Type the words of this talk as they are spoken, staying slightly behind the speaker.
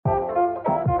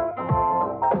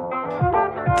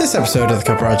This episode of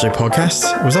the Cuppa RJ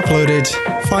podcast was uploaded,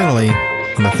 finally,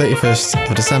 on the 31st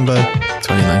of December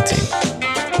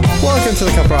 2019. Welcome to the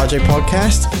Cuppa RJ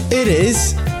podcast. It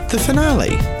is the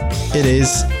finale. It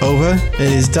is over. It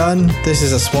is done. This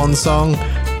is a swan song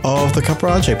of the Cuppa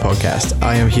RJ podcast.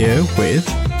 I am here with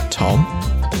Tom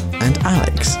and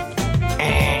Alex.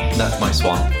 That's my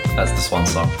swan. That's the swan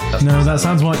song. That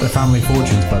sounds more like the Family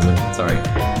Fortunes buzzer. Sorry.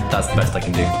 That's the best I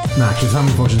can do. Nah, because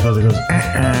Family Fortunes buzzer goes,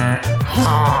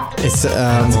 It's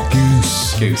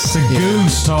goose. Goose. It's a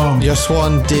goose, Tom. Your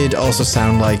swan did also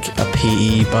sound like a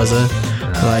PE buzzer.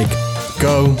 Like,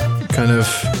 go, kind of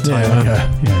timer.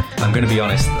 Yeah. I'm going to be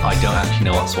honest, I don't actually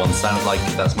know what swans sound like.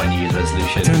 That's my New Year's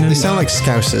resolution. They sound like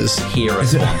scousers. Hear a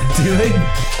swan. Do they?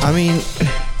 I mean,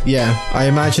 yeah, I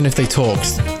imagine if they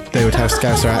talked, they would have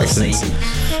Scouser accents.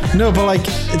 No, but like,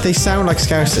 they sound like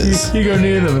Scousers. You go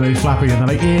near them and they're flapping and they're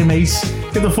like, hey, Mace,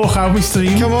 get the fuck out of my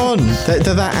stream. Come on, they're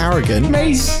that arrogant.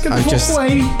 Mace, get the fuck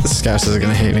away. The Scousers are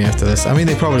going to hate me after this. I mean,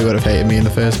 they probably would have hated me in the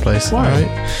first place. Why?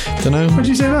 Right? Don't know. Why'd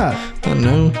you say that? I don't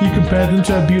know. You compared them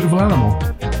to a beautiful animal.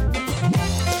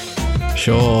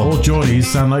 Sure. All Geordies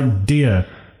sound like deer.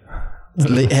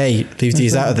 Hey, leave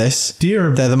these out of this.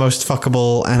 Deer. They're the most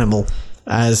fuckable animal,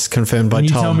 as confirmed by Can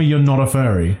you Tom. tell me you're not a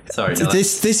furry? Sorry. No,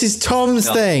 This is Tom's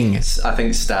thing. I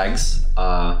think stags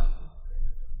are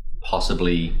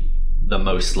possibly the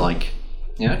most like...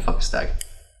 Yeah, fuck a stag.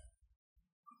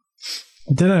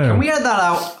 I don't know. Can we edit that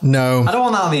out? No. I don't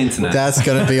want that on the internet. That's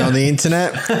going to be on the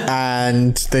internet,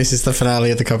 and this is the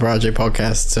finale of the Cuppa RJ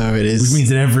podcast, so it is. Which means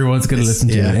that everyone's going to listen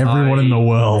to it. Everyone in the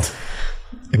world.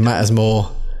 It matters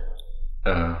more.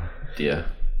 Dear.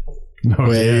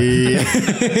 Oh, dear.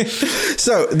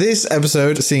 So this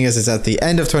episode, seeing as it's at the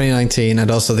end of 2019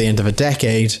 and also the end of a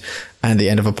decade and the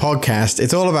end of a podcast,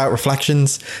 it's all about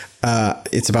reflections.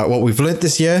 It's about what we've learned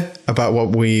this year, about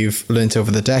what we've learned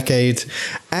over the decade,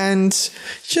 and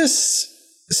just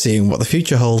seeing what the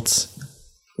future holds.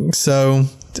 So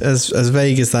as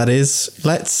vague as that is,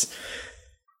 let's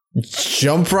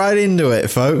jump right into it,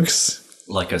 folks.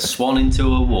 Like a swan into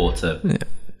a water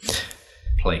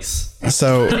place.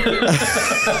 So,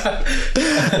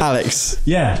 Alex,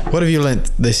 Yeah. what have you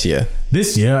learnt this year?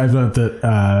 This year, I've learned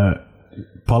that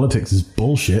politics is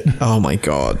bullshit. Oh my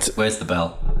god. Where's the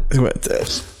bell? It's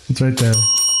right there.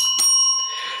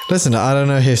 Listen, I don't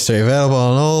know history. Available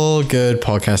on all good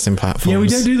podcasting platforms. Yeah, we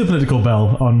don't do the political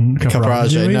bell on Cuppa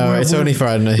RJ. No, it's only for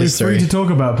adding a history. We're free to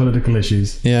talk about political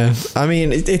issues. Yeah, I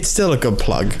mean, it's still a good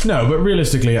plug. No, but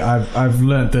realistically, I've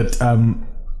learned that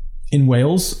in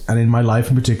Wales, and in my life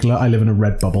in particular, I live in a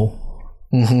red bubble.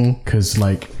 Because,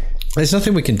 There's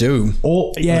nothing we can do.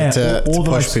 all the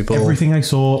push people. everything I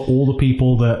saw, all the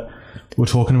people that were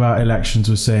talking about elections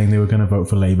were saying they were going to vote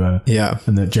for Labour. Yeah.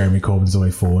 And that Jeremy Corbyn's the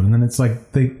way forward. And then it's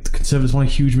like the Conservatives want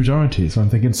a huge majority. So I'm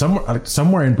thinking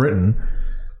somewhere in Britain,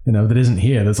 that isn't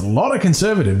here, there's a lot of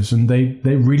Conservatives, and they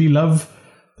really love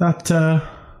that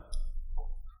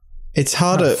It's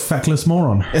harder. feckless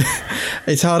moron.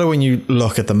 It's harder when you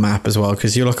look at the map as well,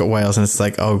 because you look at Wales and it's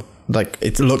like,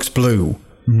 it looks blue.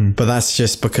 But that's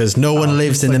just because no one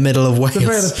lives in the middle of Wales. The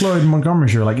fact that Floyd and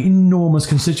Montgomeryshire are like enormous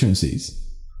constituencies.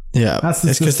 Yeah,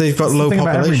 it's because they've got low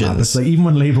populations. It's like even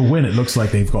when Labour win, it looks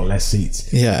like they've got less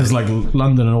seats. Yeah. Because like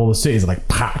London and all the cities are like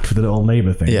packed with the little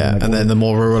Labour thing. Yeah, and then the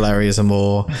more rural areas are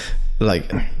more like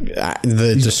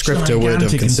the descriptor word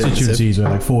of constituencies where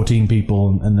like 14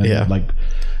 people, and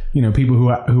then people who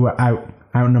are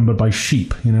outnumbered by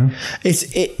sheep.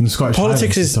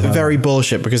 Politics is very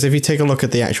bullshit, because if you take a look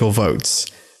at the actual votes,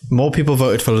 more people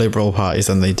voted for Liberal parties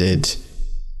than they did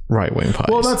right-wing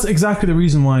parties. Well, that's exactly the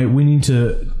reason why we need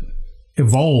to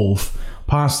evolve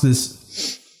past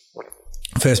this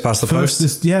first past the post.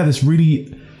 This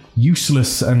really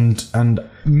useless and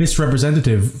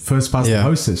misrepresentative first past the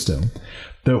post system.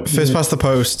 First past the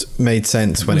post made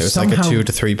sense when it was like a 2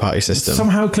 to 3 party system.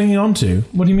 Somehow clinging on to.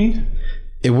 What do you mean?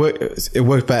 It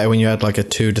worked better when you had like a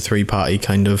 2 to 3 party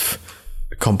kind of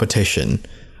competition.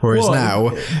 Whereas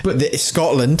now,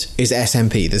 Scotland is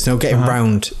SNP. There's no getting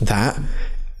around that.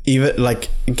 Even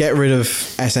get rid of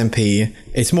SNP.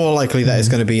 It's more likely that it's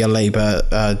going to be a Labour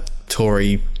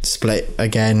Tory split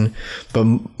again, but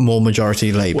more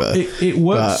majority Labour. It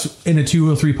works in a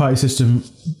 2 or 3 party system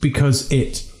because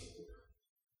it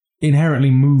inherently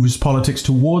moves politics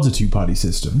towards a 2 party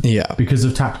system. Yeah, because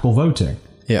of tactical voting.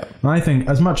 Yeah, and I think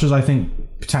as much as I think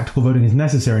tactical voting is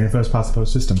necessary in a first past the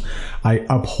post system, I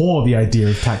abhor the idea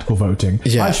of tactical voting.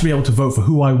 Yeah. I should be able to vote for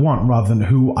who I want rather than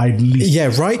who I'd least.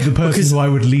 Yeah, right. The person who I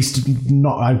would least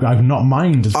not. I've not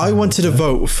mind. I wanted to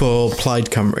vote for Plaid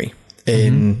Cymru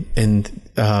in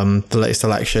the latest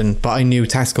election, but I knew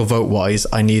tactical vote wise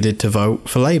I needed to vote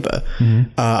for Labour.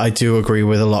 I do agree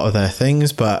with a lot of their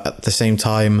things, but at the same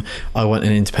time I want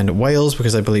an independent Wales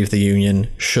because I believe the union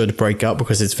should break up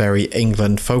because it's very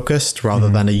England focused rather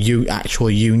than a actual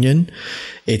union.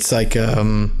 It's like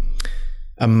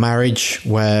a marriage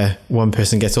where one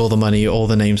person gets all the money, all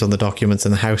the names on the documents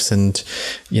in the house, and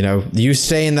you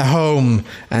stay in the home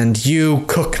and you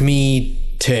cook me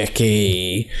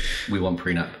turkey. We want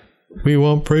prenup.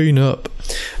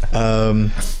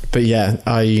 But yeah,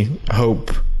 I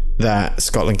hope that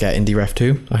Scotland get Indie Ref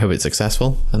 2. I hope it's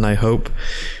successful, and I hope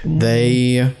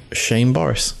they shame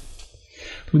Boris.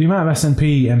 With the amount of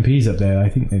SNP MPs up there, I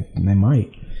think they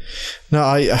might. No,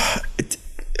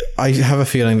 I have a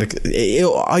feeling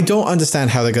that I don't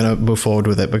understand how they're going to move forward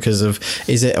with it because of,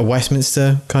 is it a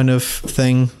Westminster kind of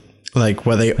thing, like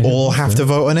where they all have to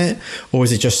vote on it, or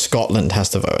is it just Scotland has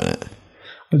to vote on it?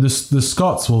 The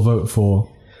Scots will vote for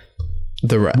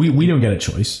the rest. We don't get a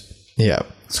choice. Yeah,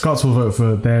 Scots will vote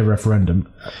for their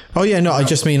referendum. Oh yeah, no, I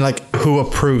just mean like who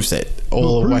approves it?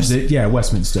 Yeah,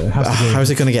 Westminster. How is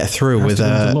it going to get through with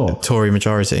a Tory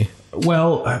majority?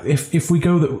 Well, if we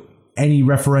go that any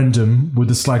referendum with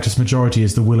the slightest majority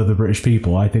is the will of the British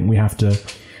people, I think we have to,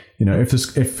 if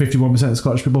 51% of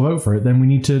Scottish people vote for it, then we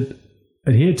need to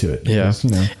adhere to it. Because,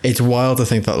 it's wild to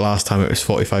think that last time it was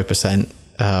 45%,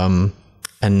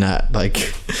 and that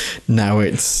now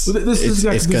it's going to increase. This is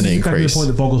exactly the point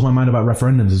that boggles my mind about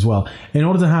referendums as well. In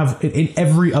order to have in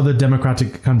every other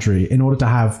democratic country, in order to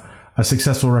have a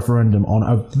successful referendum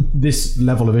on this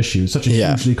level of issue, such a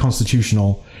hugely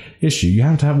constitutional issue, you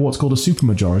have to have what's called a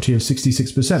supermajority of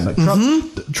 66%. Like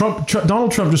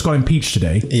Donald Trump just got impeached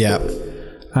today. Yeah,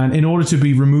 and in order to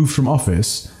be removed from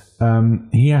office,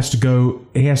 he has to go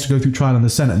through trial in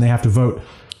the Senate, and they have to vote.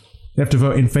 They have to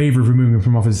vote in favor of removing him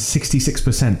from office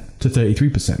 66% to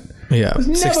 33%. Yeah,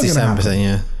 67%.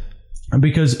 Yeah.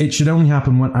 Because it should only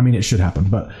happen when, it should happen,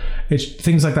 but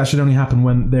things like that should only happen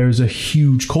when there's a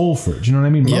huge call for it. Do you know what I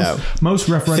mean? Most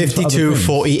referendums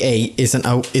 52-48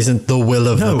 isn't the will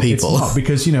of the people. It's not,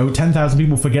 because 10,000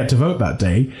 people forget to vote that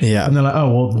day. Yeah, and they're like,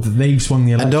 oh well, they've swung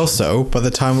the election. And also, by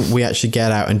the time we actually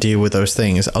get out and deal with those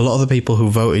things, a lot of the people who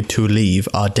voted to leave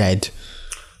are dead.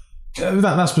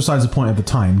 That's besides the point at the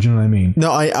time. Do you know what I mean?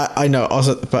 No, I know.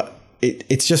 Also, but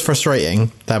it's just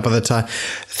frustrating that by the time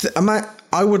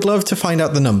I would love to find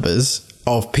out the numbers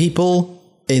of people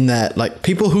in there, like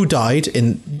people who died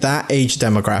in that age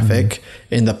demographic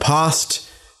in the past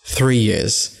 3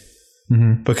 years,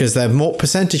 because they're more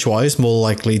percentage-wise more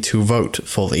likely to vote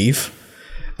for leave.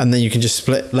 And then you can just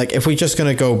split, like if we're just going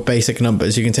to go basic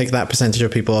numbers, you can take that percentage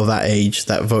of people of that age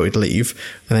that voted leave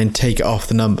and then take it off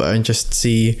the number and just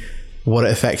see what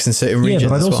it affects in certain regions. Yeah,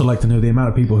 but I'd also like to know the amount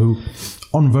of people who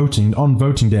on voting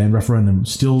day and referendum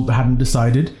still hadn't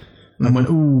decided and went,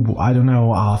 ooh, I don't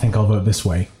know, I think I'll vote this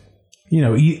way.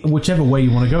 Whichever way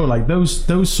you want to go, like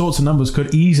those sorts of numbers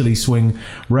could easily swing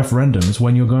referendums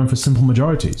when you're going for simple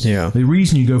majorities. Yeah. The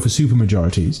reason you go for super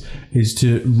majorities is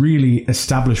to really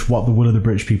establish what the will of the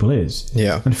British people is.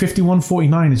 Yeah. And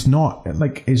 51-49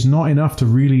 is not enough to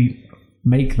really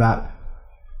make that,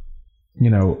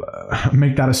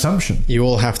 make that assumption.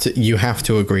 You have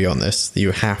to agree on this.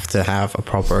 You have to have a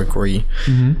proper agree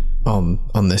on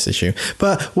this issue.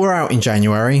 But we're out in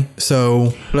January,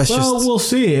 so we'll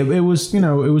see. It was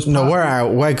we're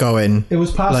out. We're going. It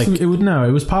was passed through.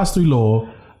 It was passed through law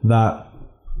that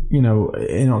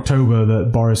in October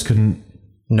that Boris couldn't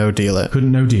no deal it.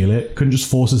 Couldn't just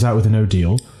force us out with a no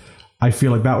deal. I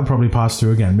feel like that would probably pass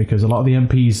through again because a lot of the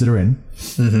MPs that are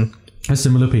in. Are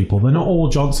similar people. They're not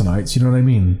all Johnsonites, you know what I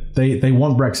mean? They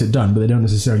want Brexit done, but they don't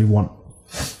necessarily want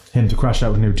him to crash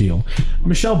out with no deal.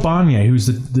 Michel Barnier, who's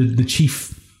the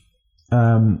chief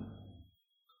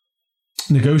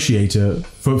negotiator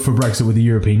for Brexit with the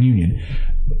European Union,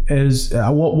 is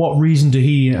what reason do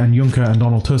he and Juncker and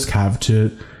Donald Tusk have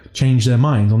to change their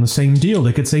minds on the same deal?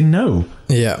 They could say no.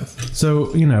 Yeah.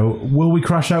 So, will we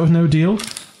crash out with no deal?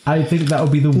 I think that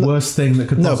would be the worst thing that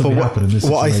could possibly happen in this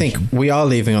situation. What I think, we are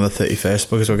leaving on the 31st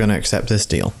because we're going to accept this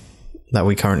deal that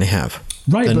we currently have.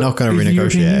 Right, They're not going to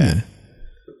renegotiate it.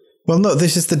 Well, no,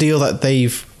 this is the deal that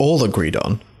they've all agreed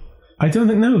on. I don't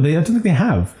think they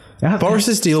have.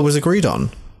 Boris's deal was agreed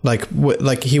on.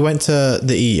 Like he went to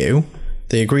the EU,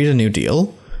 they agreed a new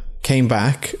deal, came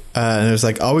back, and it was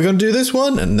like, are we going to do this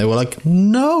one? And they were like,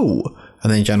 no.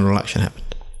 And then general election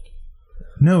happened.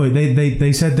 No,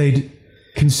 they said they'd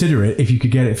consider it if you could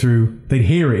get it through. They'd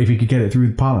hear it if you could get it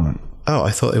through Parliament. Oh,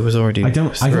 I thought it was already. I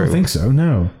don't think so.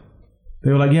 No,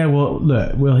 they were like, yeah, well,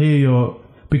 look, we'll hear your.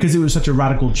 because it was such a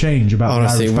radical change about the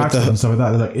Irish Paxton and stuff like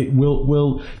that. They're like, it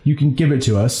will you can give it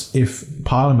to us if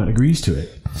Parliament agrees to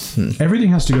it. Everything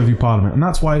has to go through Parliament, and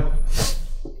that's why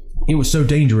it was so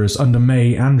dangerous under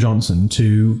May and Johnson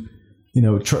to,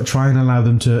 try and allow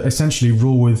them to essentially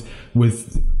rule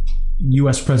with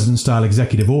US president style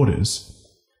executive orders,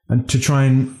 and to try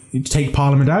and take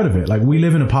Parliament out of it. Like, we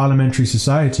live in a parliamentary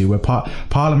society where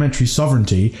parliamentary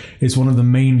sovereignty is one of the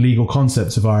main legal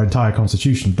concepts of our entire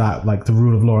constitution, that, like, the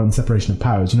rule of law and separation of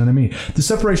powers. You know what I mean? The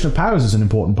separation of powers is an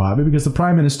important part of it, because the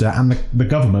Prime Minister and the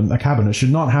government, the cabinet,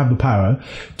 should not have the power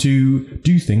to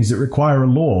do things that require a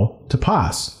law to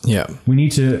pass. Yeah. We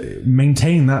need to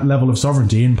maintain that level of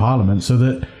sovereignty in Parliament so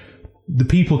that the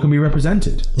people can be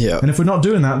represented. Yeah. And if we're not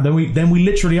doing that, then we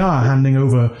literally are handing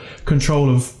over control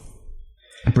of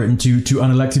Britain to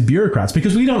unelected bureaucrats,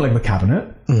 because we don't like the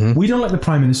cabinet. We don't like the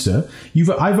Prime Minister.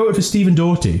 I voted for Stephen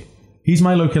Doherty. He's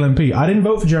my local MP. I didn't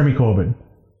vote for Jeremy Corbyn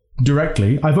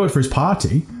directly. I voted for his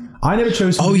party. I never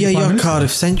chose him. Oh yeah, you're Cardiff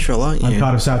Central, aren't you? I'm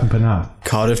Cardiff South and Penarth.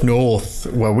 Cardiff North,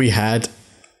 where we had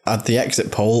at the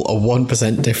exit poll a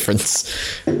 1% difference,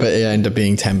 but it ended up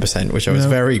being 10%, which I was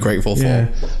very grateful for. Yeah.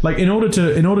 Like, in order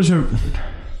to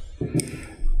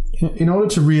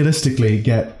realistically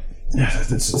get,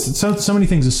 so many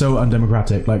things are so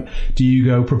undemocratic. Like, do you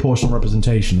go proportional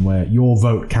representation, where your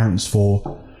vote counts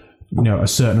for, a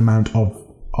certain amount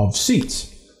of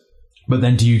seats, but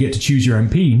then do you get to choose your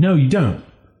MP? No, you don't.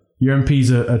 Your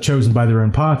MPs are chosen by their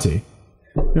own party.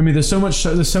 I mean, there's so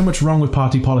much wrong with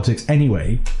party politics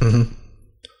anyway,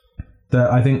 that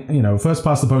I think, first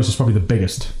past the post is probably the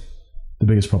biggest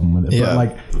problem with it. Yeah. But,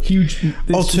 like, huge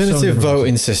alternative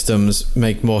voting systems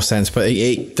make more sense, but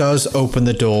it does open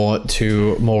the door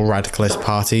to more radicalist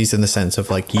parties in the sense of,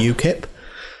 like, UKIP.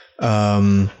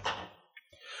 Right,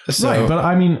 but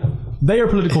I mean, they are a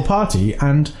political party,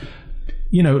 and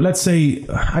let's say,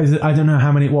 I don't know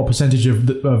what percentage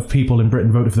of people in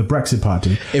Britain voted for the Brexit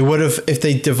Party. It would have, if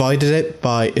they divided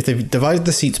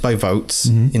the seats by votes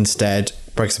instead,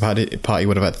 Brexit Party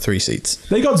would have had 3 seats.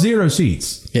 They got 0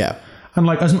 seats. Yeah. And,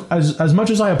 like, as much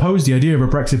as I oppose the idea of a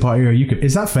Brexit Party or UKIP,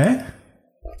 is that fair?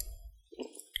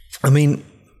 I mean,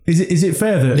 is it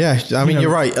fair that? Yeah, I mean,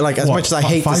 you're right. Like, as much as I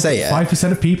hate to say it,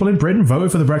 5% of people in Britain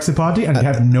voted for the Brexit Party and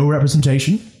have no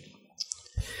representation.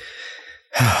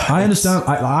 I understand.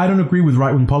 I don't agree with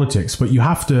right-wing politics, but you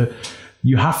have to,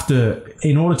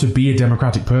 in order to be a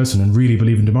democratic person and really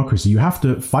believe in democracy, you have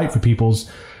to fight for people's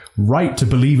right to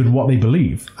believe in what they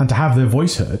believe and to have their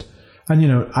voice heard.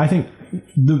 And, I think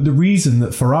the reason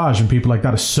that Farage and people like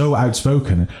that are so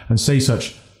outspoken and say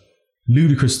such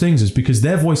ludicrous things is because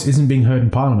their voice isn't being heard in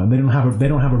Parliament. They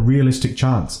don't have a realistic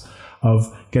chance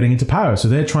of getting into power. So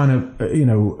they're trying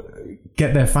to,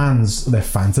 get their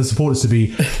supporters to be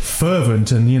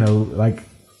fervent and, like,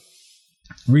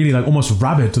 really, like, almost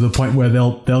rabid to the point where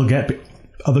they'll get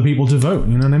other people to vote.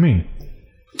 You know what I mean?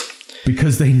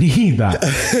 Because they need that.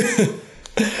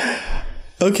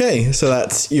 Okay, so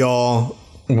that's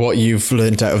what you've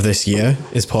learned out of this year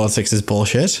is politics is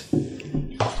bullshit.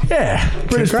 Yeah,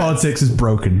 British politics is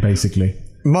broken, basically.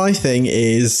 My thing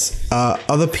is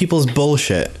other people's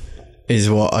bullshit is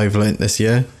what I've learned this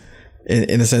year.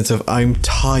 In the sense of, I'm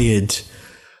tired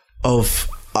of...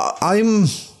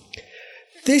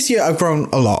 This year I've grown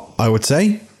a lot, I would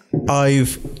say.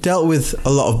 I've dealt with a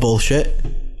lot of bullshit,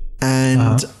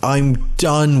 and I'm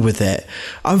done with it.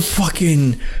 I'm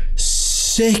fucking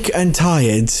sick and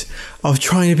tired of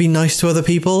trying to be nice to other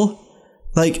people.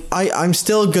 Like, I'm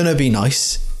still gonna be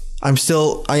nice. I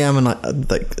am a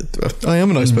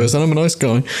nice person. I'm a nice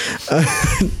guy.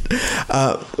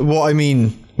 What I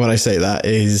mean when I say that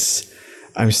is,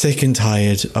 I'm sick and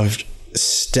tired of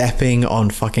stepping on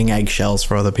fucking eggshells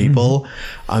for other people.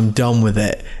 I'm done with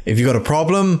it. If you've got a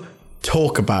problem,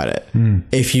 talk about it.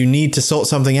 If you need to sort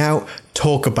something out,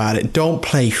 talk about it. Don't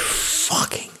play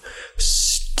fucking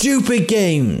stupid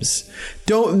games.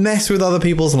 Don't mess with other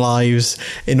people's lives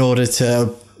in order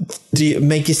to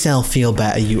make yourself feel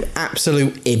better, you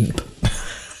absolute imp.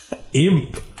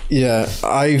 Imp. Yeah,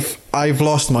 I've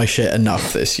lost my shit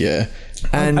enough this year.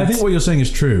 And I think what you're saying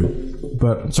is true,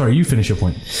 but sorry, you finish your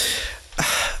point.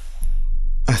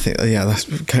 I think, yeah, that's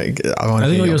kind of, I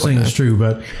think what you're saying is true,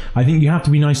 but I think you have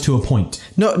to be nice to a point.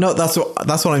 No, that's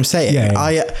what I'm saying.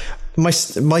 Yeah.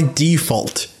 My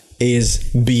default is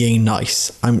being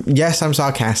nice. I'm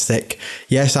sarcastic.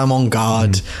 Yes, I'm on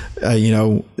guard,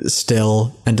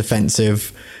 still and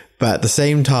defensive, but at the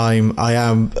same time,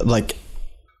 I'm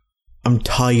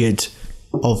tired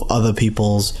of other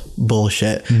people's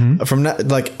bullshit. From that,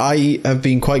 like, I have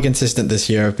been quite consistent this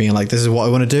year of being like, this is what I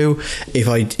want to do. If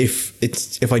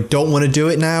I don't want to do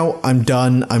it now, I'm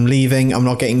done. I'm leaving. I'm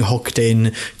not getting hooked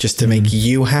in just to make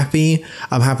you happy.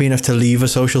 I'm happy enough to leave a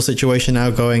social situation now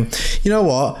going, you know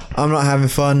what? I'm not having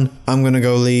fun. I'm going to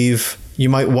go leave. You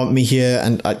might want me here.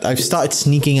 And I've started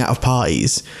sneaking out of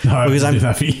parties because I'm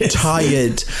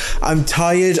tired. I'm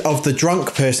tired of the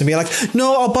drunk person being like,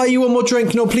 no, I'll buy you one more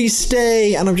drink. No, please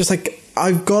stay. And I'm just like,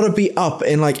 I've got to be up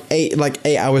in like 8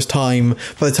 hours time.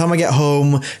 By the time I get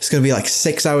home, it's going to be like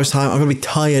 6 hours time. I'm going to be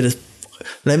tired as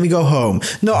let me go home.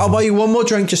 No, I'll buy you one more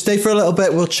drink. Just stay for a little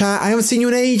bit. We'll chat. I haven't seen you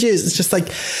in ages. It's just like,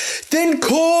 then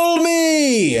call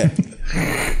me.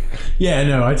 Yeah,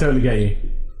 no, I totally get you.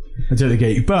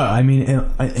 But I mean,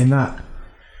 in that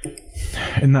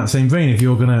same vein, if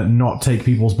you're gonna not take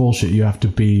people's bullshit, you have to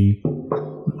be.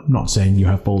 I'm not saying you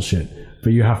have bullshit,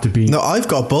 but you have to be. No, I've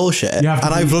got bullshit, and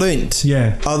I've learnt.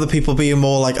 Yeah, other people being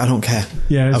more like, I don't care.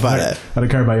 Yeah, about it. I don't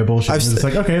care about your bullshit. It's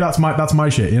like, okay, that's my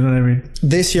shit. You know what I mean?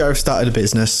 This year, I've started a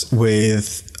business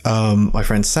with my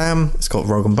friend Sam. It's called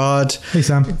Rogan Bard. Hey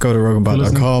Sam, go to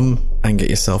roganbard.com and get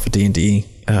yourself a D&D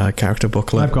character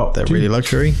booklet. They're really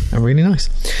luxury and really nice.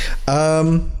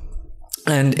 And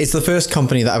it's the first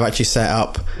company that I've actually set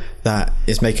up that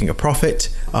is making a profit.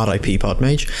 R.I.P.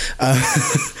 Podmage.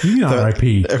 You know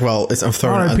R.I.P. Well, I'm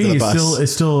throwing it under the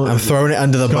bus. I'm throwing it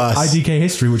under the bus. IDK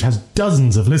History, which has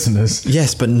dozens of listeners.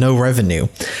 Yes, but no revenue.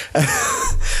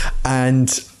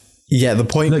 And yeah, the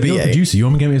point being, you're a producer. You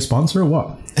want me to get me a sponsor or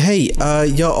what? Hey,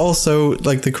 you're also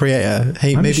like the creator.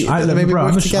 Hey, maybe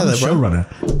work together, bro. Showrunner.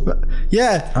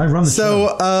 Yeah, I run the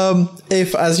show. So,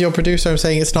 if as your producer, I'm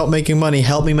saying it's not making money,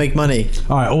 help me make money.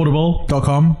 All right,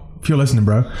 audible.com. If you're listening,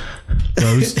 bros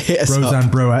and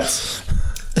broettes.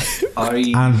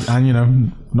 and you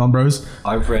know, non-bros.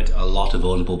 I've read a lot of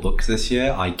Audible books this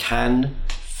year. I can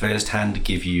firsthand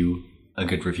give you a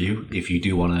good review if you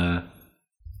do want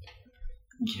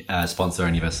to sponsor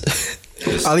any of us.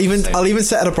 I'll even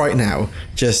set it up right now.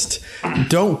 Just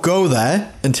don't go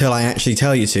there until I actually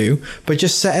tell you to, but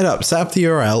just set it up. Set up the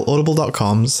URL,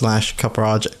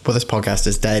 audible.com/Cupperage. Well, this podcast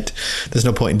is dead. There's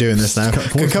no point in doing this now.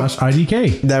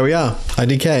 /IDK. There we are.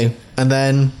 IDK. And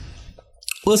then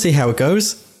we'll see how it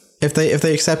goes. If they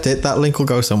accept it, that link will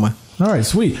go somewhere. All right,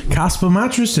 sweet. Casper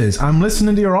mattresses. I'm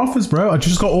listening to your offers, bro. I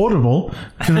just got Audible.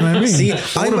 You know what I mean? See,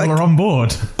 Audible are on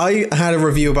board. I had a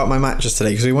review about my mattress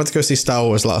today because we went to go see Star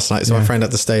Wars last night. So my friend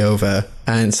had to stay over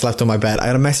and slept on my bed. I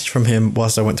had a message from him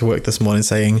whilst I went to work this morning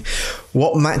saying,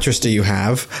 "What mattress do you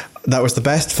have? That was the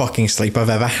best fucking sleep I've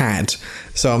ever had."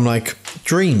 So I'm like,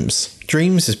 Dreams.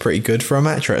 Dreams is pretty good for a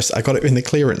mattress. I got it in the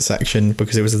clearance section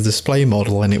because it was a display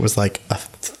model and it was like a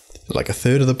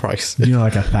third of the price. You know,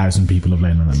 like 1,000 people have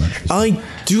lain on that mattress. I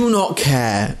do not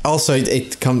care. Also, you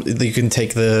can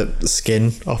take the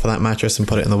skin off of that mattress and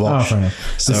put it in the wash. Oh, fair enough.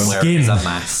 So the skin is a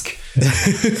mask.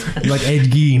 Like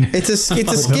Ed Gein. It's a skin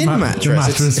mattress. The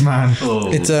mattress man.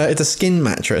 It's a skin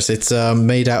mattress. It's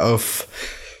made out of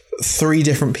 3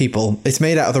 different people. It's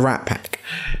made out of the Rat Pack.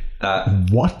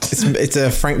 What? It's a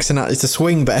Frank Sinatra. It's a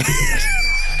swing bed.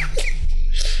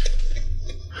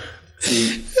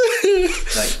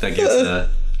 That gives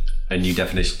a new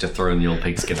definition to throwing the old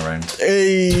pigskin around.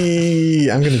 Hey,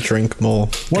 I'm going to drink more.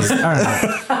 All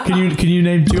right. Can you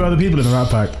name 2 other people in the Rat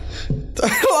Pack?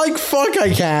 Like, fuck,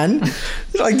 I can.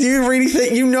 Like, do you really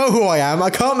think you know who I am? I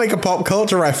can't make a pop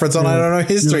culture reference on I don't know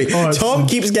history. Tom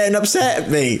keeps getting upset at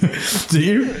me. Do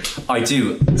you? I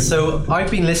do. So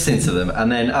I've been listening to them,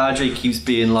 and then RJ keeps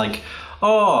being like,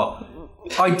 "Oh,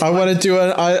 I want to do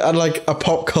a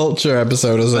pop culture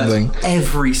episode or something."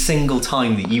 Every single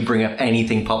time that you bring up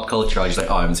anything pop culture, I just like,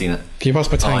 "Oh, I haven't seen it." Can you pass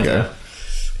my tango?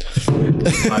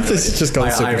 This has just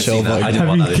gone super chill.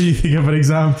 Can you think of an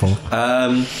example?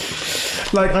 I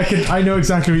know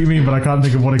exactly what you mean, but I can't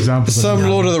think of what example. Some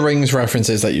Lord of the Rings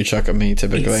references that you chuck at me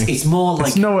typically. It's more like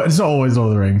it's not always Lord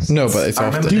of the Rings. No, but it's I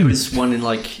often. remember there was one in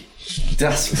like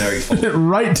that's very funny.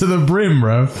 Right to the brim,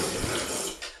 bro.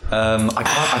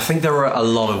 I think there were a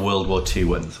lot of World War II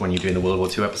ones when you're doing the World War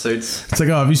II episodes. It's like,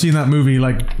 oh, have you seen that movie,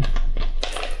 like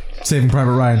Saving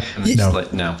Private Ryan? No.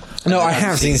 Like, no. No, I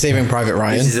have seen Saving Private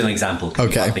Ryan. This is an example. Okay. I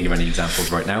can't think of any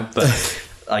examples right now, but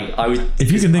like I would.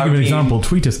 If you can think of an example,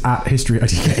 tweet us at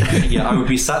HistoryIDK. Yeah, I would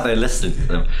be sat there listening to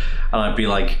them, and I'd be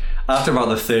like, after about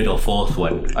the 3rd or 4th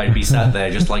one, I'd be sat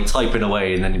there just like typing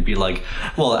away, and then he'd be like,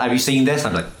 "Well, have you seen this?"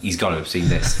 I'm like, "He's got to have seen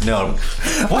this." No.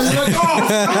 What's like, oh,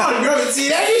 God, you haven't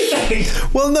seen anything.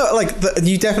 Well, no,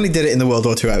 you definitely did it in the World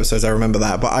War II episodes. I remember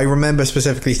that, but I remember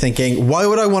specifically thinking, why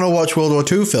would I want to watch World War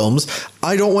II films?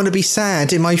 I don't want to be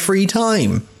sad in my free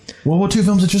time. World War II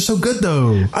films are just so good,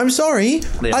 though. I'm sorry.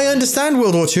 I understand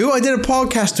World War II. I did a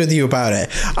podcast with you about it.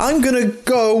 I'm going to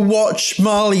go watch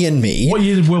Marley and Me. What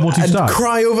year did World War II start? And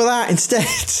cry over that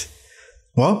instead.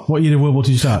 What? What year did World War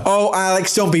II start? Oh,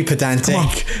 Alex, don't be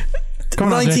pedantic. Come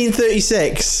on,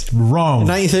 1936. Wrong.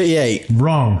 1938.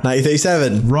 Wrong.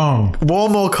 1937. Wrong.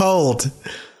 Warm or cold?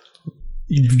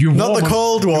 You're Not the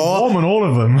Cold War. You're warm on all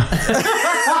of them.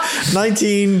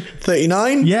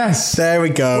 1939? Yes. There we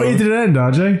go. What year did it end,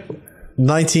 RJ?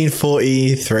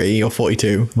 1943 or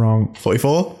 42? Wrong.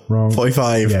 44? Wrong.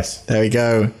 45? Yes. There we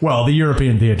go. Well, the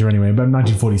European theatre anyway, but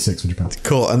 1946 in Japan.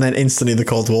 Cool. And then instantly the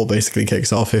Cold War basically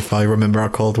kicks off, if I remember our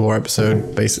Cold War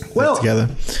episode basically together.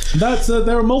 That's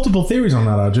there are multiple theories on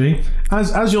that, RJ.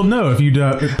 As you'll know if you'd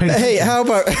paid Hey, how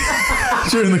about...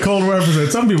 during the Cold War episode,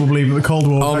 some people believe that the Cold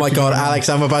War... Oh my God, Alex,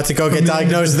 I'm about to go get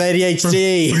diagnosed with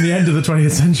ADHD. From the end of the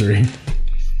 20th century.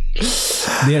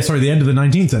 The end of the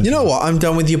 19th century. You know what? I'm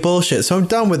done with your bullshit. So I'm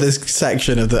done with this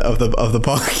section of the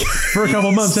podcast. For a couple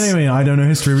of months anyway. I Don't Know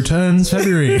History returns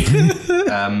February.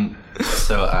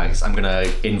 So Alex, I'm gonna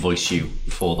invoice you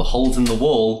for the holes in the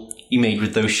wall you made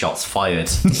with those shots fired.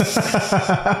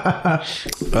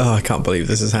 Oh, I can't believe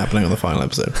this is happening on the final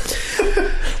episode.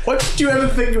 What did you ever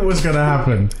think it was going to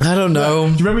happen? I don't know.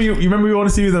 Do you remember you want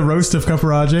to see the roast of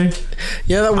Kaparaji?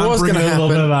 Yeah, that was going to happen. A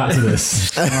little bit of that to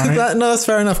this. Right. No, that's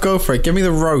fair enough. Go for it. Give me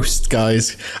the roast,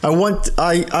 guys.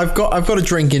 I've got a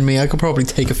drink in me. I could probably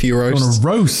take a few roasts. You want a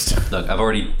roast? Look, I've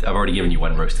already given you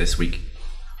one roast this week.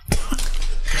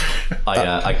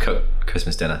 I cooked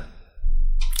Christmas dinner.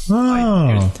 Oh.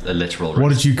 It was a literal roast. What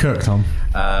did you cook, Tom?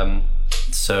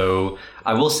 So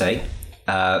I will say,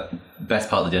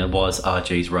 best part of the dinner was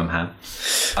RJ's rum ham.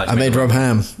 I made rum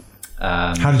ham.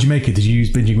 How did you make it? Did you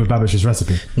use Binging with Babish's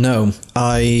recipe? No,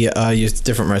 I used a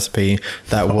different recipe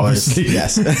that was... Obviously.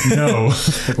 Yes. No.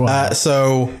 Wow.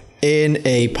 So in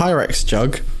a Pyrex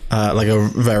jug, like a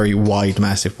very wide,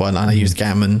 massive one, and I used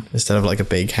gammon instead of like a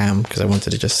big ham because I wanted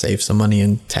to just save some money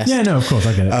and test. Yeah, no, of course,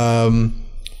 I get it.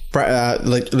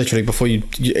 Like literally before you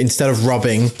instead of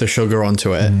rubbing the sugar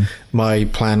onto it, my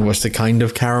plan was to kind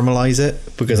of caramelize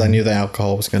it because I knew the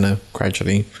alcohol was going to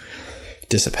gradually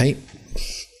dissipate.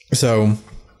 So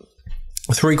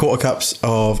 3/4 cups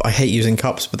of, I hate using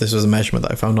cups, but this was a measurement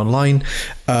that I found online.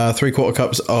 3/4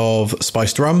 cups of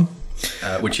spiced rum.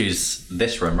 Which is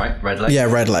this rum, right? Red Leg?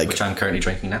 Yeah, Red Leg. Which I'm currently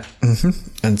drinking now.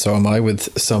 And so am I,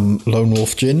 with some Lone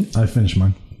Wolf gin. I finished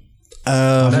mine.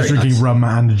 I'm just drinking rum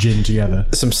and gin together.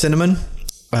 Some cinnamon.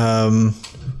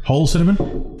 Whole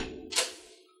cinnamon?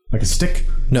 Like a stick?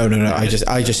 No. I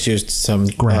just used some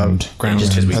ground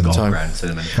Just because we at the got time. ground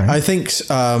cinnamon. Okay. I think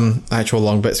actual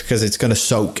long bits because it's going to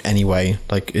soak anyway.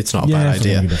 Like it's not a bad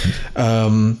idea.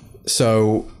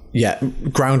 So yeah,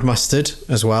 ground mustard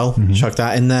as well. Chuck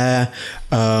that in there.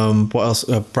 What else?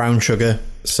 Brown sugar.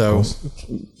 So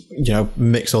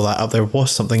mix all that up. There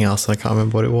was something else. I can't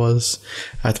remember what it was.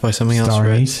 I had to buy something else. Star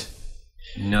anise?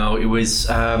 No, it was.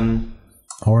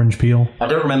 Orange peel? I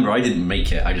don't remember. I didn't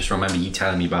make it. I just remember you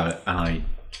telling me about it, and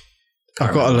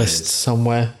I've got a list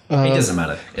somewhere. It doesn't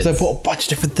matter. Because I bought a bunch of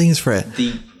different things for it.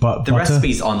 The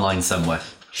recipe's online somewhere.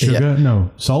 Sugar? Yeah.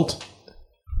 No. Salt?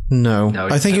 No.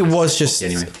 I think it was just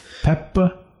anyway.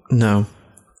 Pepper? No.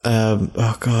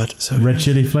 Oh God. So red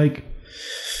chili flake?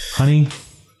 Honey?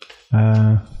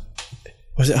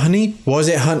 Was it honey?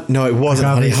 No, it wasn't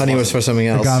honey. Honey was for something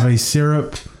else. Agave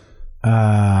syrup.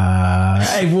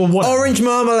 What? Orange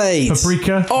marmalade.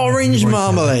 Paprika. Orange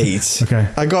marmalade. Okay.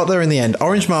 I got there in the end.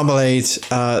 Orange marmalade,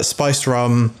 spiced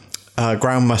rum,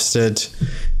 ground mustard,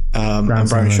 and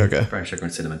brown sugar. Brown sugar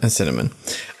and cinnamon.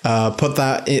 Put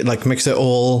that in, mix it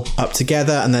all up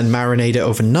together and then marinate it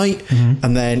overnight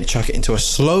and then chuck it into a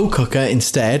slow cooker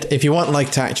instead. If you want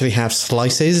to actually have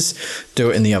slices,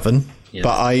 do it in the oven. Yeah.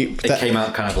 But it came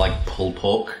out kind of like pulled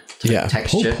pork. Texture.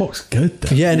 Pulled pork's good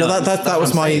though. Yeah, no, that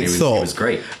was my thought. It was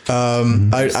great.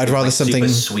 I'd rather something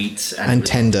super sweet and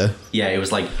tender. Yeah, it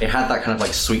was it had that kind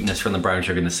of sweetness from the brown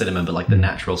sugar and the cinnamon, but the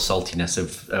natural saltiness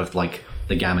of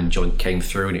the gammon joint came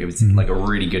through, and it was a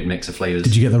really good mix of flavors.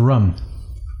 Did you get the rum?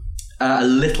 A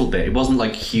little bit. It wasn't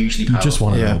hugely powerful. You just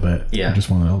want a little bit. Yeah. You just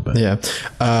want a little bit. Yeah.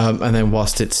 And then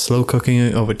whilst it's slow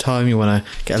cooking over time, you want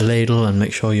to get a ladle and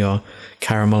make sure you're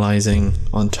caramelizing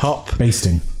on top.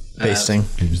 Basting.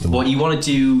 What you want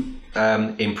to do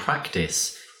in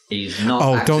practice is not.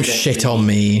 Oh, don't shit on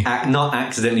me. Not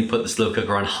accidentally put the slow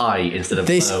cooker on high instead of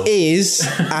this low. Is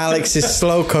Alex's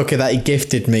slow cooker that he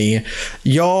gifted me.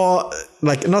 Your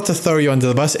like, not to throw you under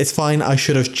the bus, it's fine, I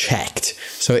should have checked.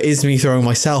 So it is me throwing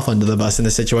myself under the bus in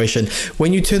this situation.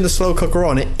 When you turn the slow cooker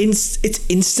on, it's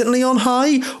instantly on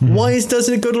high. Why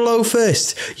doesn't it go to low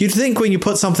first? You'd think when you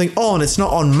put something on, it's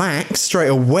not on max straight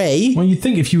away. Well, you'd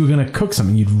think if you were going to cook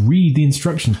something, you'd read the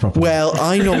instructions properly. Well,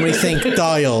 I normally think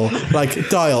dial,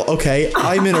 okay,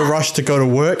 I'm in a rush to go to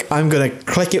work, I'm going to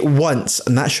click it once,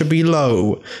 and that should be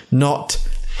low, not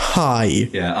high.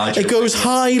 Yeah, it goes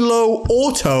high, low,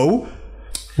 auto.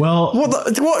 Well, what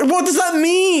does that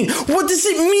mean? What does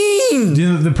it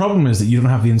mean? The problem is that you don't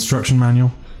have the instruction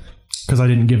manual, because I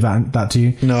didn't give that to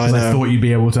you. No, I know. I thought you'd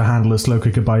be able to handle a slow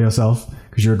cooker by yourself,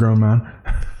 because you're a grown man.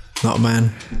 Not a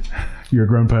man. You're a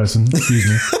grown person. Excuse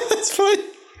me. It's fine.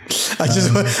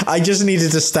 I just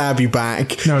needed to stab you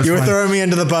back. No, you were throwing me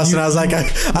under the bus, and I was like,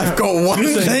 I've got one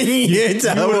thing here to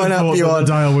help you on. The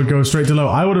dial would go straight to low.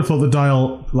 I would have thought the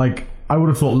dial, I would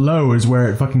have thought low is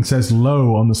where it fucking says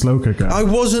low on the slow cooker. I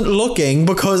wasn't looking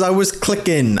because I was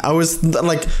clicking. I was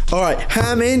like, all right,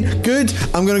 ham in, good.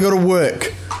 I'm going to go to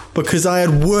work because I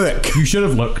had work. You should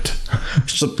have looked.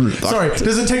 Sorry,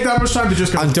 does it take that much time to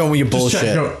just go? I'm done with your bullshit.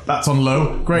 Check, go, that's on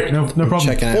low. Great, no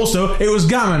problem. Also, it was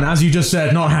gammon, as you just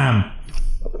said, not ham.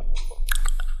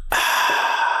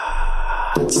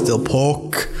 Still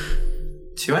pork.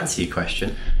 To answer your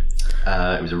question,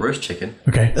 it was a roast chicken.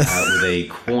 Okay. With a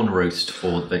corn roast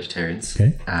for the vegetarians.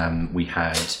 Okay. We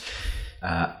had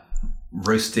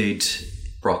roasted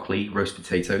broccoli, roast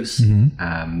potatoes,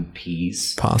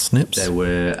 peas, parsnips. There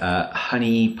were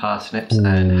honey parsnips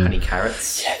and honey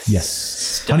carrots. Yes.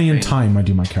 Stuffing. Honey and thyme. I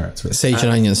do my carrots with. Sage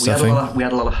and onion stuffing. We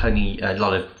had a lot of honey, a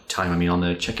lot of time. On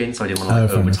the chicken, so I didn't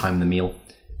want to overtime the meal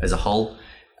as a whole.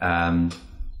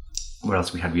 What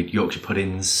else we had? We had Yorkshire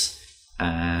puddings.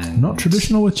 And not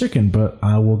traditional with chicken, but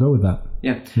I will go with that.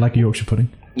 Yeah. Like a Yorkshire pudding.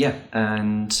 Yeah,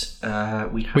 and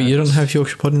we had... Wait, you don't have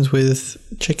Yorkshire puddings with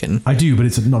chicken? I do, but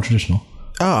it's not traditional.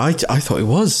 Oh, I thought it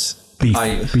was. Beef.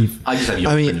 Beef. I just have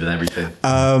Yorkshire puddings with everything.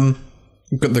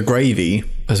 Got the gravy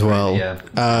as well. Yeah.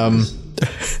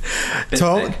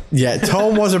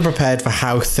 Tom wasn't prepared for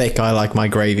how thick I like my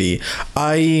gravy.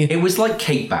 It was like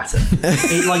cake batter.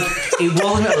 It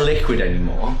wasn't a liquid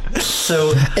anymore.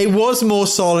 So it was more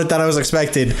solid than I was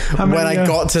expected when I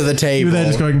got to the table. You were there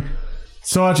just going,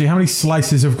 so Archie, how many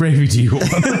slices of gravy do you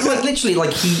want? Literally,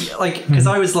 because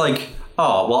I was like,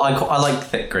 oh, well, I like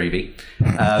thick gravy.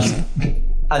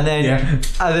 And then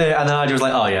I was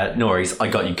like, oh yeah, no worries, I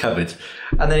got you covered.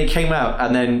 And then it came out,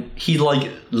 and then he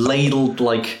ladled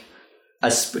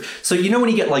so you know when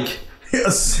you get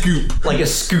a scoop, a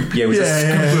scoop, yeah, it was a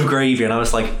scoop of gravy, and I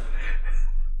was like,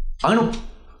 I'm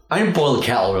gonna boil the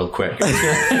kettle real quick. Put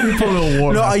a little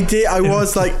water. No, I did. I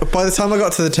was like, by the time I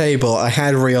got to the table, I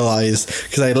had realised,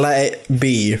 because I let it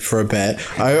be for a bit.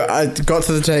 I got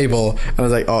to the table and I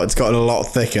was like, oh, it's gotten a lot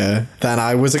thicker than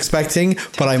I was expecting,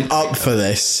 but I'm up for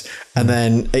this. And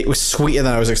then it was sweeter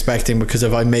than I was expecting because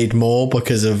I made more,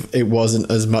 because of it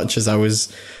wasn't as much as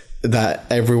that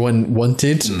everyone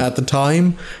wanted at the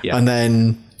time. Yeah. And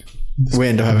then we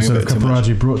ended up having a bit too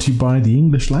much. Brought to you by the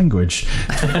English language.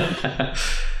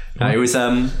 No, it was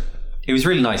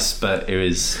really nice, but it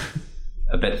was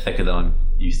a bit thicker than I'm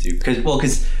used to.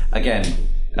 Because again,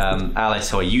 Alice,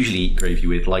 who I usually eat gravy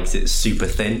with, likes it super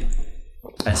thin,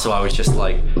 and so I was just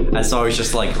like,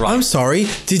 right. I'm sorry.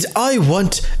 Did I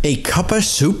want a cup of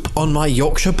soup on my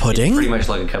Yorkshire pudding? It's pretty much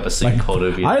like a cup of soup poured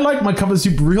over you. I like my cup of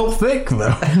soup real thick,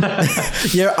 though.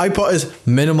 Yeah, I put as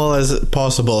minimal as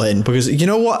possible in, because you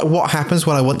know what happens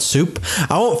when I want soup?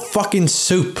 I want fucking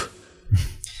soup.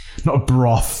 Not a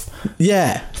broth.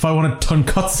 Yeah. If I wanted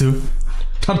tonkatsu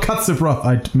broth,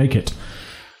 I'd make it.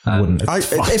 I wouldn't.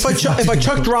 If I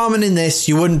chucked ramen in this,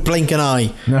 you wouldn't blink an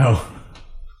eye. No.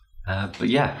 But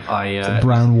yeah,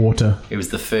 brown water. It was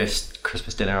the first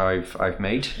Christmas dinner I've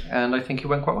made, and I think it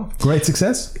went quite well. Great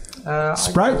success. It's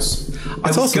Sprouts.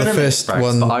 also the first Sprouts,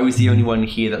 one. But I was the only one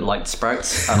here that liked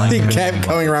Sprouts. And he kept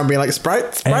going around being like,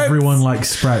 Sprouts. Everyone likes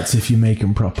Sprouts if you make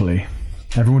them properly.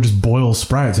 Everyone just boils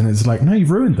Sprouts, and it's like, no,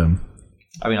 you've ruined them.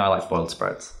 I mean, I like boiled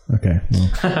Sprouts. Okay.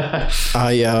 Well.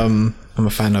 I'm a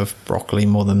fan of broccoli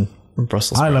more than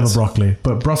Brussels sprouts. I love a broccoli,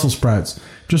 but Brussels sprouts,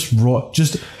 just raw.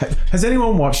 Has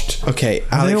anyone watched? Okay,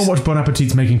 Has anyone watched Bon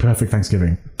Appetit's Making Perfect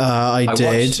Thanksgiving? I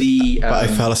did, but I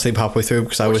fell asleep halfway through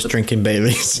because I was drinking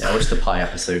Baileys. Yeah, I watched the pie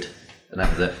episode, and that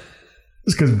was it.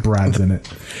 Just because Brad's in it.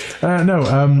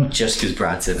 Just because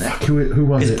Brad's in it. Who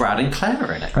was it? Because Brad and Claire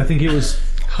are in it. I think it was.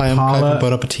 Hi, I'm Claire from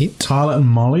Bon Appetit. Carla and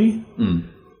Molly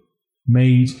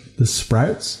made the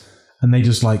sprouts, and they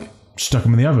just stuck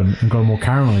them in the oven and got them more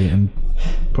caramelly and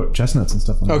put chestnuts and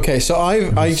stuff on them. Okay, so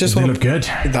I just want to look good.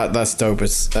 That's dope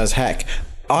as heck.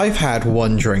 I've had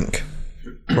one drink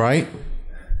right?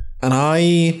 And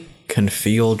I can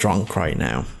feel drunk right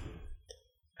now.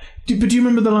 But do you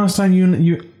remember the last time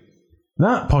you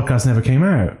that podcast never came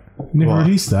out? You never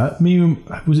released that.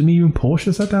 Was it me, you, and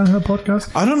Portia sat down and had a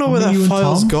podcast? I don't know where that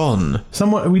file's gone.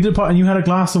 We did a part, and you had a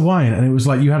glass of wine, and it was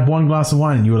like you had one glass of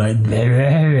wine, and you were like,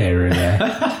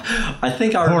 I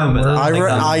think I remember that.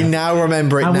 I now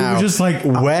remember it and now. we were just like,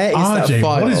 where is RJ, that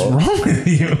file? what is wrong with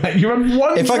you? Like, you had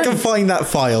one. If I can find that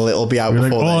file, it'll be out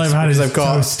before all this. I've had is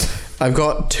toast. I've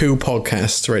got 2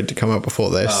 podcasts ready to come out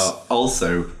before this.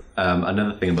 Also,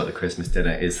 another thing about the Christmas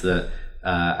dinner is that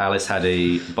Alice had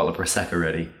a bottle of Prosecco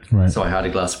ready. Right. So I had a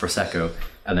glass of Prosecco,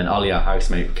 and then Ali, our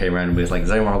housemate, came around and was like,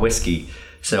 does anyone want a whiskey?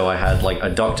 So I had like a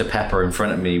Dr. Pepper in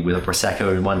front of me with a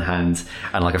Prosecco in one hand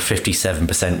and like a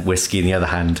 57% whiskey in the other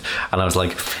hand. And I was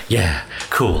like, yeah,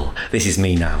 cool. This is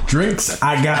me now. Drinks,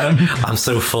 I got them. I'm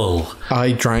so full.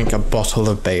 I drank a bottle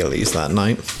of Baileys that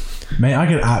night. Mate, I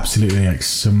could absolutely like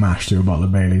smash through a bottle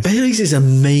of Baileys. Baileys is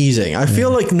amazing. I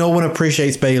feel like no one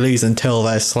appreciates Baileys until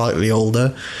they're slightly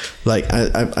older. Like,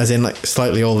 as in, like,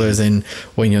 slightly older as in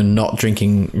when you're not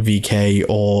drinking VK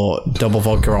or double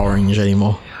vodka orange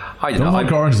anymore. I don't know. Double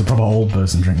vodka orange is a proper old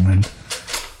person drink, man.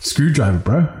 Screwdriver,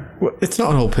 bro. Well, it's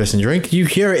not an old person drink. You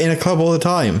hear it in a club all the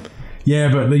time.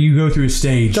 Yeah, but you go through a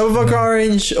stage. Double vodka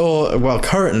orange, or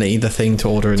currently the thing to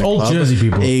order in a old club Jersey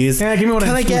people is. Yeah, give me one.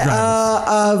 Can I get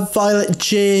a violet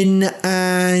gin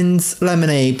and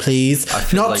lemonade, please?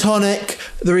 Not like tonic.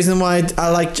 The reason why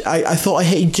I thought I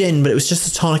hated gin, but it was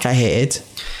just the tonic I hated.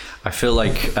 I feel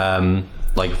like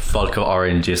vodka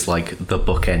orange is like the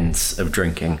bookends of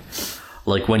drinking.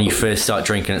 Like when you first start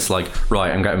drinking, it's like,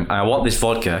 right, I want this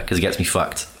vodka because it gets me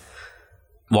fucked.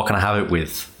 What can I have it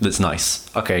with that's nice?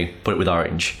 Okay, put it with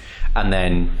orange. And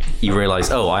then you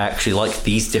realize, I actually like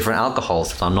these different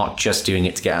alcohols. I'm not just doing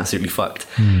it to get absolutely fucked.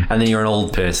 And then you're an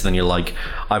old person and you're like,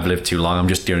 I've lived too long. I'm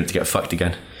just doing it to get fucked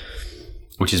again.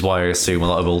 Which is why I assume a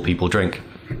lot of old people drink.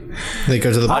 They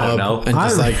go to the pub and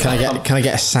just like, can I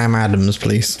get a Sam Adams,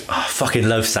 please? Oh, I fucking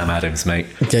love Sam Adams, mate.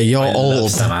 Yeah, you're old.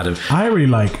 Love Sam Adams. I really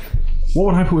like, what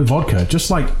would I put with vodka? Just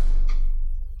like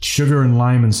sugar and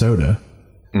lime and soda.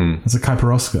 It's a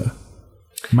Kaiperoska.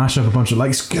 Mash up a bunch of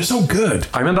it's so good.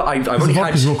 I remember I've only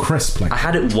had real crisp. Like. I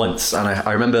had it once, and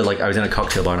I remember like I was in a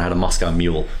cocktail bar and I had a Moscow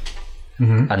Mule.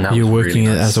 And that you were working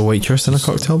really nice. as a waitress in a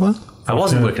cocktail bar? I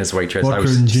wasn't working as a waitress. Vodka I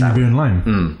was and ginger beer and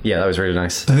lime. Yeah, that was really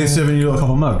nice. Did they serve in your little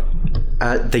copper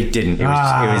mug? They didn't.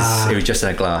 It was just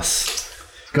in a glass.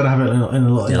 Got to have it in a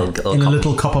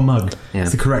little copper mug. Yeah.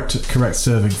 It's the correct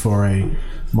serving for a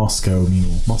Moscow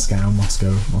Mule.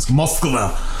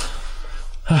 Moscow.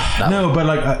 No, but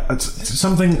like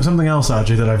something else,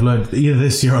 RJ, that I've learned either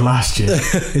this year or last year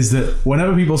is that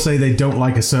whenever people say they don't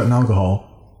like a certain alcohol,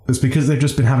 it's because they've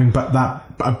just been having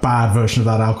a bad version of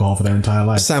that alcohol for their entire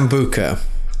life. Sambuca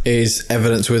is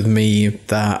evidence with me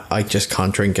that I just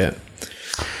can't drink it.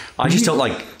 I just don't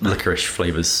like licorice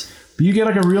flavors. But you get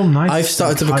like a real nice. I've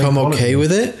started to become okay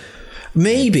with it.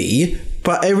 Maybe.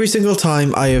 But every single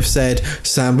time I have said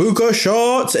Sambuca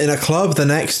shots in a club, the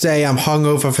next day I'm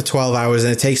hungover for 12 hours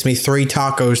and it takes me 3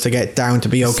 tacos to get down to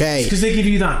be okay. Because they give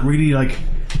you that really like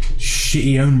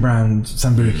shitty own brand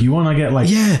Sambuca. You want to get like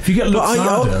if you get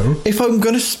Luxardo, if I'm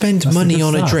going to spend money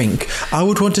on a drink, I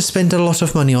would want to spend a lot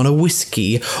of money on a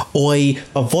whiskey or a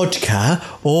vodka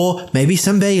or maybe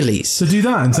some Baileys. So do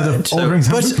that instead of ordering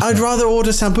Sambuca. But I'd rather order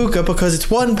Sambuca because it's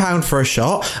 £1 for a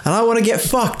shot and I want to get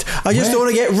fucked. I just don't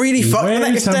want to get really fucked the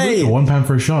next day. £1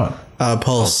 for a shot.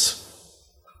 Pulse.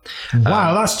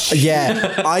 Wow, that's cheap.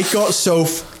 Yeah, I got so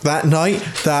that night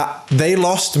that they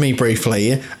lost me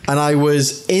briefly and I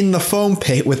was in the foam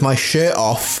pit with my shirt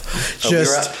off,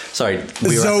 just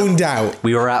zoned out.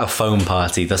 We were at a foam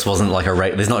party. This wasn't like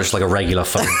there's not just like a regular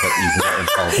foam pit you can get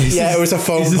involved. Yeah, it was a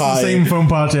foam party. Is this the same foam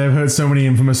party I've heard so many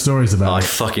infamous stories about? Oh, I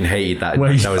fucking hated that.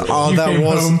 Where you came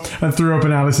home and threw up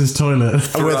in Alice's toilet.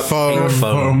 With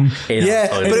foam. Yeah,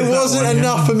 but it wasn't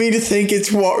enough for me to think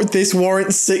this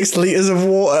warrants 6 litres of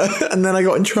water and then I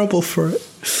got in trouble for it.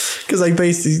 Because I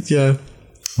basically,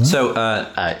 So,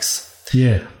 Alex.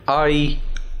 Yeah. I'm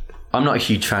not a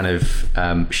huge fan of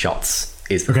shots,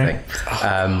 is the thing.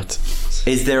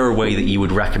 Is there a way that you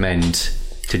would recommend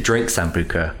to drink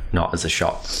Sambuca not as a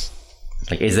shot?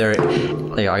 Like, is there...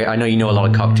 I know you know a lot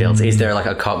of cocktails. Is there like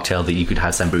a cocktail that you could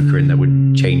have Sambuca in that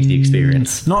would change the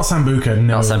experience? Not Sambuca,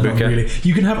 no. Not Sambuca? Not really.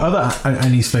 You can have other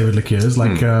anise flavoured liqueurs,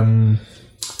 like...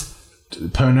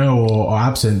 Pernod or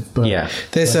absinthe, but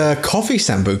there's a coffee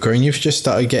Sambuca, and you've just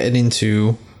started getting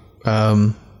into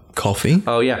coffee.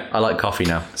 Oh yeah, I like coffee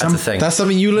now. That's the thing. That's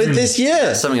something you learned this year.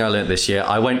 That's something I learned this year.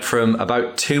 I went from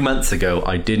about 2 months ago.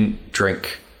 I didn't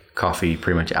drink coffee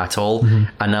pretty much at all,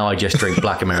 and now I just drink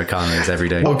black Americanos every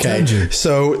day. Okay,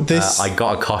 so this I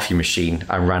got a coffee machine.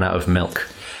 I ran out of milk.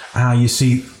 You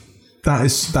see, that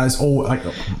is all. Like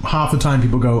half the time,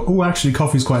 people go, "Oh, actually,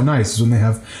 coffee's quite nice." Is when they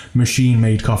have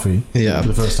machine-made coffee for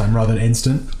the first time rather than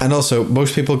instant. And also,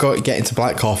 most people get into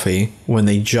black coffee when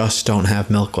they just don't have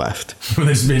milk left. When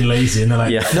they've been lazy and they're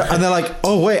like, and they're like,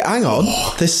 "Oh wait, hang on,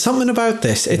 there's something about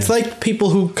this." It's like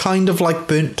people who kind of like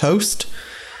burnt toast.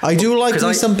 I do like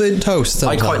some burnt toast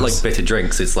sometimes. I quite like bitter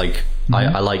drinks. It's like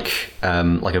I like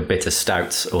a bitter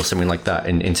stout or something like that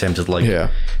in terms of like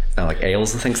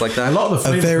ales and things like that. a lot of the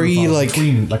flavor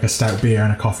between like a stout beer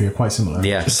and a coffee are quite similar.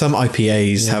 Yeah, some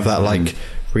IPAs have that like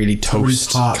really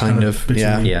toast kind of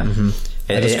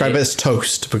I describe it as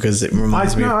toast because it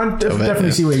reminds me I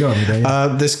definitely see where you're going with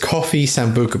it. This coffee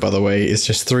Sambuca, by the way, is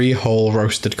just 3 whole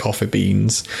roasted coffee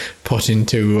beans put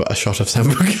into a shot of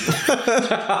Sambuca.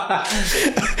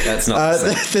 That's not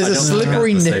there's a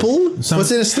slippery nipple.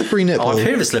 What's in a slippery nipple? I've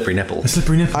heard of a slippery nipple. A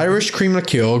slippery nipple. Irish cream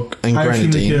liqueur and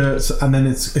grenadine. And then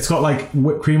it's got like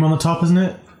whipped cream on the top, isn't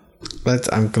it?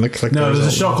 I'm gonna click. No, there's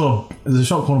a shot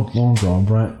called Long John,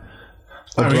 right?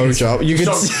 A blowjob. You can.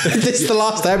 This is the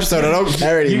last episode. I don't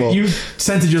care anymore. You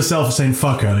censored yourself for saying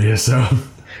fuck earlier, so.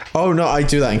 Oh no, I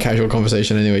do that in casual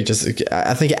conversation anyway.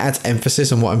 I think it adds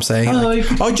emphasis on what I'm saying.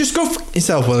 Oh, just go f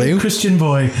yourself, will you? Christian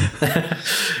boy.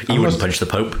 You wouldn't punch the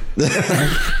Pope.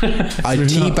 I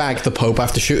teabag the Pope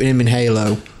after shooting him in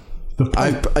Halo. You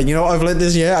know what I've learned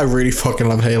this year? I really fucking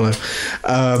love Halo.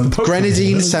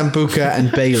 Grenadine, Sambuca, and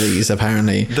Bailey's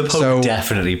apparently. The Pope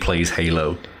definitely plays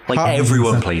Halo. Like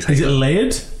everyone plays Halo. Is it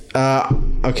layered?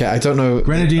 Okay, I don't know.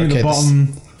 Grenadine at the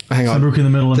bottom. Hang on. Sambuca in the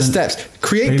middle. The steps.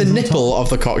 Create the nipple of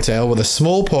the cocktail with a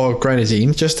small pour of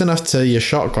grenadine, just enough to your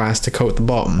shot glass to coat the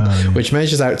bottom, which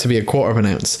measures out to be 1/4 of an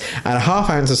ounce. Add a 1/2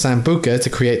 ounce of Sambuca to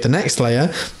create the next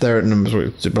layer. There are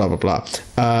numbers, blah, blah, blah.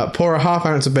 Pour a 1/2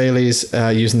 ounce of Bailey's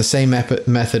using the same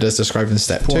method as described in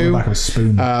step 2. Back of a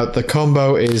spoon. The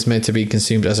combo is meant to be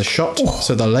consumed as a shot,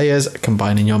 so the layers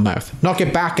combine in your mouth. Knock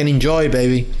it back and enjoy,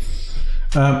 baby.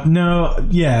 No,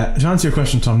 to answer your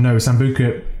question, Tom, no,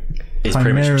 Sambuca it's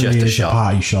pretty much just a shot. A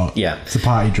party shot. Yeah. It's a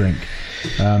party drink.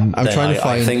 I'm trying to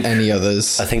find any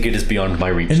others. I think it is beyond my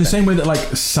reach. In the same way that like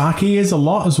sake is a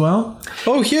lot as well.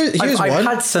 Oh, here's one. I've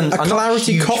had some, a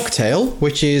clarity cocktail,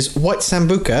 which is white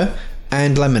Sambuca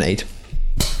and lemonade.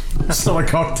 That's not a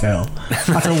cocktail.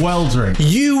 That's a well drink.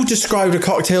 You described a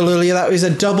cocktail earlier that was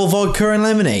a double vodka and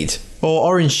lemonade. Or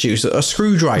orange juice, a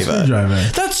screwdriver.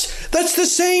 That's the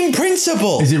same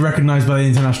principle. Is it recognised by the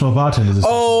International Bartenders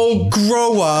Association? Oh,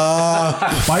 grow up.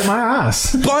 Bite my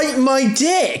ass. Bite my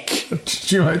dick.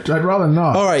 I'd rather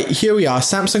not. All right, here we are.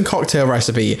 Samson cocktail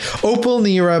recipe. Opal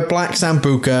Nira, black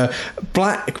Sambuca,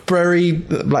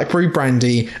 blackberry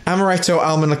brandy, amaretto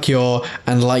almond liqueur,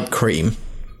 and light cream.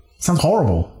 Sounds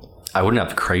horrible. I wouldn't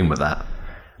have cream with that.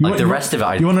 Like the rest of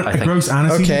it, you want a gross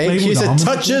aniseed flavor? Okay, here's a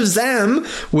touch of Zam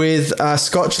with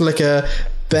Scotch liquor,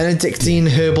 Benedictine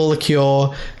herbal liqueur,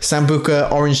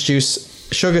 Sambuca, orange juice,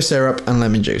 sugar syrup, and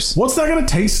lemon juice. What's that going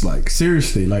to taste like?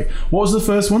 Seriously, like what was the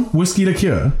first one? Whiskey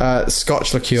liqueur.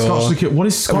 Scotch liqueur. Scotch liqueur. What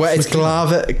is Scotch liqueur? It's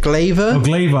Glaver. Oh,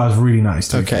 Glaver is really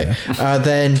nice. Okay,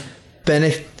 then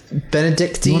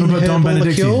Benedictine herbal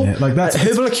liqueur. Like that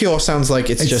herbal liqueur sounds like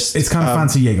it's kind of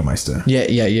fancy Jägermeister. Yeah,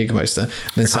 Jägermeister.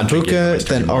 Then Sambuca,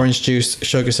 then orange juice,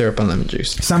 sugar syrup, and lemon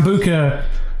juice. Sambuca,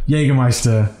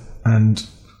 Jägermeister, and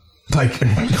like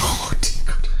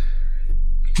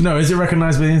no, is it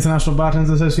recognised by the International Bartenders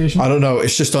Association? I don't know.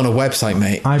 It's just on a website,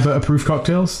 mate. IBA approved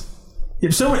cocktails.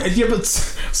 So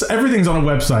everything's on a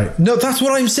website. No, that's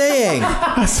what I'm saying.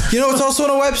 You know what's also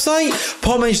on a website?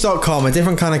 Podmage.com, a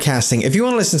different kind of casting. If you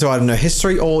want to listen to, I don't know,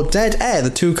 History or Dead Air, the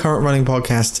 2 current running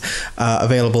podcasts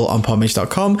available on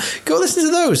podmage.com, go listen to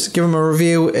those. Give them a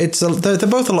review. They're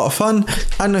both a lot of fun.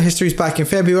 I don't know, History's back in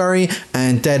February,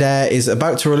 and Dead Air is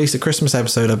about to release a Christmas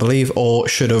episode, I believe, or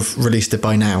should have released it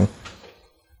by now.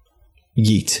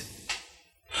 Yeet.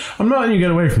 I'm not letting you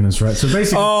get away from this, right? So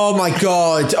basically, oh my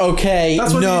god! Okay,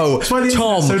 no,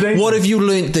 Tom, what have you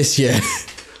learnt this year?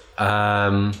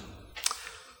 I'm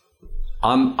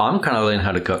kind of learning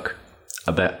how to cook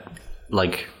a bit,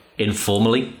 like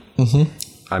informally.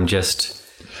 Mm-hmm. I'm just,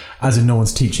 as in no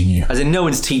one's teaching you. As in no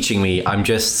one's teaching me. I'm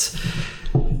just.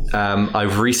 I'm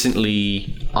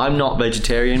not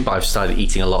vegetarian, but I've started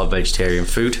eating a lot of vegetarian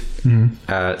food.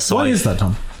 So why is that,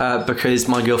 Tom? Because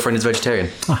my girlfriend is vegetarian.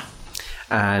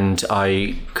 And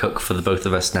I cook for the both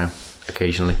of us now,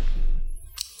 occasionally.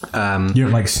 You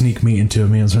don't like sneak meat into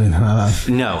meals or anything like that?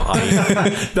 No.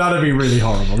 That'd be really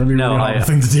horrible. That'd be a really horrible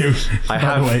thing to do. By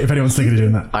the way, if anyone's thinking of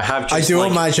doing that. I do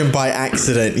imagine by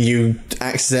accident you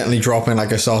accidentally dropping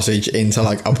like a sausage into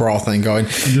like a broth and going,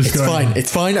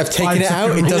 it's fine, I've taken it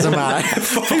out, it doesn't matter.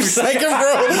 5 second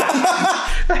rule.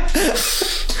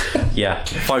 Yeah,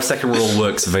 5 second rule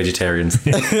works for vegetarians.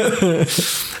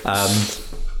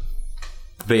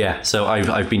 But yeah, so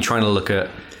I've been trying to look at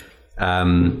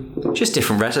just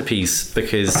different recipes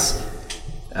because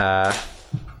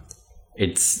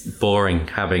it's boring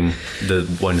having the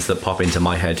ones that pop into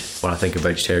my head when I think of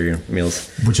vegetarian meals.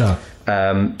 Which are?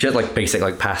 Just like basic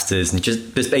like pastas and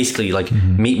just basically like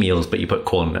meat meals, but you put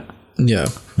corn in it. Yeah.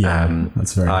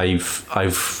 That's very.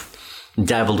 I've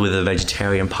dabbled with a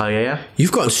vegetarian paella.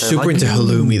 You've gotten super into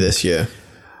halloumi this year.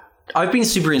 I've been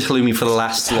super into halloumi for the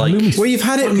last like. Well, you've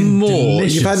had it more.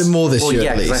 Delicious. You've had it more this year.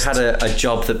 Yeah, at least. because I had a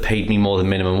job that paid me more than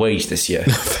minimum wage this year.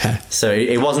 So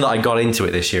it wasn't that I got into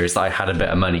it this year; it's that I had a bit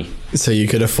of money, so you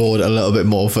could afford a little bit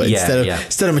more for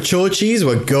instead of mature cheese.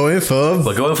 We're going for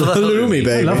the halloumi,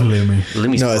 baby. I love halloumi.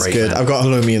 Halloumi's no, it's great, good. man. I've got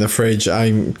halloumi in the fridge.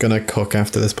 I'm gonna cook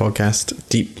after this podcast.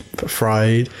 Deep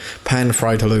fried, pan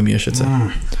fried halloumi, I should say.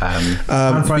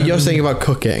 But you're saying about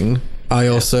cooking. I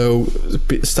also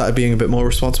started being a bit more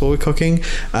responsible with cooking.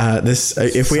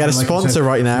 If we had a sponsor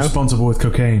right now, responsible with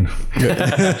cocaine. Going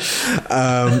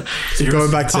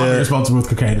back to responsible with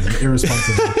cocaine is an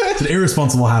irresponsible. It's an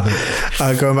irresponsible habit.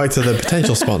 Going back to the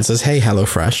potential sponsors. Hey,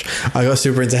 HelloFresh! I got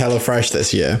super into HelloFresh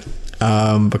this year.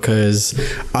 Because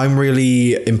I'm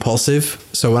really impulsive.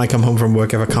 So when I come home from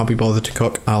work, if I can't be bothered to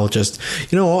cook, I'll just,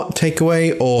 take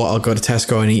away, or I'll go to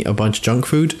Tesco and eat a bunch of junk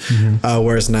food.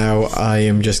 Whereas now I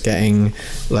am just getting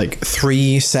like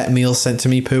 3 set meals sent to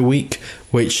me per week,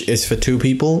 which is for 2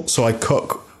 people. So I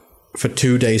cook for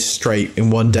 2 days straight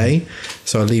in one day.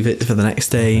 So I leave it for the next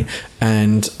day,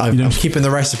 and I'm keeping the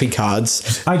recipe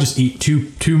cards. I just eat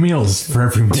two meals for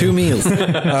every meal. 2 meals.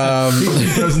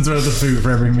 Dozens of food for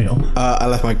every meal. I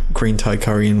left my green Thai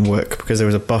curry in work because there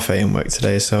was a buffet in work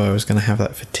today, so I was going to have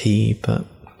that for tea, but...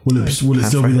 Will it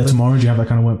still be there tomorrow? Do you have that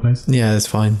kind of workplace? Yeah, it's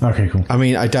fine. Okay, cool. I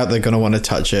mean, I doubt they're going to want to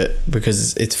touch it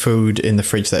because it's food in the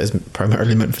fridge that is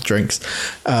primarily meant for drinks.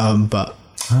 But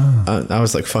I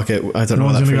was like, fuck it. I don't know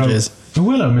what that fridge is.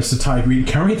 Willow, Mr. Thai green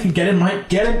curry, get in my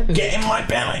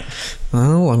belly.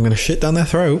 Oh, I'm going to shit down their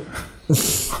throat.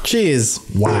 Cheers.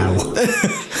 Wow.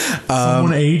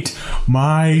 Someone ate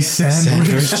my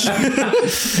sandwich.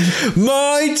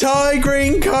 My Thai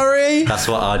green curry. That's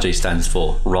what RJ stands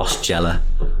for. Ross Jella.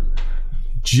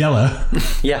 Jella?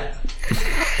 Yeah.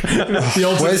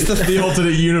 The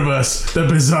alternate universe. The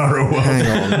bizarro world.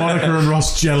 Hang on. Monica and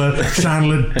Ross Jella.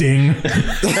 Chandler Ding.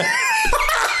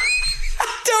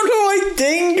 Don't know why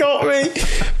Ding got me,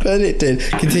 but it did.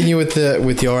 Continue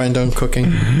with your end on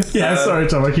cooking. Yeah, sorry,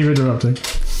 Tom. I keep interrupting.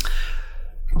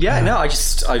 Yeah, no,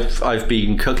 I've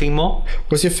been cooking more.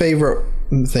 What's your favorite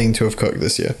thing to have cooked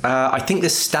this year? I think the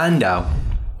standout,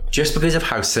 just because of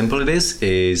how simple it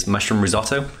is mushroom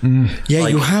risotto. Yeah,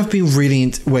 you have been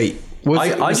really wait.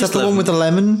 Was that the one with the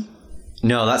lemon?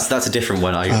 No, that's a different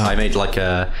one. I made like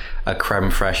a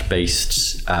creme fraiche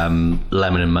based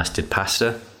lemon and mustard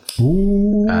pasta.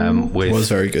 Ooh, it was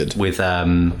very good with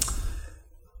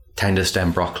tender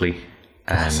stem broccoli.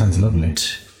 That sounds lovely.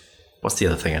 What's the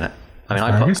other thing in it? I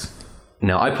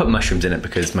mean, I put mushrooms in it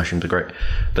because mushrooms are great.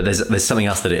 But there's something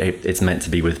else that it's meant to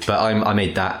be with. But I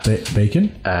made that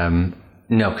bacon.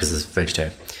 No, because it's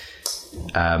vegetarian.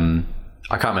 I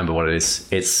can't remember what it is.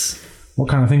 It's what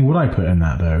kind of thing would I put in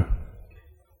that though?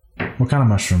 What kind of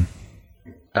mushroom?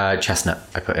 Chestnut.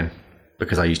 I put in.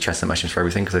 Because I use chestnut mushrooms for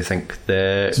everything because I think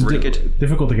they're really good.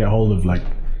 Difficult to get hold of like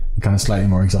kind of slightly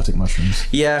more exotic mushrooms.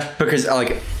 Yeah, because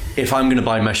like if I'm going to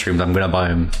buy mushrooms, I'm going to buy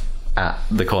them at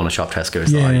the corner shop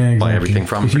Tesco's that I buy everything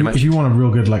from. Pretty much. If you want a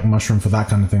real good like mushroom for that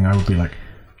kind of thing, I would be like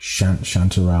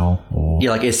chanterelle or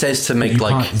like it says to make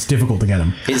like it's difficult to get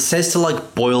them. It says to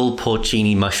like boil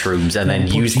porcini mushrooms and then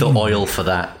use the oil for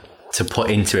that to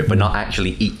put into it, but not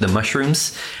actually eat the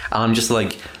mushrooms. And I'm just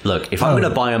like, look, if I'm going to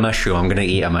buy a mushroom, I'm going to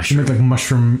eat a mushroom. You make like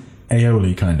mushroom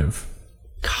aioli, kind of.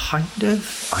 Kind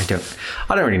of. I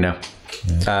don't really know.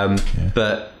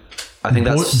 But I think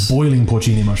that's boiling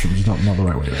porcini mushrooms is not the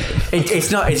right way to do it.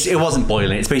 It's not. It wasn't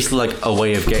boiling. It's basically like a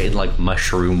way of getting like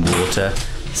mushroom water,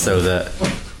 so that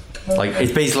like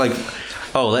it's basically like,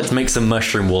 oh, let's make some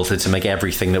mushroom water to make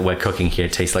everything that we're cooking here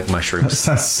taste like mushrooms.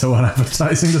 That's so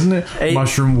unappetizing, doesn't it?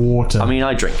 Mushroom water. I mean,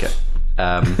 I drink it.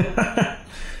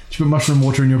 Did you put mushroom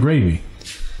water in your gravy?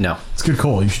 No. It's a good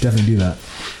call. You should definitely do that.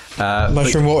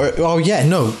 Mushroom water. Oh yeah,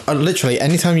 no. Literally,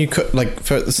 anytime you cook, like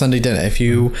for the Sunday dinner, if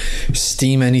you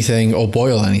steam anything or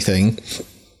boil anything,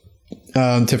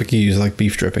 typically use like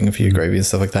beef dripping for your gravy and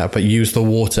stuff like that. But use the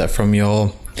water from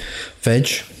your veg.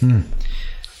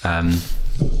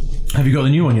 Have you got the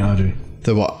new one yet, Audrey?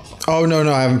 The what? Oh no,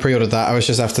 I haven't pre-ordered that. I was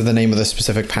just after the name of the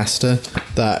specific pasta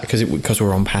that because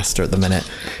we're on pasta at the minute.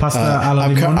 Pasta alla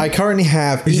limon? I currently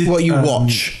have Eat What You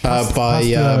Watch by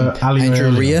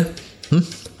Andrew Rea.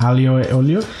 Aglio e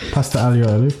olio? Pasta aglio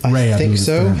e olio? I think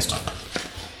so.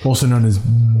 Also known as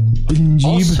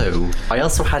Binjib. I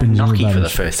also had gnocchi for the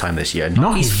first time this year.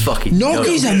 Gnocchi's fucking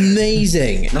Gnocchi's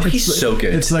amazing. Gnocchi's so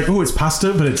good. It's like, it's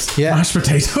pasta, but it's mashed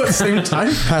potato at the same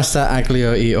time. Pasta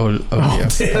aglio e olio.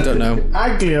 I don't know.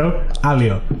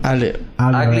 Aglio.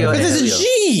 But there's a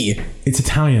G. It's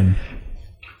Italian.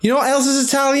 You know what else is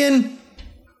Italian?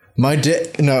 My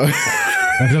dick. No.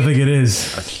 I don't think it is.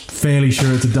 Fairly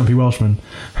sure it's a dumpy Welshman.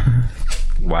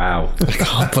 Wow. I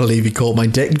can't believe you called my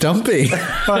dick dumpy.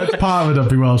 It's part of a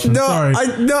dumpy Welshman. Sorry.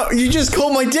 No, you just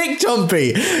called my dick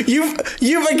dumpy.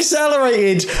 You've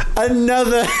accelerated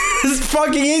another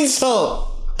fucking insult,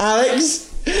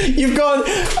 Alex. You've gone,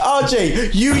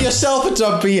 RJ, you yourself are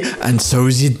dumpy, and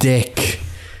so's your dick.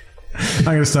 I'm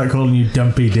going to start calling you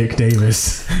Dumpy Dick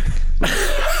Davis.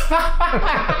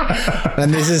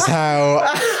 And this is how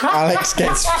Alex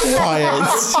gets fired.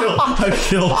 I've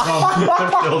killed Tom.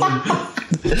 I've killed him.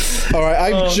 All right,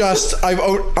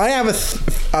 I have a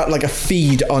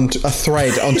feed on a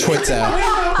thread on Twitter,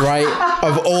 right,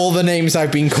 of all the names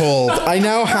I've been called. I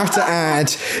now have to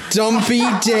add Dumpy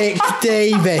Dick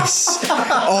Davis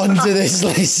onto this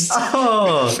list.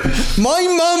 My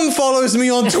mum follows me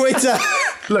on Twitter.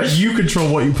 Look, you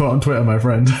control what you put on Twitter, my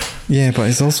friend. Yeah, but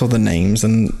it's also the names,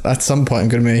 and at some point I'm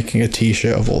going to be making a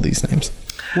T-shirt of all these names.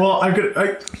 Well,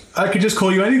 I could just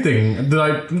call you anything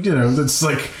that that's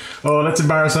like, let's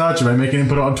embarrass Archie by making him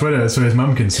put it on Twitter so his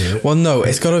mum can see it. Well, no,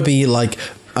 it's got to be like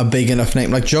a big enough name.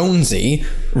 Like Jonesy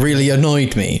really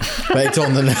annoyed me, but it's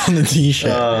on the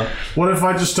T-shirt. What if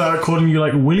I just start calling you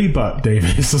like Willy Butt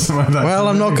Davis or something like that? Well,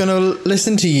 I'm not going to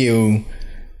listen to you.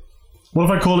 What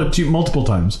if I call it multiple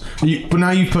times? But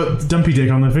now you put Dumpy Dick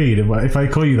on the feed. If I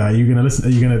call you that, are you going to listen? Are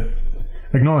you going to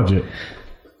acknowledge it?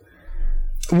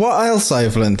 What else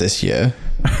I've learned this year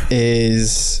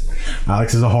is...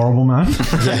 Alex is a horrible man.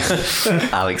 Yeah.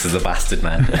 Alex is a bastard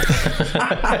man.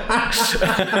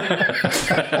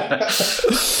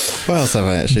 What else have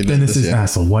I actually learned Dennis this is year?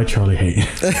 asshole. Why Charlie hate?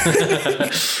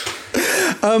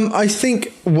 I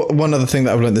think one other thing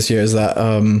that I've learned this year is that...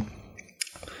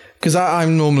 because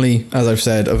I'm normally, as I've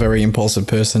said, a very impulsive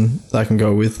person. That can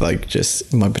go with like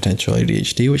just my potential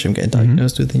ADHD, which I'm getting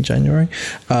diagnosed with in January,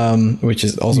 which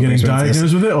is also getting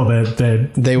diagnosed with it, or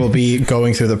they will be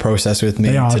going through the process with me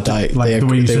they are to die. Like the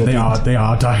way you said, they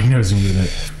are diagnosing me with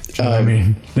it. Do you know what I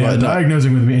mean? They are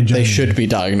diagnosing with me in January. They should be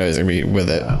diagnosing me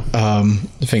with it. Wow.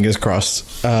 Fingers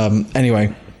crossed.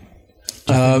 Anyway,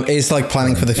 it's like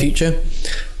planning for the future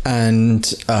and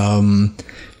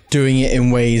doing it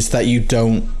in ways that you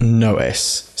don't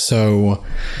notice. So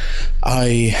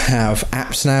I have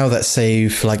apps now that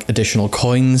save like additional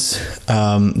coins.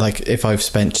 Like if I've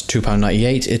spent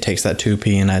 £2.98, it takes that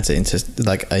 2p and adds it into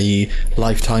like a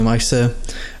lifetime ISA.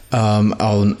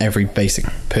 On every basic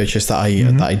purchase that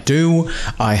I do.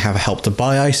 I have a Help to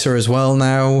Buy ISA as well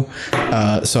now.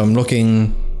 So I'm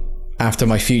looking after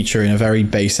my future in a very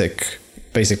basic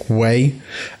way.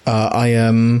 I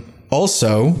am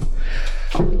also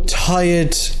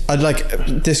tired.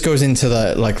 This goes into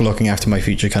the like looking after my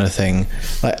future kind of thing.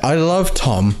 Like I love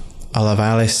Tom, I love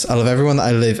Alice, I love everyone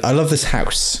that I love this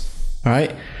house. All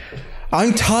right,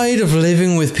 I'm tired of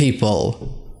living with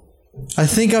people. I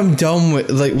think I'm done with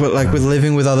with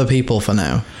living with other people for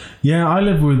now. Yeah, I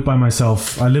live by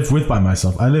myself. I lived by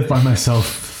myself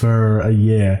for a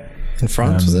year. In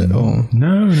France, was it? Oh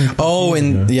no.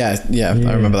 Yeah.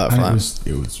 I remember that flat.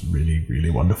 It was really, really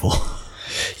wonderful.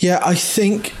 Yeah, I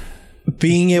think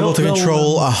being able to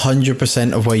control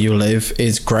 100% of where you live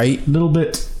is great. A little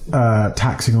bit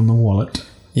taxing on the wallet.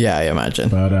 Yeah, I imagine.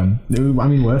 But, I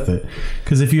mean, worth it.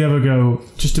 Because if you ever go,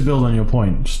 just to build on your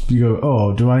point, you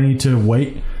go, do I need to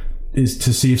wait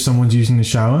to see if someone's using the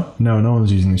shower? No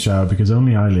one's using the shower because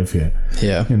only I live here.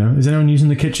 Yeah. Is anyone using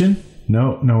the kitchen?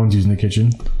 No one's using the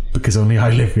kitchen because only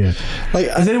I live here. Like,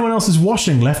 is anyone else's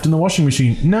washing left in the washing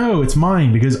machine? No, it's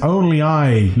mine because only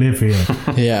I live here.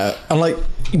 Yeah. And like...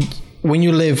 when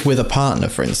you live with a partner,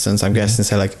 for instance, I'm guessing,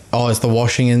 say like, is the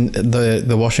washing in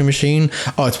the washing machine?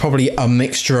 Oh, it's probably a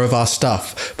mixture of our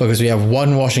stuff because we have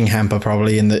one washing hamper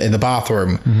probably in the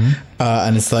bathroom,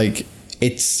 and it's like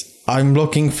I'm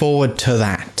looking forward to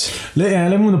that. Yeah,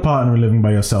 living with a partner and living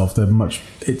by yourself,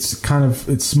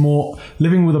 it's more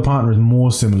living with a partner is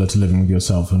more similar to living with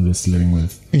yourself than just living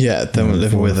with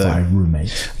living with a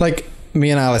roommate. Like me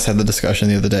and Alice had the discussion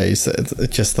the other day. So it's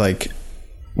just like.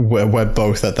 We're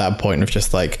both at that point of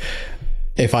just like,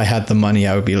 if I had the money,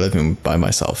 I would be living by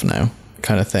myself now.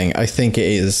 kind of thing. I think it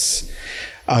is.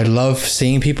 I love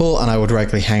seeing people, and I would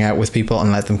regularly hang out with people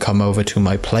and let them come over to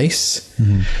my place.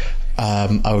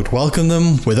 I would welcome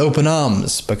them with open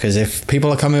arms, because if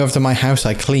people are coming over to my house,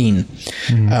 I clean,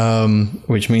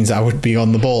 which means I would be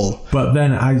on the ball. But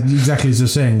then, exactly as you're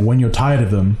saying, when you're tired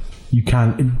of them, you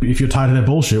can, if you're tired of their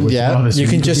bullshit, which you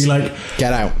can just be like,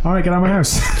 get out. All right, get out of my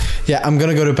house. Yeah, I'm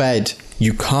going to go to bed.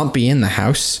 You can't be in the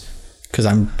house, because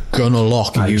I'm going to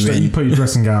lock you in. You put your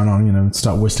dressing gown on, and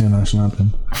start whistling a national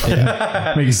anthem.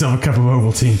 Yeah. Make yourself a cup of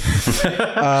Ovaltine.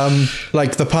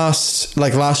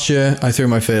 Last year, I threw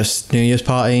my first New Year's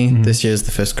party. This year's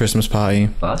the first Christmas party.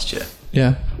 Last year?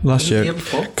 Yeah, last year. The year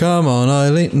before? Come on,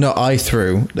 Eileen. No, I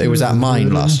threw. It was at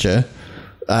mine last year.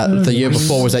 The year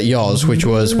before was at yours, which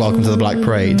was Welcome to the Black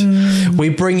Parade. We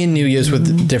bring in New Year's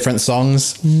with different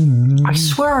songs. I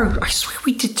swear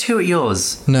we did 2 at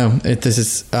yours. No, this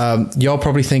is you're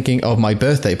probably thinking of my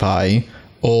birthday party,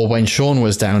 or when Sean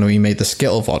was down and we made the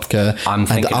Skittle vodka, and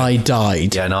I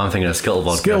died. Yeah, no, I'm thinking of Skittle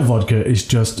vodka. Skittle vodka is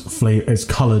just it's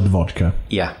coloured vodka.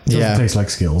 Yeah. It doesn't taste like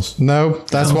Skittles. No,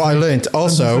 that's what I learned.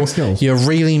 Also, you're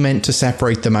really meant to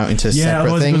separate them out into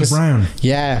separate things. Brown.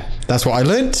 Yeah, that's what I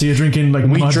learned. So you're drinking mud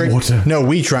water. No,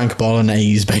 we drank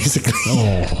bolognese, basically.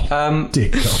 Dear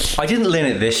God. I didn't learn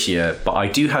it this year, but I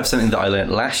do have something that I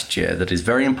learned last year that is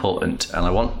very important, and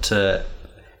I want to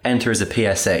enter as a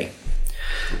PSA.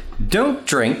 Don't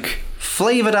drink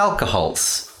flavoured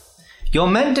alcohols. You're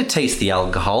meant to taste the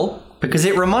alcohol because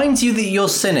it reminds you that you're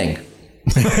sinning.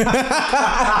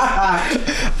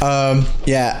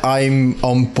 Yeah, I'm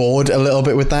on board a little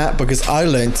bit with that, because I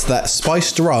learnt that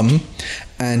spiced rum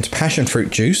and passion fruit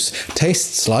juice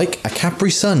tastes like a Capri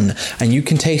Sun, and you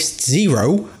can taste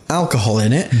 0 alcohol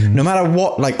in it, no matter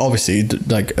what. Like, obviously,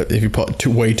 if you put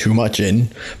way too much in,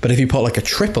 but if you put a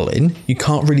triple in, you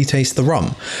can't really taste the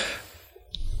rum.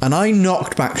 And I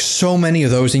knocked back so many of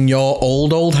those in your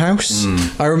old house.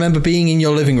 I remember being in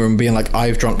your living room being like,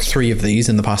 I've drunk 3 of these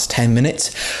in the past 10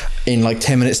 minutes. In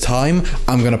 10 minutes time,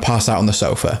 I'm going to pass out on the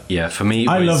sofa. Yeah, for me...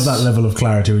 I love that level of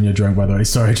clarity when you're drunk, by the way.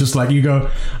 Sorry, just you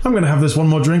go, I'm going to have this one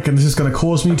more drink and this is going to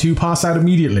cause me to pass out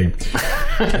immediately.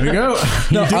 There we go.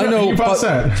 No, I know, you pass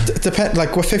out.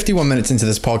 We're 51 minutes into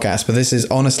this podcast, but this is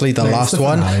honestly the last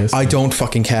one. I don't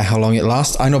fucking care how long it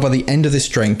lasts. I know by the end of this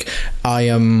drink, I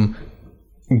am...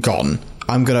 gone.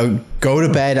 I'm gonna go to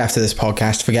bed after this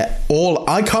podcast, forget all.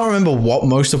 I can't remember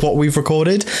most of what we've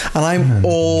recorded, and I'm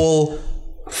all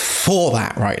for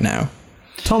that right now.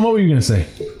 Tom, what were you gonna say?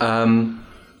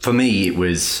 For me, it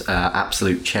was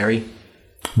Absolute Cherry.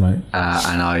 Right.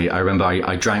 And I remember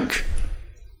I drank,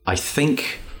 I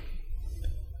think,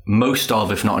 most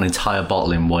of, if not an entire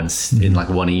bottle in one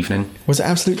evening. Was it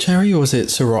Absolute Cherry or was it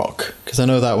Ciroc? Because I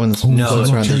know that one's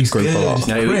goes around the group a lot.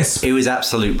 No, it was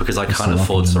Absolute, because I can't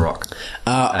afford Ciroc.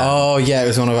 It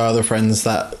was one of our other friends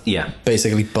that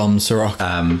basically bummed Ciroc.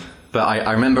 But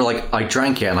I remember I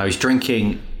drank it, and I was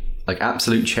drinking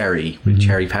Absolute Cherry with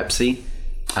cherry Pepsi,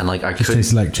 and I could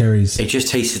tasted like cherries. It just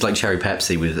tasted like cherry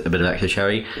Pepsi with a bit of extra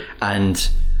cherry, and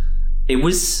it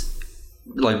was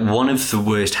one of the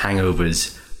worst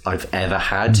hangovers I've ever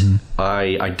had.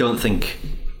 I don't think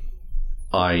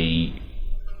I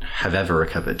have ever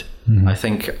recovered. I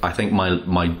think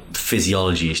my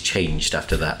physiology has changed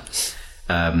after that.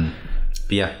 But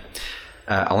yeah,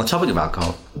 on the topic of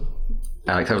alcohol,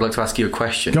 Alex, I would like to ask you a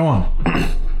question. Go on.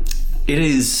 It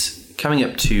is coming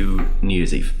up to New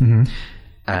Year's Eve,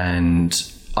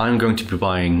 and I'm going to be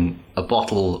buying a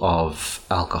bottle of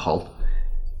alcohol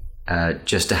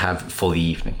just to have for the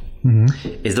evening.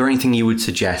 Is there anything you would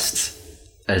suggest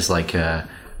as a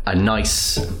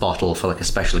nice bottle for a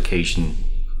special occasion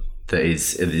that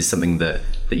is something that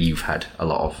you've had a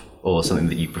lot of, or something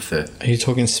that you prefer? Are you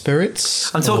talking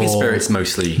spirits? I'm talking spirits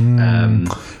mostly.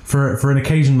 For an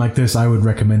occasion like this, I would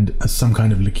recommend some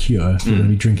kind of liqueur. If you're going to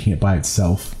be drinking it by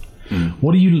itself.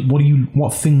 What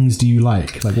things do you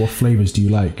like? What flavors do you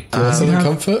like? Southern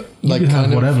Comfort?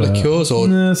 Kind of liqueurs or...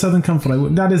 No, Southern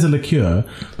Comfort. That is a liqueur,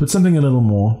 but something a little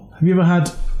more. Have you ever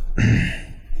had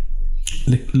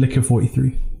Liquor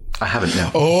 43? I haven't, no.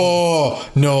 Oh,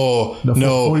 no.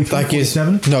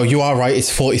 47? No, you are right. It's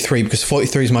 43, because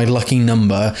 43 is my lucky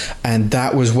number. And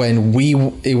that was when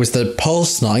it was the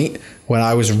Pulse night when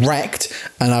I was wrecked,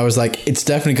 and I was like, it's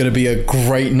definitely going to be a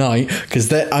great night,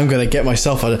 because I'm going to get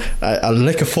myself a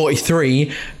Liquor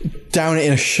 43, down it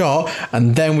in a shot,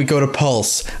 and then we go to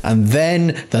Pulse, and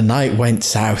then the night went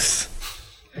south.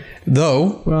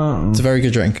 Though, it's a very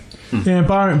good drink. Yeah,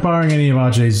 barring any of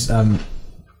RJ's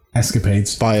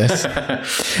escapades. Bias.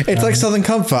 It's like Southern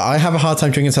Comfort. I have a hard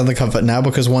time drinking Southern Comfort now,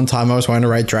 because one time I was wearing a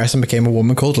red dress and became a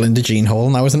woman called Linda Jean Hall,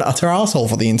 and I was an utter arsehole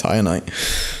for the entire night.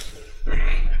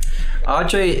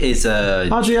 RJ is a...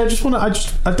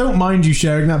 RJ, I don't mind you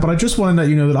sharing that, but I just want to let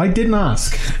you know that I didn't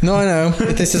ask. No, I know.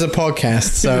 This is a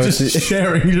podcast, so... You're just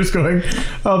sharing, you're just going,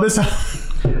 oh, this...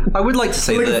 I would like to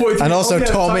say that... And also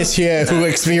Tom is here, who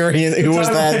was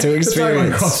there to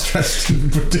experience.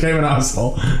 Became an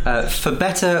asshole. For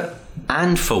better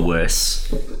and for worse,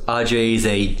 RJ is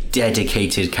a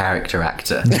dedicated character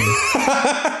actor.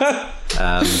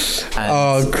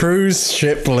 Cruise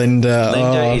ship Linda.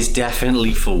 Linda is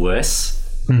definitely for worse.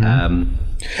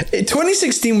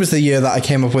 2016 was the year that I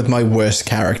came up with my worst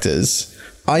characters.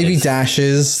 Ivy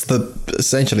Dashes, the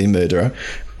essentially murderer.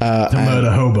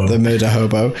 The murder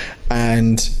hobo.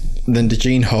 And Linda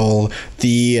Jean Hole,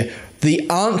 the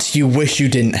aunt you wish you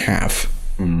didn't have.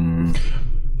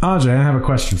 RJ, I have a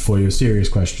question for you, a serious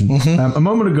question. A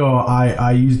moment ago,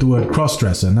 I used the word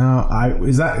cross-dresser. Now,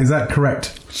 is that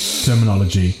correct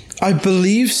terminology? I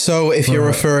believe so, if you're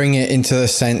referring it into the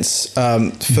sense...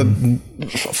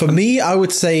 For me, I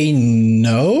would say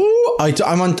no. I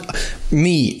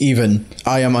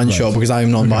am unsure because I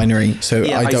am non-binary, so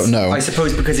I don't know. I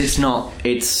suppose because it's not...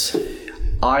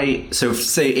 So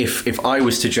say if I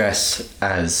was to dress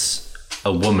as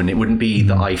a woman, it wouldn't be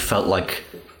that I felt like...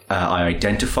 I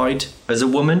identified as a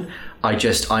woman. I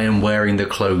am wearing the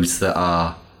clothes that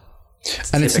are,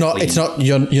 and it's not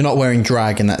you're not wearing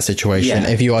drag in that situation.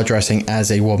 If you are dressing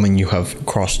as a woman, you have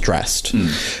cross-dressed.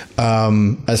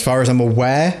 As far as I'm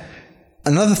aware,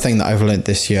 another thing that I've learned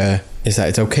this year is that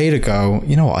it's okay to go,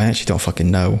 you know what, I actually don't fucking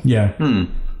know. Yeah.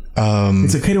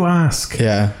 It's okay to ask.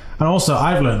 Yeah. And also,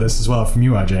 I've learned this as well from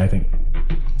you, RJ, I think.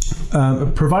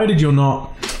 Provided you're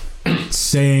not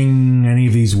saying any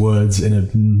of these words in a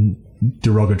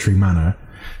derogatory manner,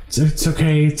 it's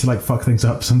okay to like fuck things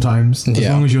up sometimes, as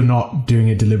long as you're not doing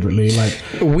it deliberately. Like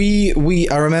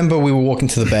I remember we were walking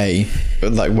to the bay,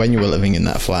 like when you were living in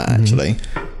that flat actually,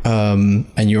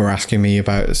 and you were asking me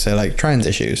about, say, like trans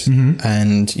issues,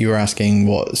 and you were asking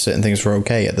what certain things were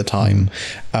okay at the time,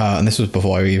 and this was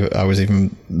before I was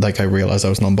even like, I realized I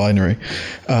was non-binary,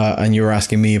 and you were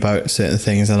asking me about certain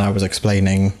things, and I was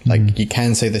explaining like, you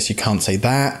can say this, you can't say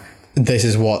that. This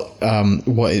is what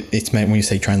it's meant when you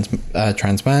say trans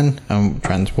man and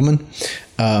trans woman,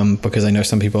 because I know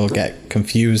some people get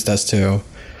confused as to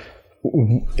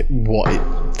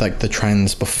what like the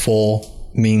trans before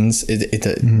means.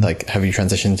 Like, have you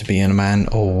transitioned to being a man,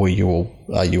 or are you all?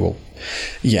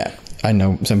 Yeah, I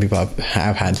know some people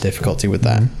have had difficulty with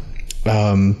that,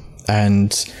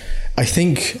 and I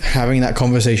think having that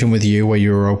conversation with you where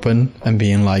you were open and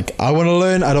being like, I want to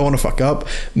learn, I don't want to fuck up,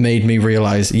 made me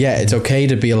realize, it's okay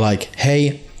to be like,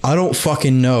 hey, I don't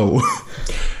fucking know.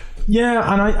 Yeah,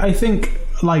 and I think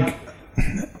like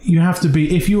you have to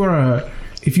be, if you are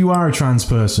a trans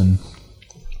person,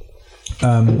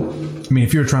 I mean,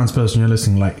 if you're a trans person, you're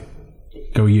listening, like,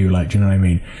 go you, like, do you know what I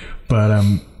mean? But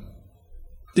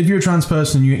if you're a trans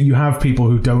person, you have people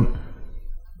who don't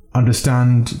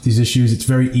understand these issues. It's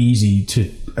very easy to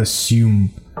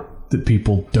assume that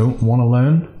people don't want to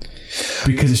learn,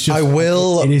 because it's just... I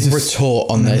will retort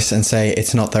on this and say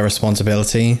it's not their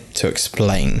responsibility to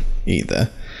explain either.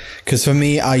 Because for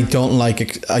me, I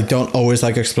don't always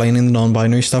like explaining the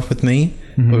non-binary stuff with me,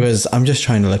 because I'm just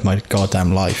trying to live my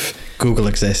goddamn life. Google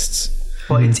exists.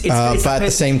 Well, but at the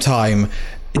same time,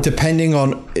 depending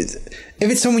on... If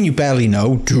it's someone you barely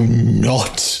know, do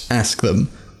not ask them.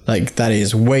 Like, that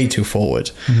is way too forward.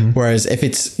 Whereas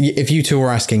if you two were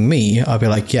asking me, I'd be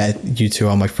like, yeah, you two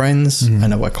are my friends. I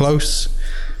know we're close.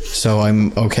 So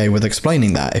I'm okay with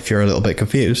explaining that if you're a little bit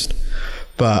confused.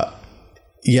 But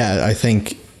yeah, I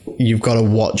think you've got to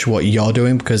watch what you're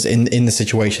doing, because in the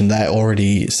situation, they're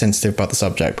already sensitive about the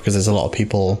subject, because there's a lot of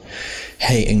people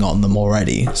hating on them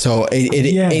already. So it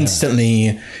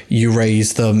instantly, you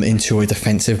raise them into a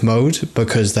defensive mode,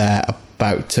 because they're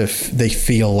about to, they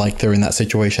feel like they're in that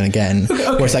situation again.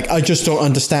 Where it's like, I just don't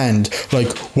understand.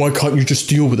 Like, why can't you just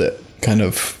deal with it? Kind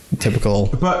of typical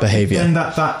behavior. Then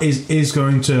that is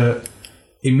going to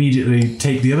immediately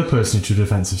take the other person into a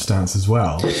defensive stance as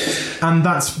well. And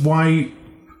that's why,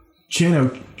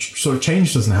 sort of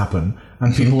change doesn't happen,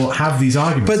 and people have these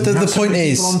arguments. But the point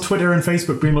is, people on Twitter and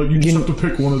Facebook being like, you just have to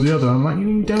pick one or the other. I'm like,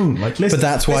 you don't. Like, listen.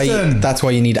 But that's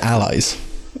why you need allies.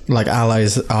 Like,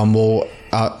 allies are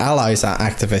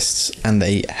activists, and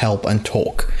they help and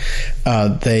talk.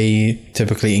 they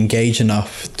typically engage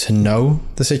enough to know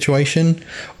the situation,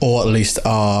 or at least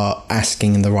are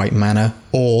asking in the right manner,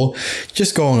 or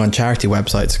just going on charity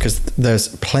websites, because there's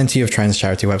plenty of trans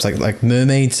charity websites. Like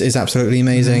Mermaids is absolutely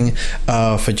amazing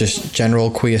for just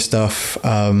general queer stuff.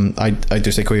 I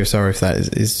do say queer, sorry if that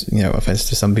is offensive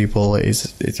to some people.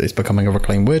 It's becoming a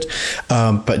reclaimed word,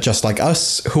 but just like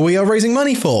us, who we are raising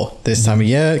money for this time of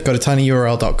year, go to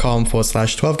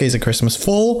tinyurl.com/12 Gays at Christmas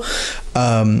Fall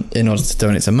in order to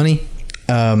donate some money.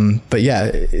 But yeah,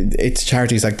 it's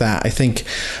charities like that. I think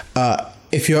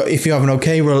if you have an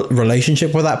okay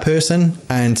relationship with that person,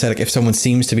 and say, like, if someone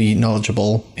seems to be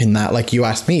knowledgeable in that, like you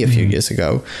asked me a few years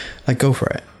ago, like, go for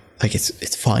it. Like,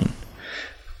 it's fine.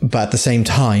 But at the same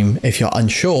time, if you're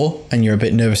unsure and you're a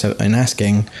bit nervous in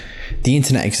asking, the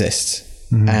internet exists.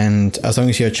 And as long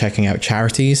as you're checking out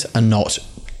charities and not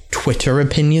Twitter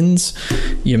opinions,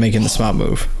 you're making the smart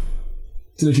move.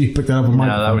 Did you pick that up on my?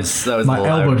 No, that was my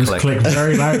elbow just clicked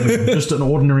very loudly. Just an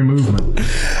ordinary movement.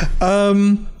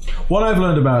 What I've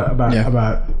learned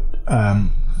about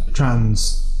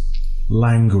trans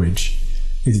language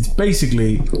is it's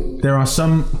basically, there are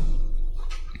some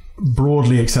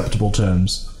broadly acceptable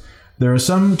terms. There are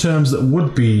some terms that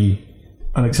would be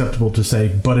unacceptable to say,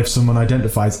 but if someone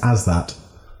identifies as that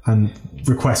and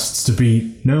requests to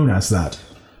be known as that,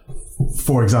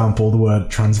 for example, the word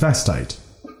transvestite,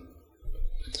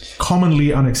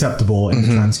 commonly unacceptable in the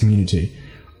trans community,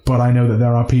 but I know that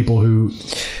there are people who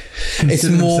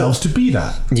consider themselves to be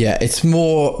that. Yeah, it's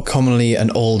more commonly an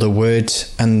older word,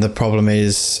 and the problem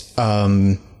is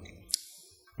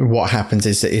what happens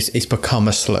is it's become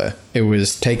a slur. It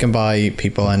was taken by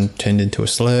people and turned into a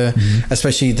slur,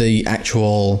 especially the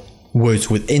actual words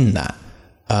within that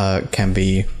can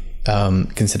be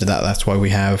considered that. That's why we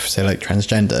have, say, like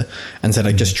transgender, and say,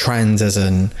 like, just trans as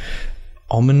an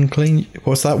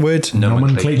what's that word?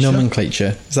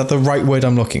 Nomenclature. Is that the right word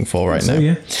I'm looking for right now?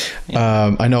 Yeah.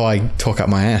 I know I talk out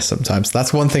my ass sometimes.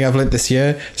 That's one thing I've learned this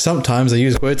year. Sometimes I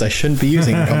use words I shouldn't be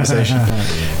using in conversation.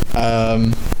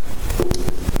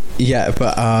 Yeah,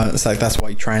 but it's like, that's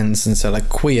why trans and so, like,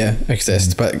 queer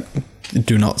exist, but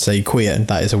do not say queer.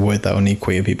 That is a word that only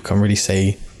queer people can really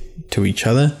say to each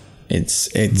other. It's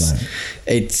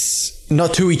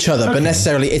not to each other, but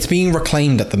necessarily it's being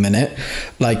reclaimed at the minute.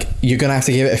 Like, you're gonna have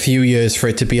to give it a few years for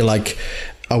it to be like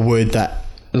a word that,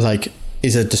 like,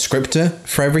 is a descriptor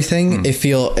for everything.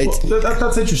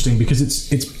 That's interesting, because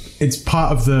it's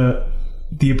part of the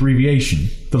abbreviation,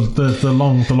 the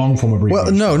long form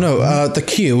abbreviation. Well, no. The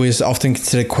Q is often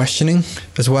considered questioning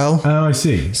as well. Oh, I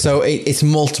see. So it's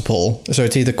multiple. So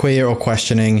it's either queer or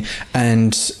questioning.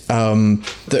 And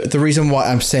the reason why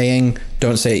I'm saying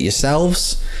don't say it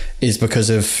yourselves is because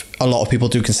of a lot of people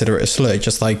do consider it a slur,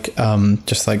 just like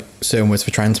certain words for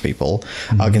trans people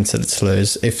are considered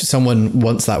slurs. If someone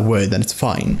wants that word, then it's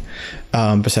fine.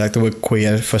 But say, like, the word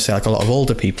queer for, say, like, a lot of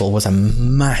older people was a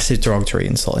massive derogatory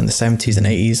insult in the 70s and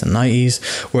 80s and 90s,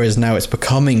 whereas now it's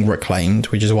becoming reclaimed,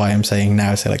 which is why I'm saying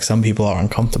now, say, like, some people are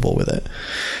uncomfortable with it.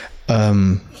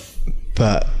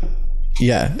 But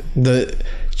yeah,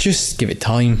 just give it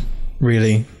time,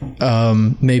 really.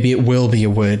 Maybe it will be a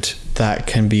word that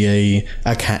can be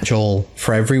a catch-all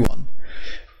for everyone.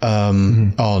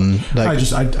 On,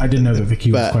 like, I didn't know that the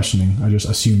Q was questioning. I just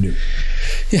assumed it.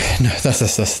 Yeah, no, that's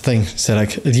the thing. So,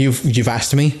 like, you've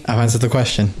asked me, I've answered the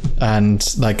question, and,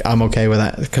 like, I'm okay with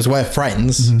that because we're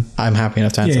friends. I'm happy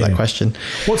enough to answer that question.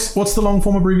 What's the long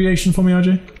form abbreviation for me,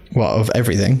 RJ? What, of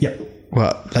everything? Yeah.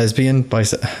 What, lesbian,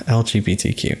 bisexual,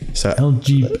 LGBTQ. So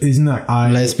isn't that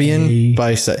lesbian,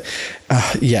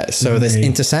 bisexual? Yeah. So there's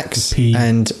intersex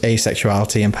and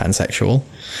asexuality and pansexual.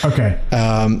 Okay.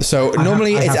 So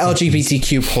normally it's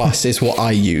LGBTQ plus is what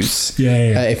I use.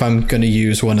 Yeah. If I'm going to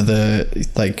use one of the,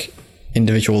 like,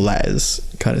 individual letters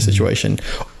kind of situation.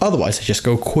 Otherwise, I just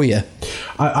go queer.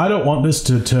 I don't want this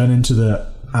to turn into the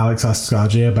Alex Asks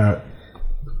RJ about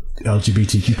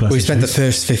LGBTQ plus. We spent the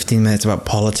first 15 minutes about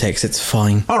politics. It's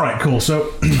fine. All right, cool. So,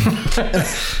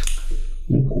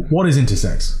 what is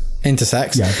intersex?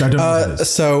 Intersex? Yeah, I don't know what that is.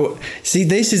 So, see,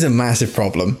 this is a massive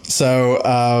problem. So,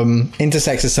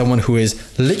 intersex is someone who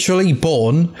is literally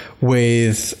born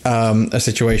with a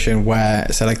situation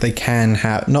where, so, like, they can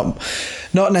have not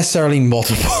necessarily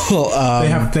multiple.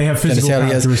 They have physical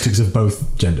characteristics of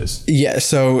both genders. Yeah.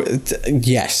 So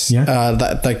yes. Yeah.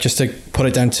 That, like, just to put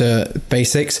it down to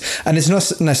basics, and it's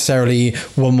not necessarily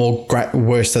one more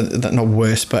worse than not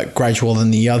worse, but gradual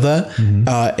than the other.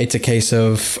 It's a case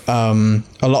of a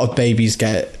lot of babies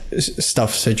get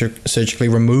stuff surgically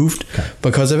removed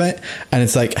because of it, and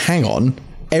it's like, hang on.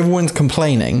 everyone's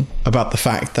complaining about the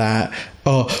fact that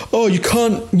you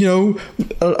can't,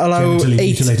 allow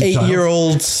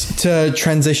 8-year-olds to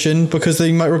transition because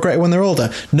they might regret it when they're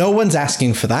older. No one's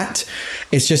asking for that.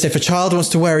 It's just if a child wants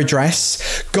to wear a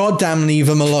dress, goddamn leave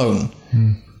them alone.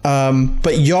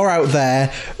 But you're out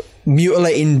there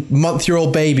mutilating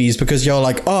month-year-old babies because you're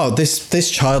like,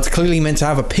 this child's clearly meant to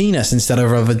have a penis instead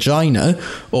of a vagina,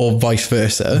 or vice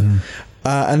versa.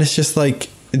 And it's just like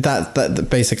that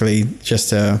basically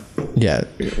just do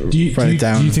you think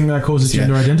that causes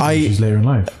gender identity issues later in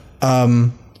life?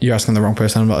 You're asking the wrong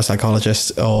person. I'm not a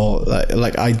psychologist, or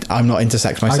I'm not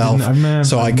intersex myself,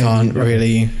 so I can't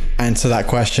really answer that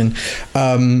question.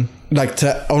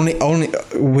 To only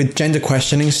with gender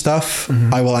questioning stuff,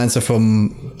 I will answer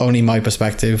from only my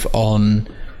perspective on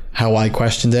how I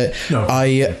questioned it.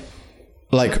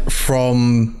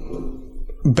 From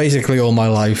basically all my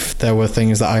life, there were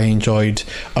things that I enjoyed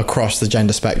across the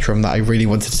gender spectrum that I really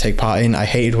wanted to take part in. I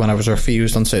hated when I was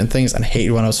refused on certain things, and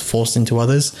hated when I was forced into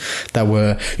others that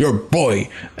were, you're a boy.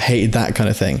 I hated that kind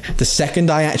of thing. The second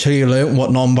I actually learned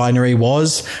what non-binary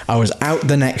was, I was out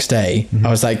the next day. I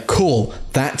was like, cool,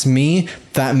 that's me.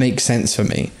 That makes sense for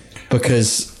me,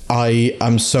 because I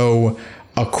am so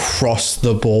across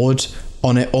the board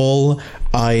on it all.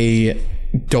 I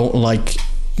don't like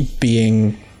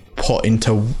being put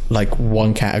into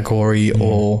one category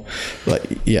or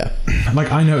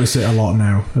I notice it a lot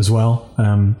now as well.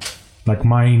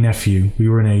 My nephew, we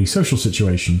were in a social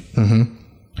situation.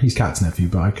 He's Kat's nephew,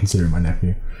 but I consider him my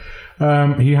nephew.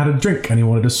 He had a drink and he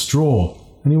wanted a straw,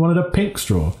 and he wanted a pink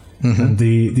straw. And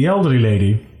the elderly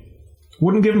lady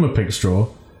wouldn't give him a pink straw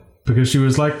because she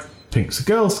was like, pink's a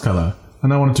girl's colour.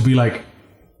 And I wanted to be like,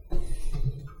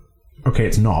 okay,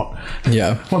 it's not.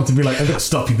 I wanted to be like, I'm going to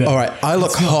stop you there. All right, I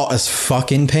look hot as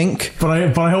fuck in pink.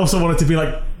 But I also wanted to be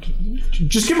like,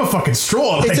 just give him a fucking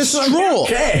straw. It's a straw. Who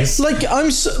cares? What?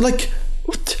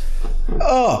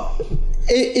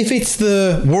 If it's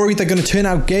the worried they're going to turn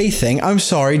out gay thing, I'm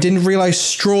sorry, didn't realise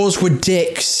straws were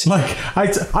dicks.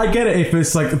 I get it if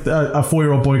it's like a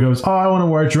 4-year-old boy goes, I want to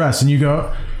wear a dress, and you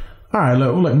go, all right,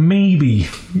 look, maybe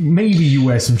you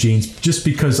wear some jeans just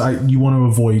because you want to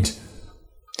avoid.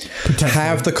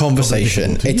 Have the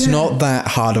conversation. It's not that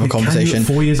hard of a conversation.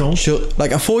 4 years old? Sure,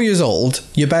 at 4 years old,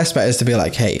 your best bet is to be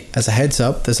like, hey, as a heads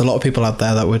up, there's a lot of people out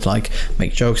there that would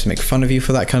make jokes and make fun of you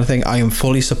for that kind of thing. I am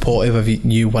fully supportive of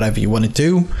you, whatever you want to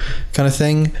do, kind of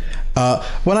thing.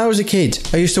 When I was a kid,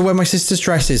 I used to wear my sister's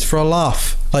dresses for a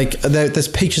laugh. There's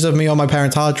pictures of me on my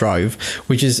parents' hard drive,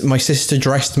 which is my sister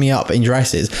dressed me up in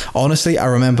dresses. Honestly, I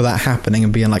remember that happening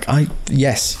and being like,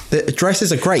 yes, the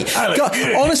dresses are great.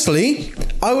 Honestly,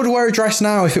 I would wear a dress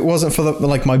now if it wasn't for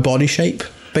my body shape,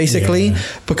 basically,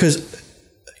 because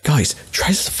guys,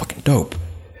 dresses are fucking dope.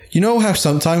 You know how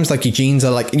sometimes your jeans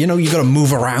are you got to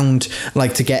move around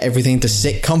to get everything to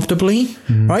sit comfortably,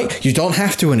 right? You don't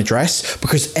have to in a dress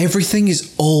because everything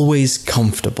is always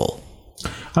comfortable.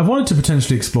 I've wanted to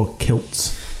potentially explore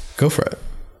kilts. Go for it.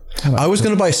 I was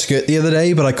going to buy a skirt the other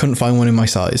day, but I couldn't find one in my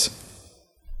size.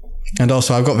 And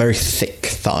also, I've got very thick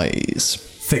thighs.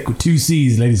 Thick with 2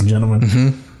 C's, ladies and gentlemen.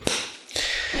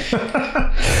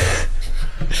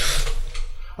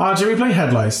 Did we play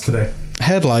Headlights today?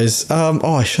 Headlights.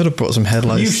 I should have brought some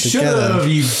headlights. You should have,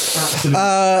 you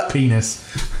absolute penis.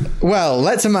 Well,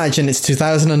 let's imagine it's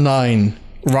 2009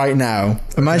 right now.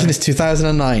 Imagine it's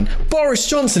 2009. Boris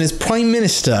Johnson is Prime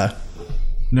Minister.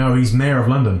 No, he's Mayor of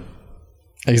London.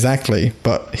 Exactly,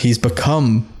 but he's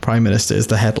become Prime Minister is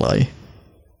the headline.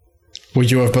 Would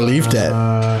you have believed it?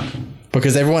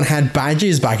 Because everyone had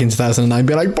badges back in 2009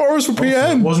 be like, Boris for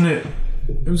PM. Wasn't it?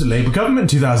 It was a Labour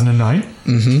government in 2009.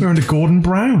 We were under Gordon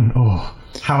Brown. Oh,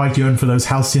 how I yearn for those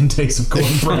halcyon days of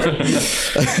Gordon Brown.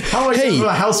 How I yearn for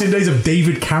the halcyon days of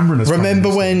David Cameron. Remember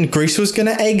when Greece was going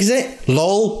to exit?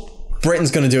 Lol.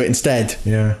 Britain's going to do it instead.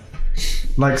 Yeah.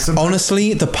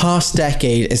 Honestly, the past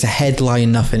decade is a headline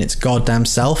enough in its goddamn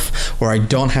self where I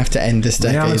don't have to end this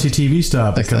decade. Reality TV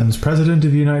star becomes president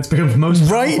of the United States. Becomes most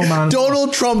powerful man.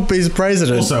 Donald Trump is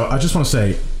president. Also, I just want to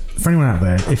say, for anyone out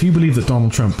there, if you believe that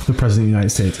Donald Trump, the president of the United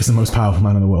States, is the most powerful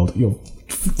man in the world, you're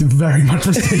very much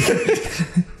mistaken.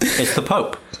 It's the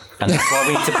Pope, and that's why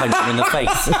we need to punch him in the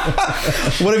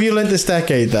face. What have you learned this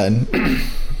decade then?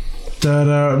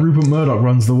 That Rupert Murdoch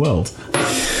runs the world.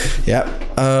 Yep.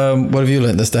 What have you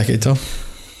learned this decade, Tom?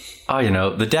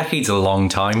 The decade's a long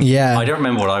time. Yeah. I don't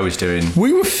remember what I was doing.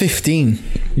 We were 15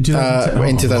 in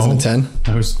 2010.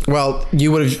 Well,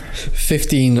 you would have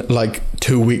 15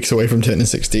 2 weeks away from turning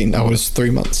 16. I was 3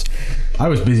 months. I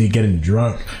was busy getting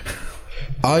drunk.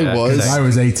 I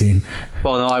was 18.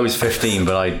 Well, no, I was 15,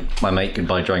 but my mate could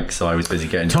buy drinks, so I was busy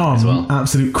getting Tom, drunk as well.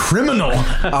 Absolute criminal.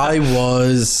 I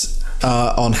was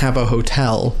on Habbo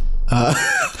Hotel.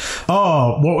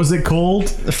 What was it called?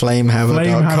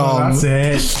 Flamehabbo.com. That's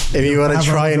it. If you want to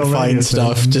try and find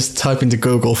stuff, just type into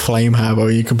Google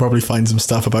Flamehabbo. You can probably find some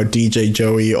stuff about DJ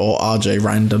Joey or RJ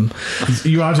Random.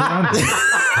 You RJ Random?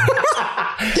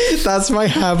 That's my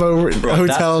Habbo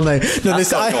hotel name. No,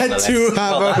 I had two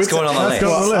Habbo. That's going on the list.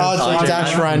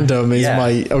 RJ Random is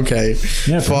my... Okay,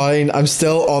 yeah, fine. I'm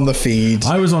still on the feed.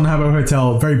 I was on Habbo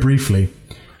Hotel very briefly.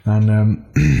 And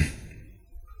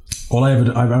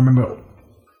I remember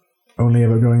only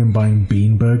ever going and buying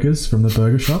bean burgers from the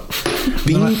burger shop.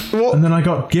 And then I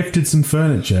got gifted some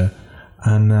furniture.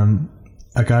 And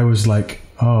a guy was like,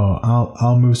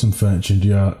 I'll move some furniture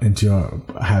into your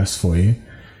house for you.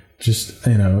 Just,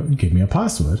 give me a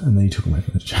password. And then he took my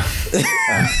furniture.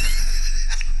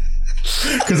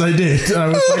 Because I did. I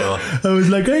was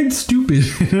like, I'm stupid.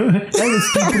 I'm a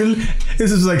stupid.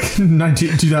 This is like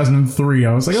 2003.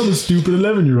 I was like, I'm a stupid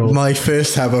 11-year-old. My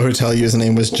first Habbo Hotel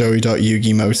username was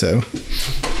Joey.Yugimoto.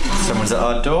 Someone's at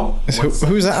our door.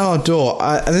 Who's at our door?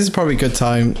 This is probably a good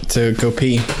time to go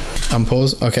pee.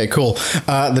 Unpause. Okay, cool.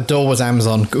 The door was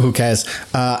Amazon. Who cares?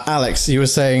 Alex, you were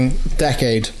saying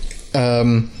decade.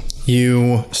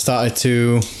 You started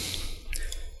to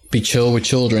be chill with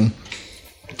children.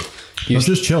 Not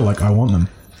just chill, like I want them.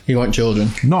 You want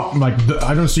children? Not like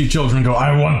I don't see children and go,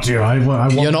 I want you. I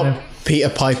want. You're not Peter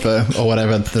Piper or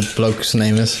whatever the bloke's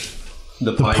name is.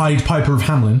 The Pied Piper of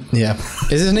Hamelin. Yeah.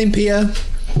 Is his name Peter?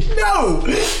 No.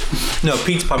 No,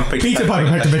 Peter Piper. Peter Piper.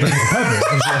 That's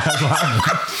what happened.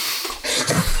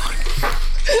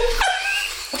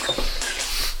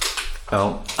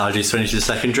 Well, I'll just finish the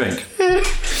second drink.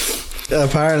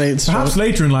 Apparently, it's perhaps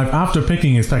later in life, after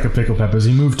picking his peck of pickled peppers,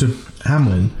 he moved to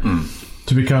Hamelin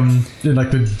to become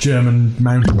like the German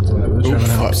mountains or whatever, the German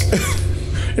Alps.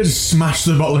 It just smashed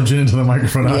the bottle of gin into the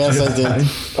microphone. Yes, I did.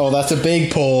 Oh, that's a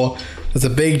big pour. That's a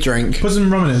big drink. Put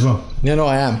some rum in it as well. Yeah, no,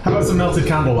 I am. How about some melted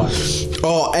candlewax?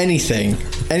 Oh, anything.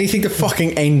 Anything to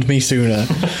fucking end me sooner.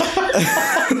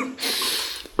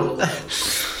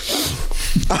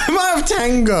 I'm out of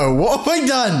tango. What have I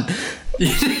done?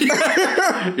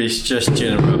 It's just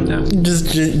gin and rum now.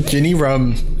 Just ginny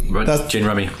rum. That's gin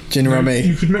rummy. Gin rummy.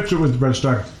 You could mix it with Red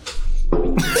Stag.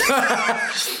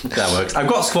 That works. I've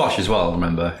got squash as well,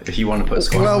 remember, if you want to put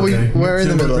squash. Well, we're in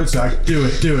the middle. Red Stag. Do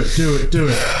it.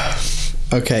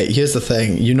 Okay, here's the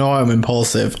thing. You know I'm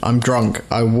impulsive. I'm drunk.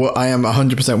 I am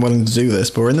 100% willing to do this,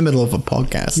 but we're in the middle of a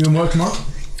podcast. You want to work tomorrow?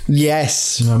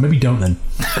 Yes. No, maybe don't then.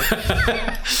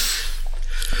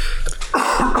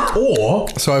 Or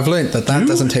so I've learned that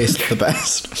doesn't taste the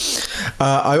best.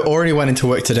 I already went into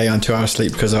work today on 2 hours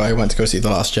sleep because I went to go see The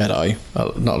Last Jedi.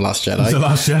 Not Last Jedi. The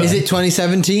Last Jedi. Is it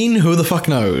 2017? Who the fuck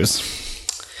knows?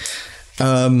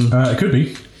 It could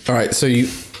be. All right, so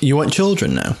you want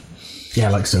children now? Yeah,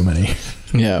 like so many.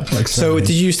 Yeah. Like so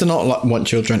did you used to not want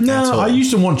children at all? I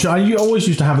used to want. I always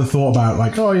used to have the thought about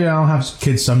like, oh yeah, I'll have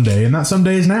kids someday, and that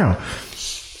someday is now.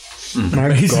 My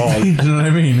God. You know what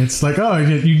I mean? It's like, oh,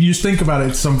 you just think about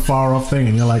it, it's some far off thing,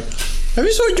 and you're like, have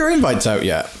you sorted your invites out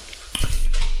yet?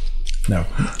 No.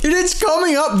 It's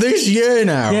coming up this year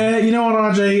now. Yeah, you know what,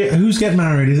 RJ? Who's getting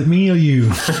married? Is it me or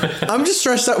you? I'm just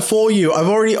stressed out for you. I've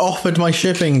already offered my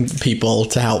shipping people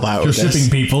to help out with this. Shipping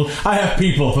people? I have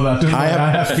people for that, don't I?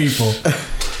 I have people.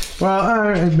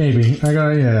 Well, maybe.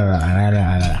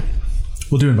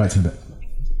 We'll do invites in a bit.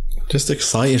 Just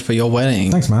excited for your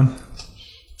wedding. Thanks, man.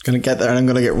 Gonna get there and I'm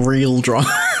gonna get real drunk.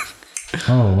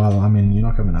 Oh well, I mean, you're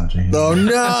not coming out, James. Oh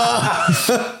no!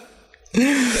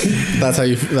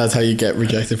 That's how you get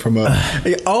rejected from a.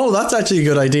 Oh, that's actually a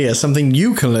good idea. Something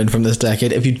you can learn from this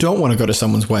decade. If you don't want to go to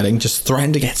someone's wedding, just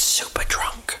threaten to get super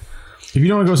drunk. If you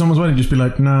don't want to go to someone's wedding, just be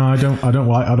like, no, I don't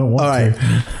want All right.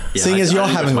 to. Yeah, seeing as you're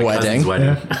having a wedding,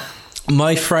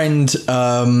 my friend's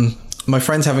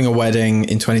having a wedding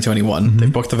in 2021. Mm-hmm.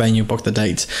 They've booked the venue, booked the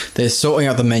dates. They're sorting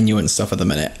out the menu and stuff at the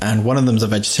minute. And one of them's a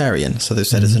vegetarian. So they've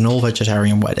said it's an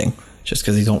all-vegetarian wedding. Just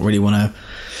because they don't really want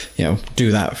to,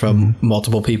 do that for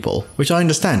multiple people. Which I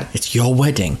understand. It's your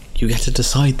wedding. You get to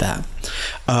decide that.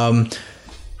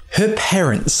 Her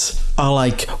parents are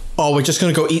like, oh, we're just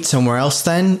going to go eat somewhere else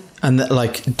then? And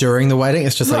during the wedding,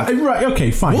 it's just right, okay,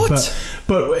 fine. What?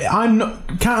 But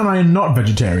Kat and I are not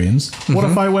vegetarians. Mm-hmm. What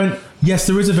if I went, yes,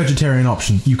 there is a vegetarian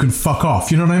option. You can fuck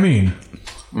off. You know what I mean?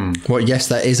 Well, yes,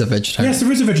 there is a vegetarian. Yes,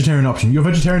 there is a vegetarian option. Your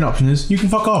vegetarian option is you can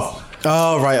fuck off.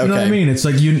 Oh, right, okay. You know what I mean? It's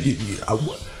like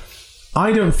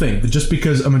I don't think that just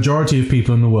because a majority of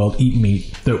people in the world eat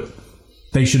meat that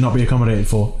they should not be accommodated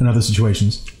for in other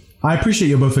situations. I appreciate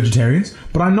you're both vegetarians,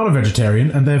 but I'm not a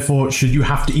vegetarian, and therefore, should you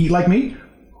have to eat like me?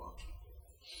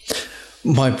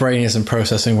 My brain isn't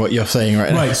processing what you're saying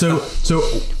right now. Right, so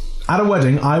at a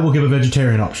wedding, I will give a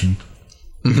vegetarian option.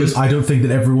 Because I don't think that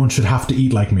everyone should have to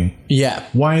eat like me. Yeah.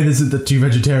 Why is it that two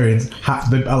vegetarians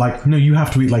are like, no, you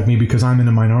have to eat like me because I'm in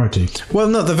a minority? Well,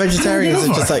 no, the vegetarians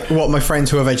are just like what my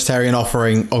friends who are vegetarian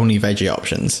offering only veggie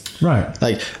options. Right.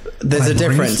 Like, there's a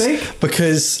difference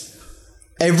because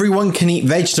everyone can eat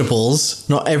vegetables,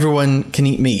 not everyone can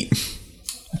eat meat.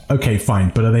 Okay, fine,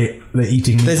 but are they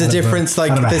eating? There's a difference,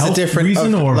 there's a different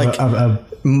reason or like a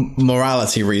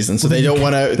morality reason. So they don't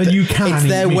want to. Then you can. It's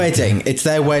their wedding. Then. It's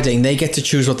their wedding. They get to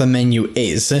choose what the menu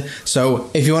is. So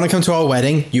if you want to come to our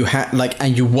wedding, you have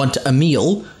and you want a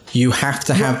meal, you have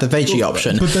to have the veggie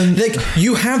option. But then,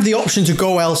 you have the option to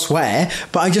go elsewhere.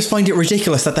 But I just find it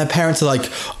ridiculous that their parents are like,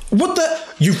 "What the?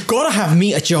 You've got to have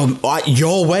meat at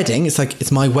your wedding." It's like,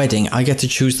 it's my wedding. I get to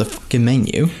choose the fucking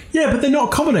menu. Yeah, but they're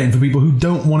not accommodating for people who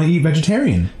don't want to eat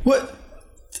vegetarian. What?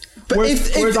 But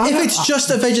if it's just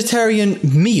a vegetarian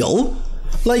meal,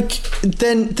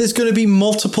 then there's going to be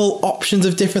multiple options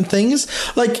of different things.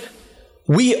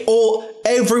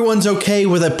 Everyone's okay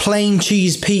with a plain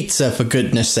cheese pizza, for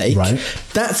goodness sake. Right.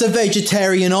 That's a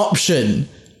vegetarian option.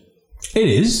 It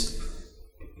is.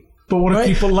 But what if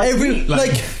people like meat? Do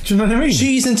you know what I mean?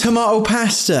 Cheese and tomato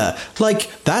pasta.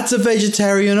 That's a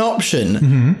vegetarian option.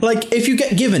 Mm-hmm. If you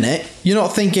get given it, you're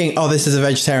not thinking, oh, this is a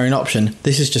vegetarian option.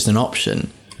 This is just an option.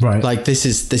 Right. This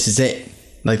is it.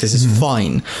 This is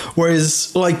fine.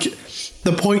 Whereas,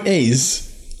 the point is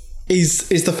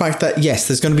the fact that, yes,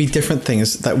 there's going to be different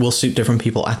things that will suit different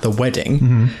people at the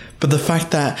wedding. But the fact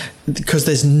that, because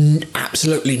there's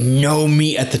absolutely no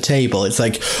meat at the table, it's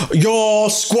like,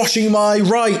 you're squashing my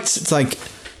rights. It's like,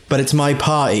 but it's my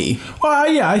party. Well,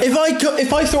 yeah.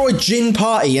 If I throw a gin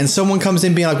party and someone comes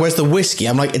in being like, where's the whiskey?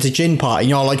 I'm like, it's a gin party. And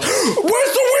you're like,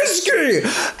 where's the whiskey?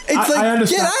 It's get out.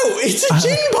 It's a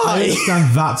gin party. I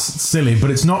understand that's silly, but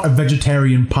it's not a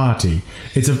vegetarian party.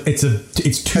 It's a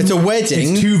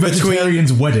wedding. It's two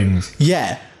vegetarians' weddings.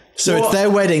 Yeah. So it's their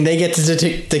wedding. They get to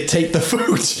dictate the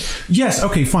food. Yes.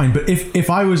 Okay. Fine. But if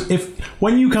you're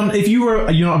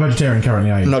not a vegetarian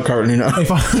currently, are you? Not currently, no. If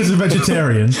I was a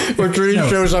vegetarian, which really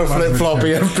shows how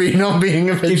flip-floppy I've been on being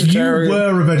a vegetarian. If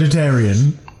you were a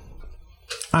vegetarian,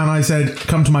 and I said,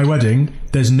 "Come to my wedding,"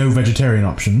 there's no vegetarian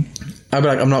option. I'd be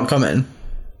like, "I'm not coming."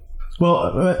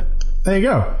 Well, there you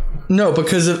go. No,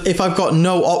 because if I've got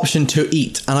no option to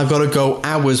eat and I've got to go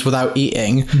hours without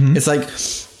eating, it's like.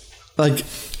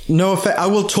 No effect. I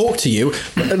will talk to you.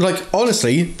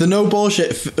 Honestly, the no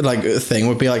bullshit thing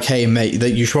would be like, hey mate, that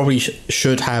you probably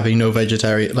should have a a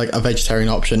vegetarian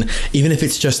option, even if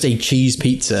it's just a cheese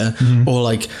pizza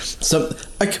or some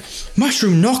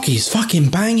mushroom gnocchi's fucking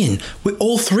banging.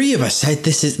 All three of us said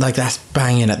this is that's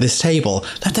banging at this table.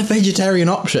 That's a vegetarian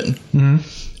option.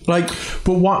 But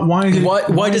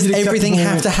why does everything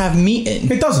have to have meat in?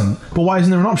 It doesn't. But why isn't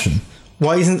there an option?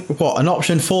 Why isn't an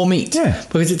option for meat? Yeah,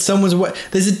 because it's someone's.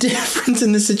 There's a difference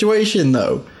in the situation,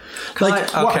 though.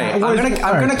 I'm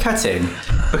gonna cut in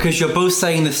because you're both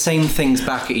saying the same things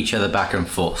back at each other, back and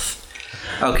forth.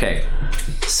 Okay,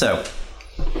 so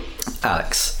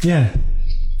Alex. Yeah,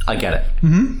 I get it.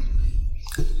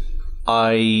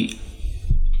 I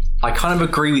kind of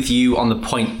agree with you on the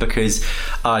point because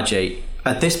RJ,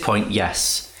 at this point,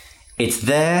 yes, it's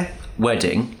their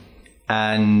wedding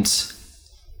and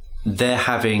they're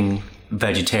having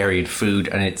vegetarian food,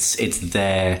 and it's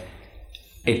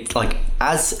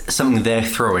as something they're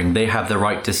throwing, they have the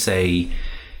right to say,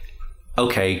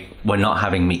 okay, we're not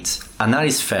having meat, and that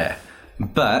is fair.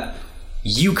 But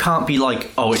you can't be like,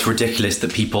 oh, it's ridiculous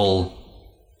that people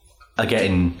are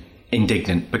getting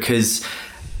indignant, because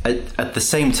at the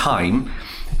same time,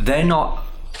 they're not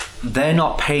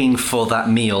paying for that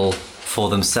meal for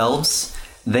themselves.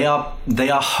 They are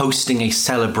hosting a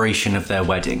celebration of their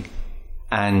wedding,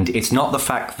 and it's not the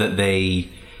fact that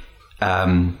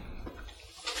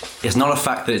it's not a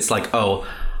fact that it's like, oh,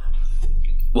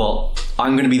 well,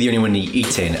 I'm going to be the only one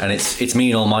eating, and it's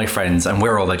me and all my friends, and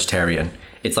we're all vegetarian.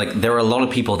 It's like there are a lot of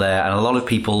people there, and a lot of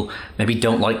people maybe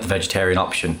don't like the vegetarian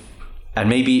option, and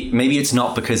maybe it's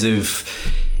not because of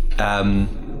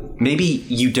maybe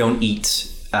you don't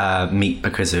eat meat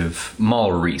because of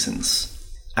moral reasons.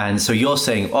 And so you're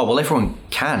saying, oh, well, everyone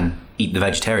can eat the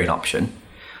vegetarian option.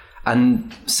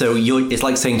 And so it's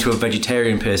like saying to a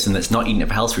vegetarian person that's not eating it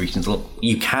for health reasons, look,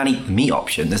 you can eat the meat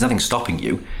option. There's nothing stopping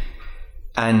you.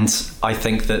 And I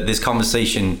think that this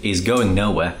conversation is going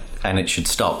nowhere, and it should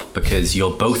stop because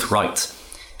you're both right.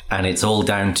 And it's all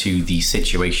down to the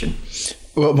situation.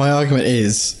 Well, my argument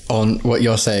is on what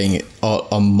you're saying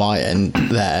on my end.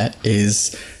 There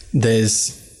is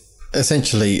there's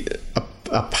essentially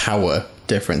a power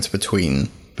difference between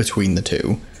the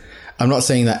two. I'm not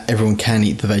saying that everyone can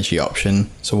eat the veggie option,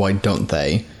 so why don't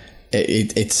they?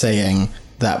 It's saying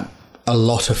that a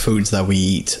lot of foods that we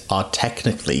eat are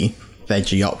technically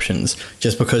veggie options.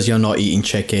 Just because you're not eating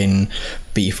chicken,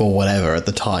 beef, or whatever at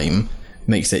the time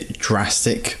makes it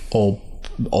drastic or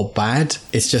bad.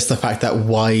 It's just the fact that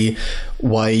why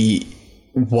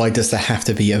does there have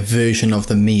to be a version of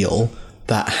the meal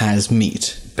that has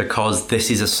meat? Because this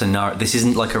is a scenario. This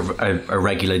isn't like a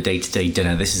regular day-to-day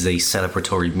dinner. This is a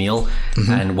celebratory meal,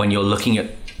 and when you're looking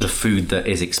at the food that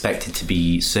is expected to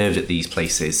be served at these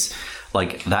places,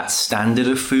 like that standard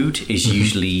of food is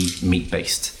usually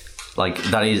meat-based. Like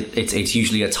that is, it's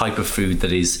usually a type of food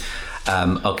that is.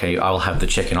 Okay, I'll have the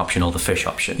chicken option or the fish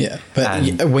option. Yeah,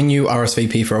 but when you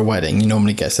RSVP for a wedding, you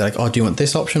normally get say like, oh, do you want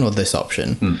this option or this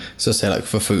option? So say like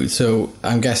for food. So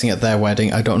I'm guessing at their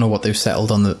wedding, I don't know what they've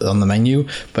settled on the menu,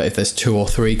 but if there's 2 or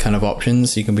 3 kind of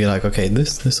options, you can be like, okay,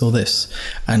 this or this.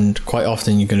 And quite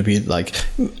often you're going to be like,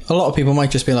 a lot of people might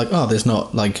just be like, oh, there's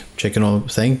not like chicken or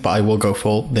thing, but I will go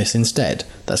for this instead.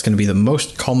 That's going to be the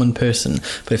most common person.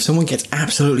 But if someone gets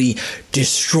absolutely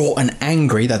distraught and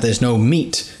angry that there's no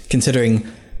meat, considering,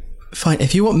 fine,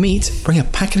 if you want meat, bring a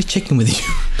packet of chicken with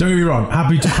you. Don't get me wrong.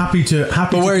 Happy to.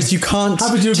 But whereas you can't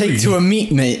take to a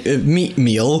meat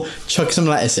meal, chuck some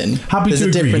lettuce in. There's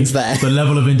a difference there. The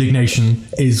level of indignation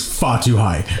is far too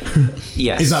high.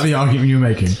 Yes. Is that the argument you're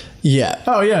making? Yeah.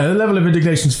 Oh yeah, the level of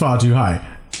indignation is far too high.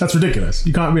 That's ridiculous.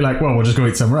 You can't be like, well, we'll just go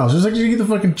eat somewhere else. Just like, you get the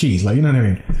fucking cheese. Like, you know what I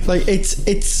mean? Like, it's...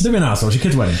 Don't be an arsehole. It's your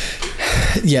kid's wedding.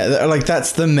 Yeah, like,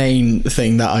 that's the main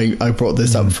thing that I brought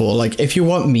this up for. Like, if you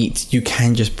want meat, you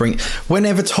can just bring...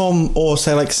 Whenever Tom or,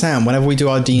 say, like, Sam, whenever we do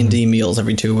our D&D meals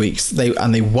every 2 weeks,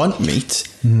 they want meat,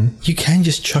 you can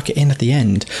just chuck it in at the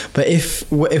end. But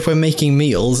if we're making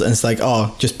meals and it's like,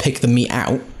 oh, just pick the meat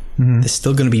out, there's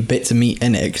still going to be bits of meat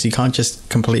in it because you can't just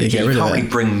completely get rid of it. You can't really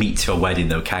bring meat to a wedding,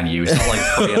 though, can you? It's not like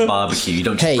putting a barbecue. You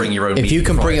don't just bring your own meat. If you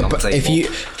can bring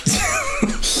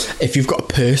if you've got a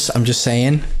purse, I'm just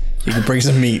saying, you can bring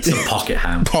some meat. Some pocket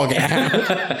ham.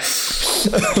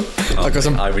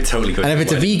 I would totally go. And if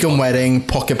it's a vegan wedding,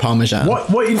 pocket parmesan. What?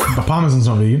 Parmesan's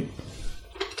not vegan.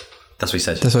 That's what he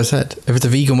said. That's what I said. If it's a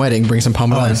vegan wedding, bring some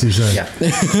parmesan. Oh, I see what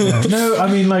you're saying. No,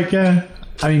 I mean, like,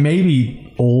 maybe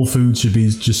all food should be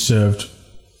just served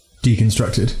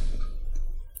deconstructed.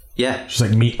 Yeah. Just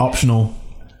like meat optional.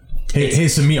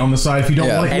 Here's some meat on the side. If you don't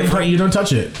want it, you don't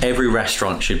touch it. Every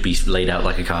restaurant should be laid out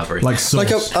like a carvery. Like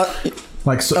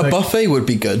sauce. A buffet would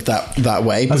be good that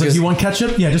way. I was like, you want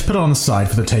ketchup? Yeah, just put it on the side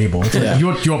for the table. Yeah.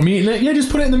 You want meat in it? Yeah, just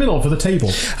put it in the middle for the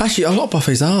table. Actually, a lot of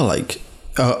buffets are like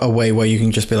a way where you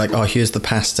can just be like, oh, here's the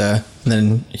pasta, and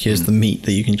then here's the meat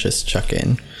that you can just chuck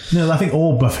in. No, I think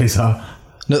all buffets are.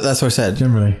 No, that's what I said.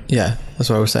 Generally. Yeah, that's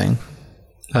what I was saying.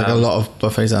 Like a lot of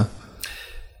buffets are.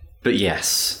 But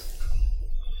yes,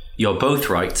 you're both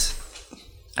right,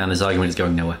 and this argument is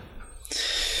going nowhere.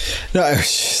 No,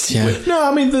 yeah. No,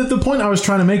 I mean, the point I was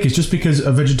trying to make is just because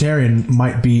a vegetarian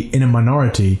might be in a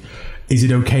minority, is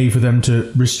it okay for them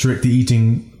to restrict the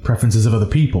eating preferences of other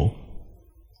people?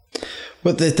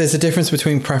 But there's a difference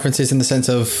between preferences in the sense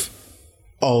of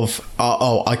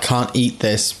I can't eat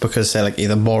this because, say, like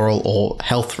either moral or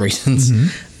health reasons,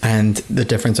 and the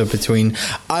difference of between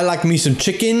I like me some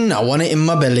chicken, I want it in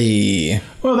my belly.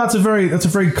 Well, that's a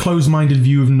very closed-minded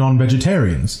view of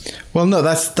non-vegetarians. Well, no,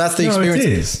 that's the experience.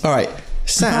 It is. All right,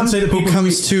 Sam, who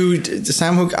comes to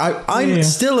Sam, who I'm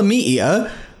still a meat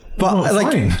eater, but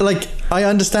like I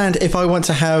understand if I want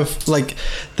to have like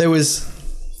there was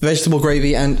vegetable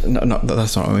gravy and no,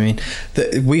 that's not what I mean.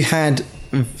 We had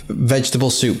vegetable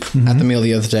soup at the meal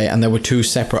the other day, and there were 2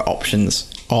 separate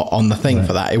options on the thing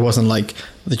for that. It wasn't like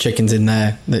the chicken's in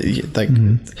there.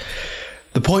 The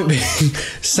point being,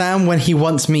 Sam, when he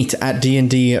wants meat at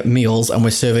D&D meals and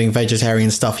we're serving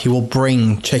vegetarian stuff, he will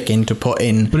bring chicken to put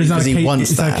in because he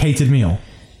wants that. It's a catered meal.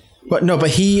 But no,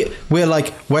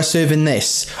 we're serving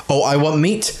this. Oh, I want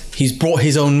meat. He's brought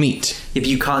his own meat. If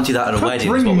you can't do that at a wedding,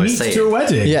 bring what we're meat saying. to a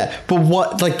wedding. Yeah, but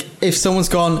what, like, if someone's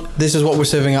gone, this is what we're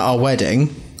serving at our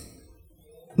wedding,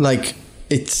 like,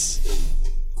 it's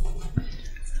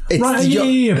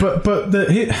right, but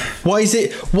why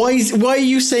are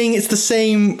you saying it's the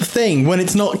same thing when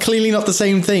it's clearly not the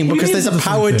same thing? Because there's a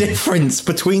power difference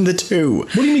between the two.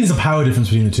 What do you mean there's a power difference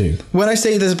between the two? When I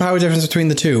say there's a power difference between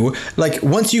the two, like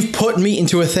once you've put meat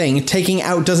into a thing, taking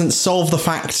out doesn't solve the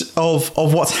fact of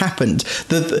what's happened.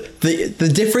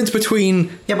 The difference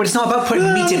between but it's not about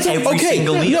putting meat in every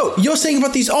single meal. No, you're saying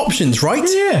about these options, right?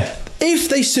 Yeah. if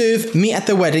they serve meat at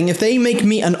the wedding, if they make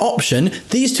meat an option,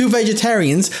 these two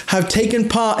vegetarians have taken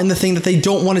part in the thing that they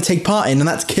don't want to take part in, and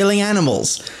that's killing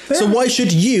animals. Yeah. So why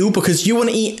should you, because you want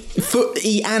to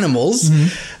eat animals,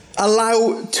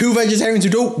 allow two vegetarians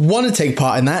who don't want to take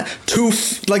part in that to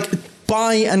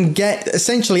buy and get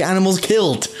essentially animals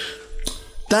killed?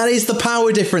 That is the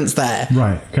power difference there.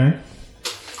 Right. Okay.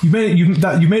 You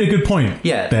made a good point.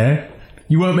 Yeah. There.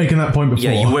 You weren't making that point before.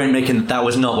 Yeah, you weren't making... That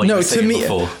was not what you were saying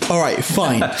before. All right,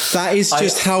 fine. That is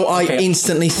just how I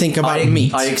instantly think about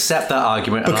meat. I accept that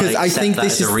argument, because I think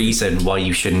this is a reason why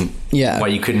you shouldn't... Yeah. Why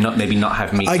you could maybe not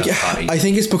have meat at the party. I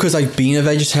think it's because I've been a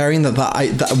vegetarian that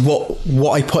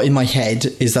what I put in my head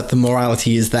is that the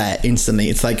morality is there instantly.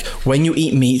 It's like, when you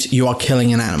eat meat, you are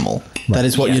killing an animal. Right. That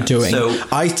is what you're doing. So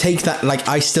I take that...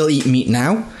 I still eat meat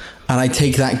now, and I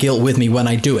take that guilt with me when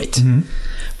I do it.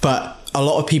 But... a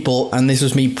lot of people, and this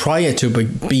was me prior to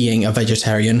being a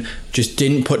vegetarian, just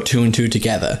didn't put two and two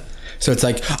together. So it's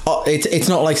like, it's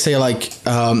not like, say,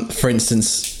 for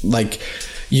instance,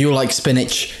 you like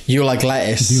spinach, you like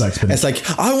lettuce. You like spinach. It's like,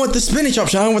 I want the spinach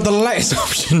option, I want the lettuce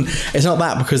option. It's not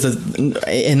that, because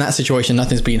in that situation,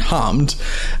 nothing's being harmed.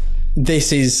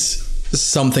 This is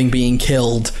something being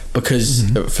killed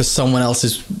because for someone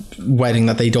else's wedding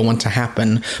that they don't want to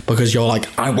happen, because you're like,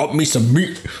 I want me some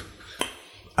meat.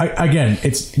 Again,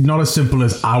 it's not as simple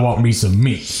as I want me some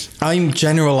meat. I'm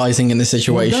generalizing in the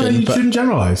situation. Well, no, you shouldn't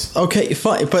generalize. Okay,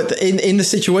 fine. But in the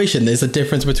situation, there's a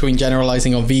difference between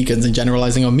generalizing on vegans and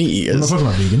generalizing on meat eaters. I'm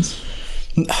not talking about vegans.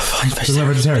 Fine,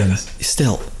 vegetarians.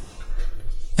 Still.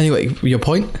 Anyway, your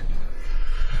point?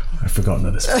 I've forgotten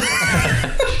at this point.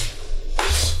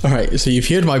 All right, so you've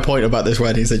heard my point about this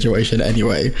wedding situation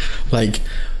anyway.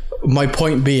 My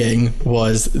point being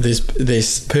was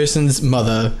this person's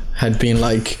mother had been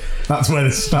like... That's where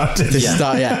this started.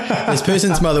 This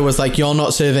person's mother was like, you're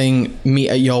not serving meat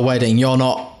at your wedding. You're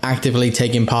not actively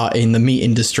taking part in the meat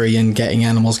industry and getting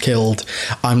animals killed.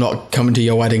 I'm not coming to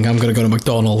your wedding. I'm going to go to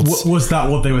McDonald's. Was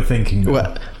that what they were thinking?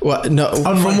 No.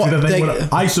 From what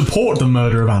I support the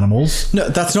murder of animals. No,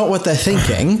 that's not what they're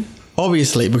thinking.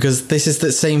 Obviously, because this is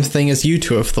the same thing as you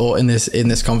two have thought in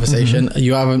this conversation.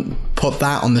 You haven't put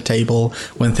that on the table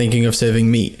when thinking of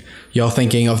serving meat. You're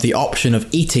thinking of the option of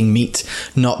eating meat,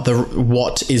 not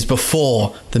what is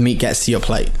before the meat gets to your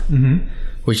plate,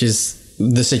 which is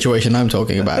the situation I'm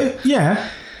talking about. Yeah,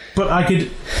 but I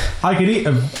could eat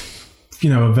a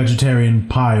vegetarian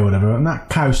pie or whatever, and that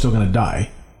cow's still going to die.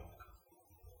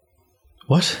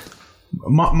 What?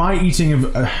 My eating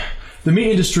of the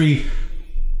meat industry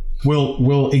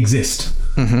will exist.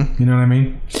 You know what I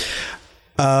mean?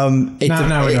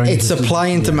 It's supply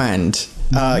and demand.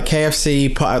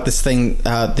 KFC put out this thing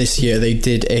this year. They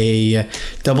did a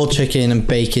double chicken and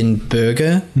bacon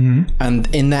burger,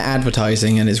 and in their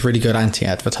advertising, and it's really good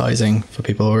anti-advertising for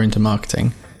people who are into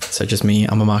marketing, such as me.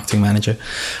 I'm a marketing manager,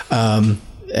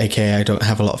 aka I don't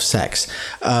have a lot of sex.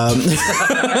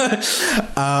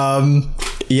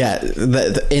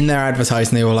 In their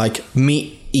advertising, they were like,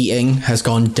 meat eating has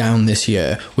gone down this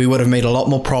year. We would have made a lot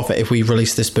more profit if we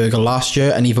released this burger last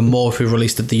year, and even more if we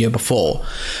released it the year before.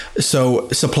 So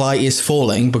supply is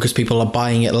falling because people are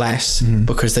buying it less,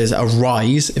 because there's a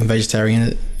rise in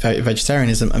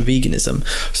vegetarianism and veganism.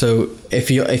 So if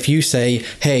you say,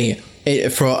 hey,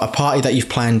 for a party that you've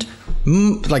planned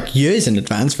years in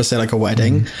advance, for say a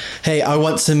wedding, hey, I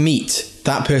want some meat,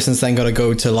 that person's then got to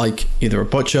go to either a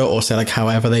butcher or say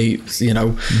however they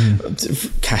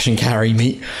cash and carry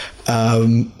meat,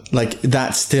 that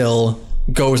still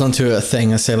goes onto a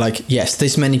thing and say yes,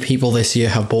 this many people this year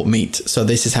have bought meat, so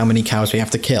this is how many cows we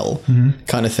have to kill,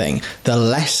 kind of thing. The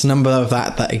less number of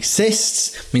that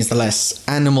exists means the less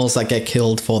animals that get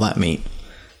killed for that meat.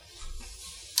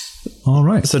 All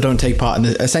right. So don't take part in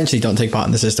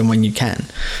the system when you can.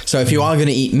 So if you are going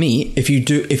to eat meat, if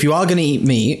you are going to eat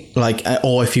meat,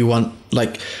 or if you want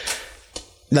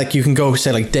you can go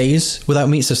say days without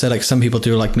meat. So say some people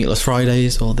do meatless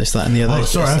Fridays or this, that, and the other. Oh,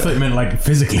 sorry, I thought you meant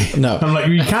physically. No,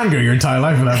 I'm you can go your entire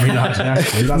life without meat.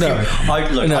 Actually,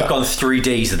 I've gone 3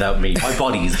 days without meat. My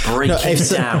body is breaking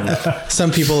down.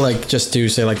 Some people just do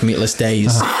say meatless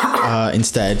days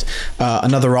instead.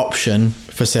 Another option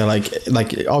for say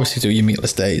obviously do your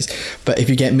meatless days, but if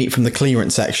you get meat from the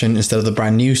clearance section instead of the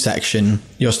brand new section,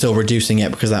 you're still reducing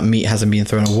it because that meat hasn't been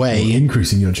thrown away,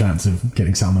 increasing your chance of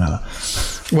getting salmonella.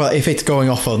 Well, if it's going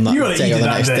off on that day or the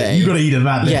next day, you got to eat it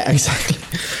that day. Yeah, exactly.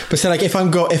 But so if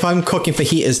I'm cooking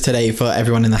fajitas today for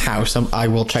everyone in the house, I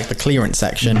will check the clearance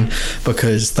section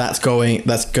because that's going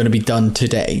to be done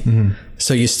today.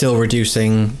 So you're still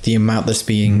reducing the amount that's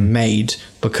being made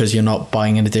because you're not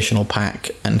buying an additional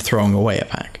pack and throwing away a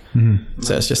pack.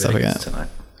 So it's just stuff like that.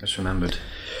 Just remembered.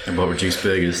 I bought reduced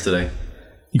burgers today.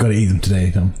 You got to eat them today,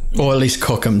 Tom. Or at least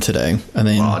cook them today, and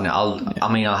then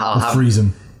I'll freeze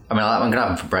them. I'm gonna have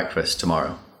them for breakfast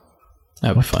tomorrow.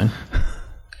 That'll be fine.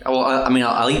 Well,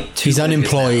 I'll eat 2. He's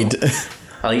unemployed.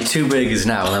 I'll eat 2 burgers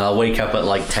now, and then I'll wake up at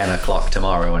like 10 o'clock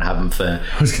tomorrow and have them for.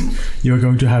 You're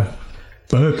going to have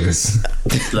burgers.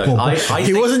 Look,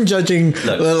 he wasn't judging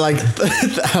like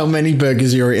how many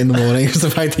burgers you were eating in the morning. It was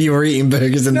the fact that you were eating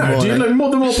burgers in the morning. Dude, like,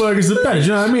 more burgers the better. Do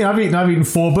you know what I mean? I've eaten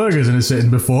 4 burgers in a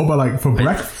sitting before, but like for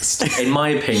breakfast. In my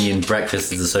opinion,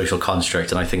 breakfast is a social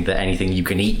construct, and I think that anything you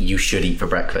can eat, you should eat for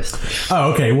breakfast.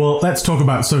 Oh, okay. Well, let's talk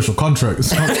about social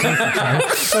constructs.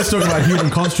 Let's talk about human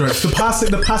constructs. The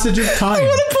passage of time. I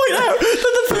want to point out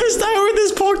that the first hour of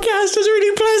this podcast was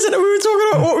really pleasant, and we were talking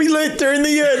about what we learned during the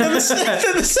year. Then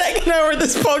the second hour of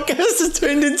this podcast has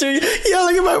turned into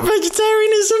yelling about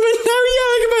vegetarianism and now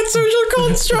yelling about social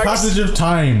constructs. The passage of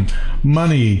time,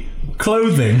 money,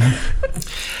 clothing.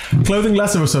 Clothing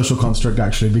less of a social construct,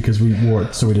 actually, because we wore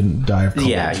it so we didn't die of cold.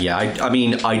 Yeah.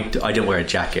 I don't wear a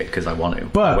jacket because I want to.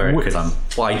 But I wear it because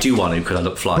I do want to because I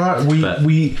look fly. But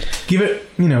we give it,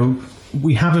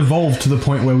 we have evolved to the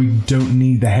point where we don't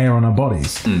need the hair on our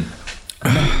bodies.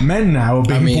 Men now are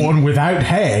being born without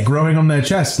hair growing on their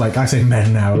chests. Like, I say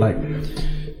men now, like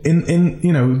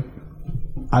in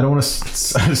I don't want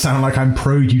to sound like I'm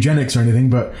pro eugenics or anything,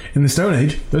 but in the Stone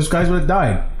Age, those guys would have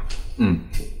died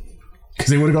because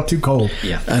they would have got too cold.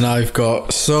 Yeah, and I've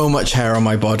got so much hair on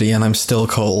my body, and I'm still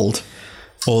cold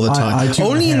all the time. I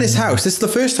only in this house. This is the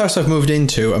first house I've moved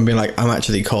into and been like, I'm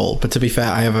actually cold. But to be fair,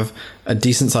 I have a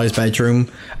decent sized bedroom,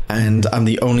 and I'm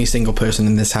the only single person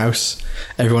in this house.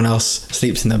 Everyone else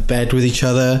sleeps in their bed with each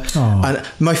other. Aww. And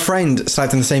my friend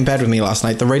slept in the same bed with me last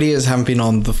night. The radiators haven't been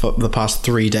on the past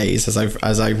 3 days,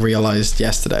 as I realized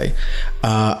yesterday.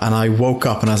 And I woke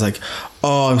up and I was like,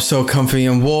 oh, I'm so comfy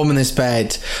and warm in this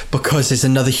bed because there's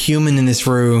another human in this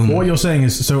room. What you're saying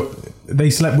is, so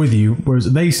they slept with you,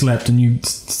 whereas they slept and you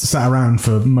sat around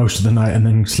for most of the night and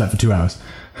then slept for 2 hours.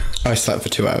 I slept for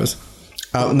 2 hours.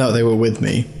 No, they were with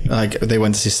me. Like, they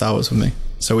went to see Star Wars with me,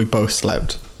 so we both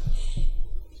slept.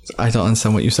 I don't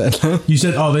understand what you said. You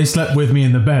said, oh, they slept with me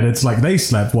in the bed. It's like they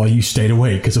slept while you stayed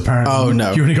awake, because apparently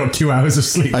you only got 2 hours of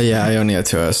sleep. Yeah, I only had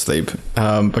 2 hours sleep.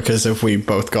 Because if we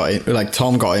both got in, like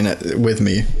Tom got in it with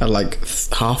me at like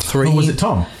 3:30. Oh, was it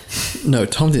Tom? No,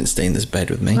 Tom didn't stay in this bed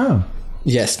with me. Oh.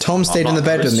 Yes, Tom stayed in the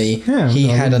bed with me. Yeah, he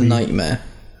had a nightmare.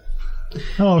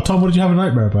 Oh, Tom, what did you have a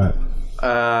nightmare about?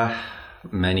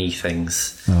 Many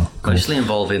things. Oh, cool. Mostly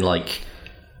involving like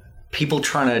people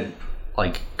trying to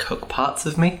like cook parts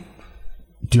of me.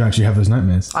 Do you actually have those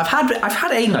nightmares? I've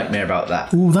had a nightmare about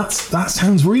that. Ooh, that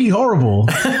sounds really horrible.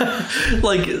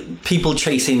 Like people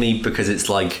chasing me because it's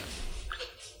like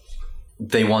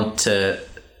they want to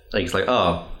like it's like,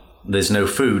 oh, there's no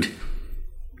food.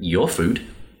 Your food.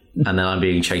 And then I'm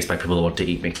being chased by people who want to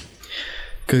eat me.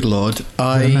 Good Lord.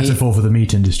 A metaphor for the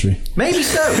meat industry. Maybe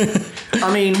so.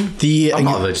 I mean, I'm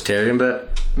not a vegetarian,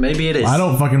 but maybe it is. I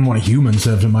don't fucking want a human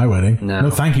served at my wedding.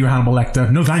 No thank you, Hannibal Lecter.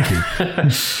 No thank you.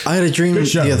 I had a dream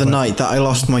the other night that I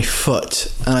lost my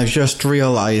foot, and I've just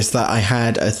realised that I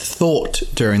had a thought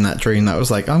during that dream that was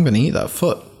like, I'm going to eat that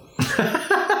foot.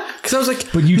 Because I was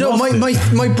like, but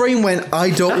my brain went, I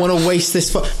don't want to waste this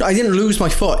foot. No, I didn't lose my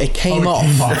foot. It came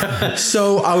off.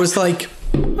 So I was like,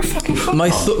 my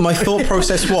thought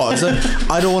process was,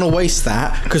 I don't want to waste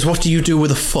that, because what do you do with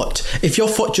a foot? If your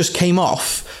foot just came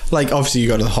off, like obviously you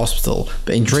go to the hospital,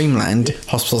 but in Dreamland,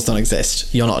 hospitals don't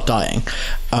exist. You're not dying.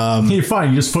 You're fine.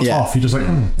 You just foot off. You're just like,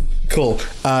 Cool.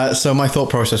 So my thought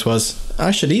process was, I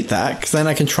should eat that, because then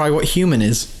I can try what human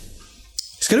is.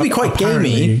 It's going to be quite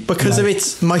gamey because of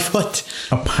it's my foot.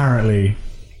 Apparently,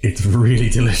 it's really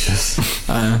delicious.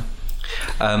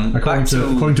 According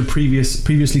to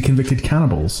previously convicted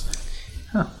cannibals.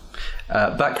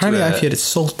 Back apparently, to I've heard it's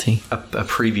salty. A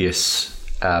previous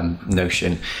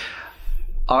notion.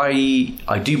 I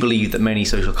do believe that many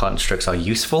social constructs are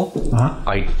useful.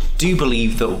 I do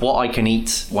believe that what I can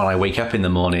eat when I wake up in the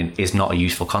morning is not a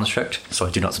useful construct, so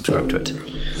I do not subscribe to it.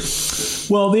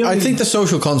 Well, I think the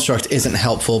social construct isn't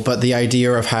helpful, but the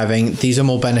idea of having these are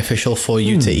more beneficial for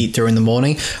you to eat during the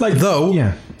morning.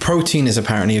 Protein is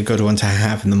apparently a good one to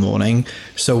have in the morning.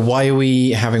 So why are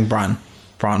we having bran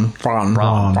flakes.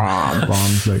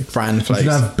 You should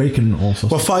have bacon also.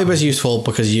 Well, fibre is useful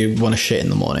because you want to shit in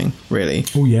the morning, really.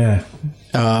 Oh, yeah.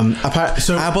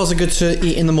 Apples are good to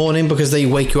eat in the morning because they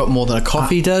wake you up more than a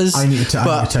coffee does. I need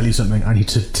to tell you something. I need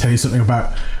to tell you something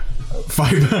about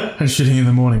fibre and shitting in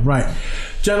the morning. Right.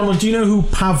 Gentlemen, do you know who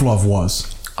Pavlov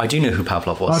was? I do know who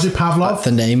Pavlov was. Pavlov?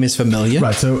 The name is familiar.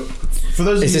 Right, so For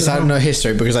those of is you this I don't know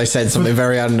history? Because I said something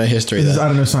very I don't know history this there. is I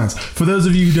don't know science. For those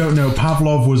of you who don't know,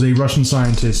 Pavlov was a Russian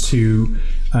scientist who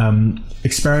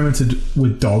experimented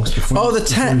with dogs. Before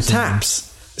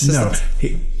taps. No.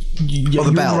 You're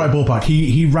the bell. in the right ballpark.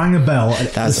 He rang a bell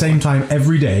at the same time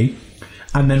every day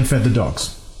and then fed the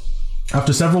dogs.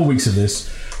 After several weeks of this,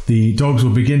 the dogs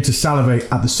would begin to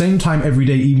salivate at the same time every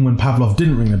day, even when Pavlov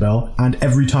didn't ring the bell, and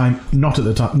every time not at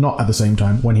the same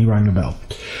time when he rang the bell.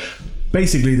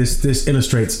 Basically, this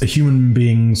illustrates a human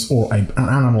being's or an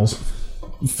animal's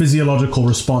physiological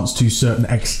response to certain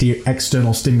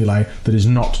external stimuli that is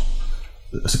not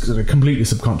completely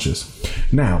subconscious.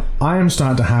 Now, I am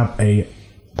starting to have a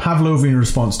Pavlovian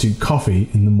response to coffee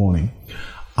in the morning.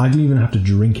 I don't even have to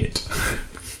drink it.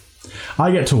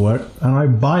 I get to work and I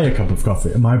buy a cup of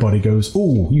coffee and my body goes,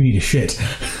 "Ooh, you need a shit."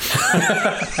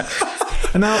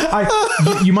 And now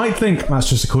you might think that's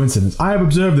just a coincidence. I have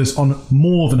observed this on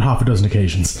more than half a dozen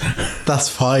occasions. That's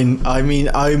fine. I mean,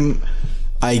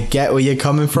 I get where you're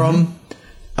coming from.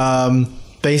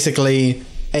 Basically,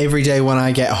 every day when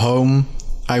I get home,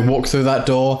 I walk through that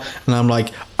door and I'm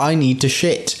like, I need to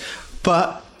shit.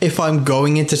 But if I'm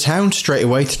going into town straight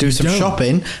away to do some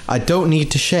shopping, I don't need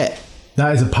to shit.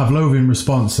 That is a Pavlovian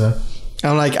response, sir.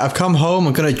 I'm like, I've come home,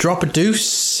 I'm going to drop a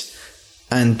deuce,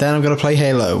 and then I'm going to play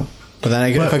Halo. But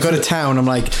then if I go to town, I'm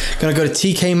like, going to go to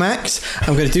TK Maxx,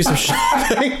 I'm going to do some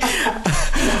shopping.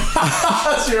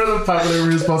 That's your other Pavlovian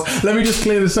response. Let me just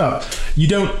clear this up.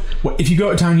 If you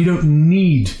go to town, you don't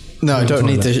need... No, I don't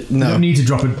need to... No. You don't need to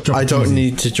drop a I don't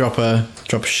need to drop a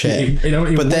shit.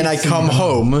 But then I come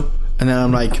home, and then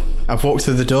I'm like, I've walked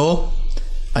through the door,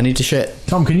 I need to shit.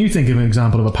 Tom, can you think of an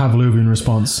example of a Pavlovian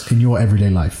response in your everyday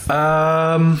life?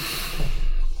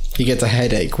 He gets a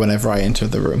headache whenever I enter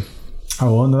the room.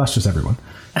 Oh, well, no, that's just everyone.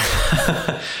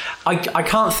 I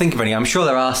can't think of any. I'm sure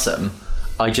there are some.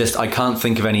 I can't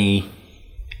think of any.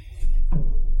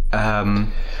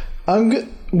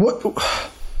 What?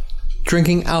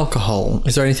 Drinking alcohol.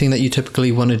 Is there anything that you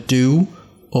typically want to do,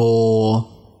 or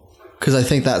because I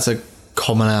think that's a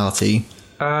commonality.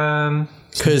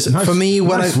 Because for me,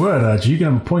 when nice word, Archie. You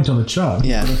can have a point on the chart.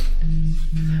 Yeah.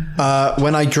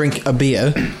 When I drink a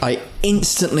beer, I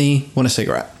instantly want a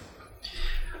cigarette.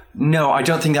 No, I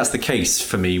don't think that's the case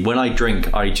for me. When I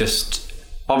drink, I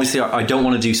don't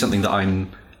want to do something that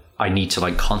I need to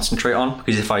like concentrate on,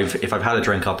 because if I've had a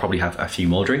drink, I'll probably have a few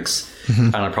more drinks,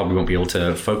 and I probably won't be able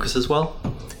to focus as well.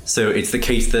 So it's the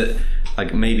case that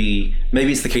like maybe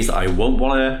it's the case that I won't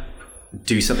want to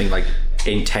do something like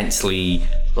intensely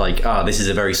like, this is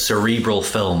a very cerebral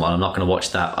film and I'm not going to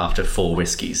watch that after 4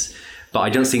 whiskeys. But I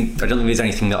don't think there's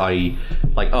anything that I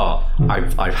like,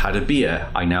 I've had a beer,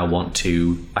 I now want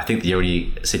to... I think the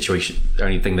only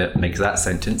thing that makes that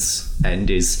sentence end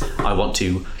is I want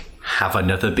to have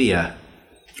another beer.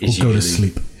 Or go to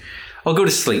sleep. I'll go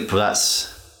to sleep, but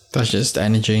that's just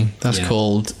energy. That's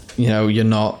called, you're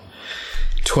not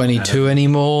 22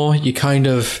 anymore. You kind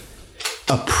of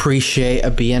appreciate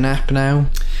a beer nap now.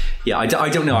 Yeah, I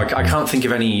don't know. I can't think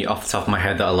of any off the top of my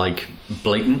head that are like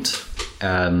blatant.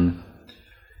 That's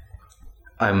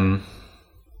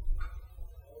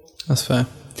fair.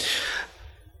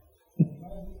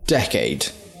 Decade.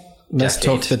 Let's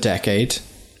talk the decade.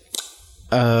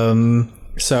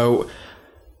 So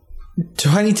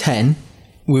 2010,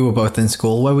 we were both in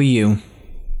school. Where were you?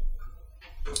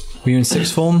 Were you in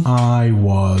sixth form? I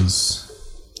was.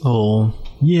 Oh.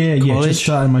 Yeah, just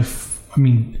starting my...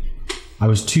 I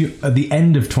was at the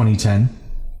end of 2010.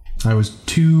 I was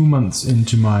 2 months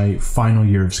into my final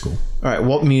year of school. All right,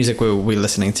 what music were we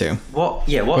listening to? What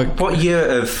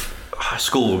year of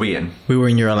school were we in? We were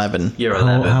in year 11. Year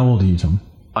 11. How old are you, Tom?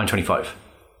 I'm 25.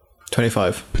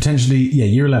 25. Potentially,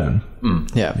 year 11.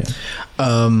 Yeah.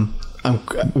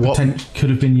 Could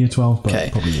have been year 12,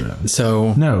 but probably year 11.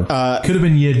 So no, could have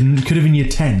been year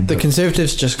 10. The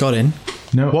Conservatives just got in.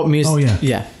 No, what music? Oh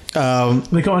yeah.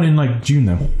 They got in like June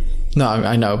though. No,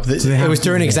 I know. It was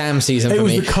during exam season for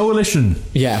me. It was the coalition.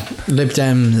 Yeah, Lib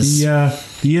Dems.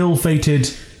 The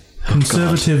ill-fated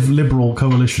Conservative Liberal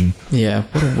coalition. Yeah,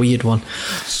 what a weird one.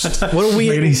 What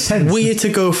a weird to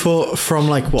go from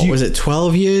like, what was it,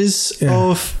 12 years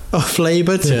of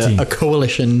Labour to a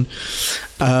coalition.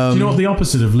 Do you know what the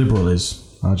opposite of liberal is,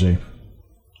 RJ?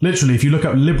 Literally, if you look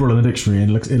up liberal in the dictionary, it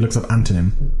looks up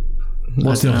antonym.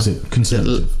 What's the opposite?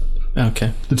 Conservative.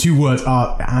 Okay. The two words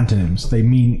are antonyms. They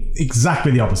mean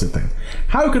exactly the opposite thing.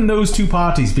 How can those two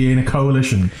parties be in a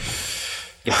coalition?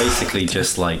 You're basically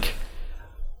just like,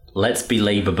 let's be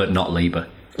Labour but not Labour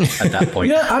at that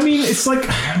point. Yeah, it's like,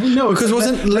 no, because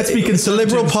let's be conservative.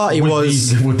 The Liberal Party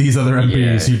with these other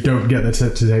MPs who don't get to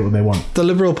say what they want. The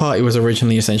Liberal Party was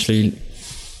originally essentially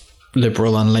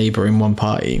Liberal and Labour in one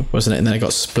party, wasn't it? And then it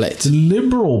got split. The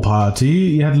Liberal Party,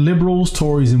 you had Liberals,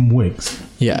 Tories, and Whigs.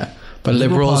 Yeah, but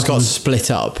Liberals got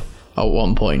split up at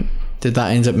one point. Did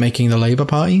that end up making the Labour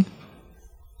Party?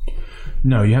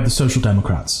 No, you had the Social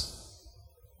Democrats.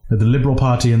 The Liberal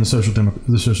Party and the Social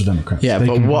Democrats. Yeah,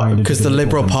 but what? Because the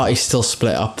Liberal Party still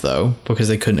split up though, because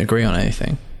they couldn't agree on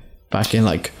anything back in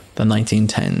like the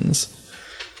 1910s.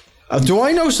 Do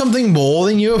I know something more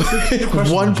than you about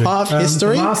one part of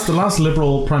history? The last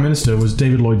Liberal Prime Minister was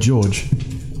David Lloyd George,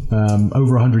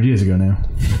 over 100 years ago now.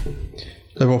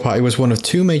 Liberal Party was one of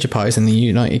two major parties in the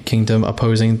United Kingdom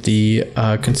opposing the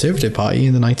Conservative Party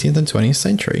in the 19th and 20th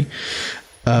century.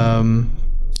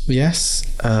 Yes.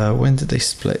 When did they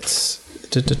split?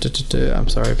 I'm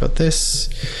sorry about this.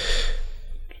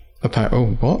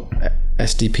 What?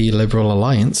 SDP Liberal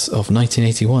Alliance of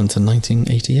 1981 to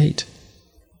 1988.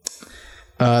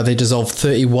 They dissolved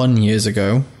 31 years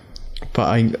ago, but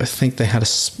I think they had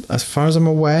as far as I'm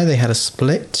aware, they had a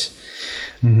split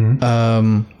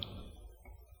to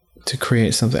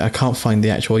create something. I can't find the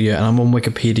actual year, and I'm on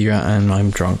Wikipedia and I'm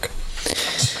drunk.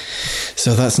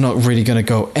 So that's not really going to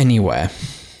go anywhere.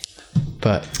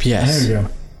 But yes. There we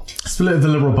go. Split of the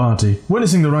Liberal Party.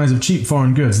 Witnessing the rise of cheap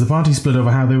foreign goods, the party split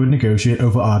over how they would negotiate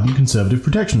over ardent conservative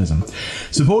protectionism.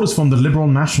 Supporters formed the Liberal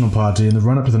National Party in the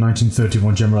run-up to the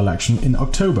 1931 general election in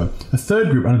October. A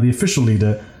third group under the official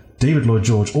leader, David Lloyd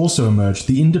George, also emerged,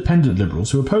 the Independent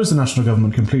Liberals, who opposed the national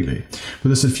government completely,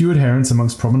 with a few adherents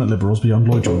amongst prominent Liberals beyond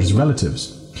Lloyd George's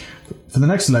relatives. For the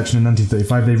next election in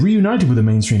 1935, they reunited with the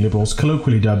mainstream Liberals,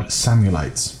 colloquially dubbed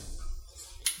Samuelites.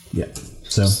 Yeah.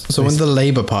 So when did the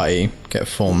Labour Party get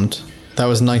formed? That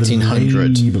was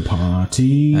 1900. The Labour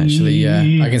Party. Actually,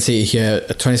 yeah. I can see it here.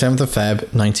 27th of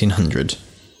Feb, 1900.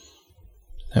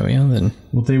 There we are then.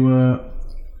 Well, they were...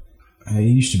 it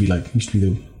used to be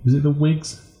the... Was it the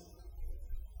Whigs?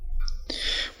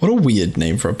 What a weird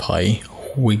name for a party.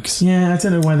 Whigs. Yeah, I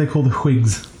don't know why they're called the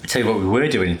Whigs. I'll tell you what we were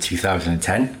doing in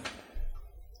 2010.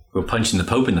 We were punching the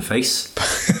Pope in the face.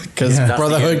 Because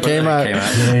Brotherhood came out.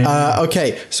 Yeah.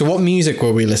 Okay, so what music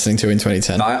were we listening to in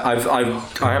 2010? I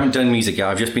haven't done music yet.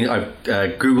 I've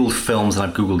Googled films and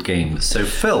I've Googled games. So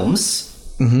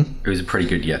films, it was a pretty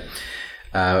good year.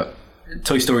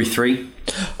 Toy Story 3.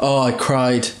 Oh, I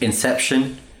cried.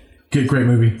 Inception. Great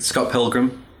movie. Scott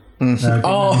Pilgrim.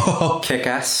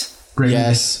 Kick-Ass. Great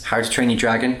movie. How to Train Your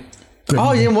Dragon. You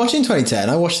didn't watch it in 2010?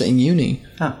 I watched it in uni.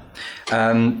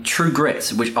 True Grit,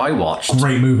 which I watched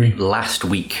great movie last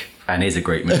week and is a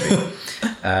great movie.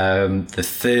 The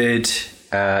third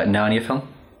Narnia film.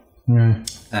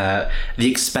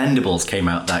 The Expendables came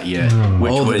out that year,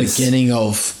 which was the beginning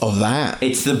of that.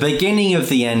 It's the beginning of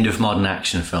the end of modern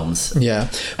action films. Yeah,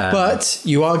 but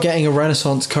you are getting a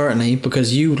renaissance currently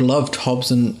because you loved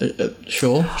Hobbs and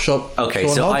Shaw. Okay,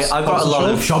 so I've got a lot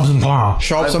of Hobbs and Blah.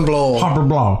 Hobbs and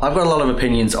Blah. I've got a lot of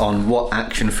opinions on what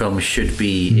action films should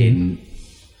be in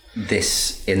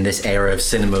this era of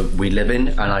cinema we live in,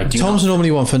 and I do. Tom's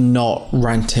normally one for not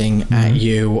ranting at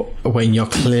you when you're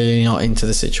clearly not into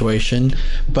the situation,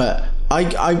 but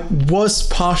I was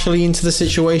partially into the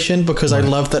situation because I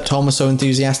loved that Tom was so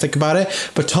enthusiastic about it.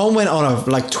 But Tom went on a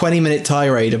 20-minute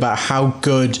tirade about how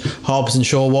good Hobbs and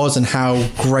Shaw was and how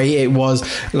great it was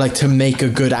to make a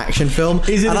good action film.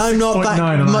 And I'm not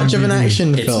that much of an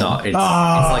action film. It's not. It's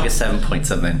like a 7 point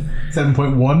something.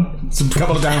 7.1. Some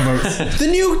couple of downvotes. The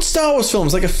new Star Wars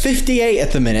film's like a 58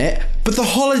 at the minute, but The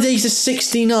Holiday's a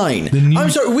 69. I'm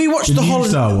sorry, we watched The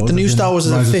Holiday. The new Star Wars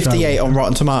is a 58 on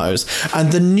Rotten Tomatoes,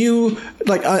 and the new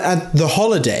The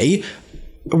Holiday,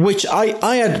 which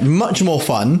I had much more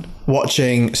fun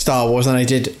watching Star Wars than I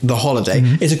did The Holiday.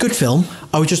 It's a good film.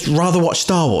 I would just rather watch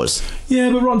Star Wars.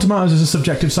 Yeah, but Rotten Tomatoes is a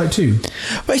subjective site too.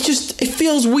 But it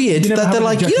feels weird that they're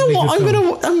like, you know what,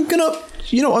 I'm gonna.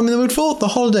 You know what I'm in the mood for? The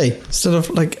Holiday. Instead of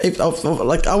I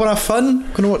want to have fun.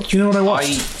 I'm gonna watch. Do you know what I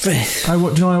watched? Do you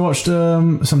know what I watched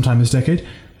sometime this decade?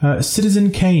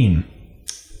 Citizen Kane.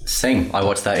 Same. I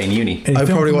watched that in uni. I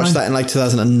probably watched that in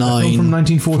 2009. A film from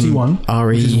 1941,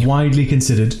 which is widely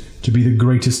considered to be the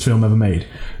greatest film ever made.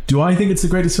 Do I think it's the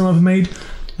greatest film ever made?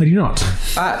 I do not.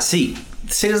 See,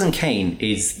 Citizen Kane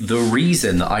is the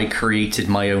reason that I created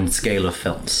my own scale of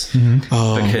films.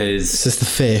 Because this is the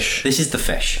fish. This is the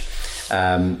fish.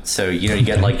 So you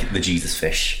get the Jesus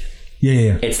fish.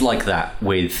 Yeah. It's like that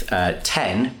with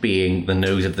 10 being the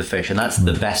nose of the fish, and that's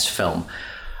the best film.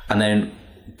 And then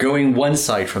going one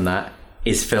side from that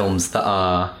is films that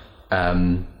are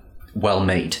well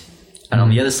made, and on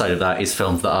the other side of that is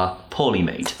films that are poorly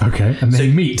made. Okay, and they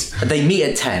meet. They meet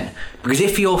at 10 because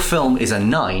if your film is a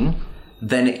 9,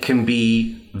 then it can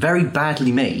be very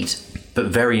badly made but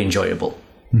very enjoyable.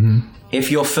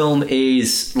 If your film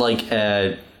is like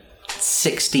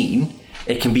 16,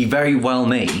 it can be very well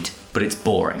made, but it's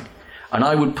boring. And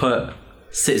I would put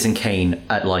Citizen Kane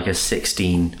at like a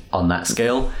 16 on that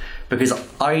scale, because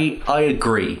I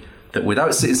agree that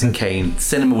without Citizen Kane,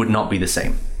 cinema would not be the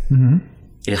same.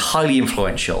 It's highly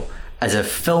influential. As a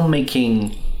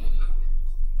filmmaking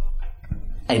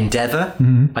endeavor,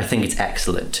 I think it's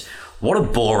excellent. What a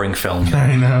boring film.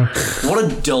 I know. What a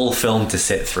dull film to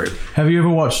sit through. Have you ever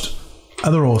watched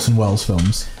other Orson Welles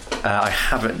films? I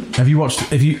haven't. Have you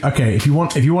watched? If you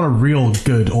want a real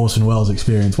good Orson Welles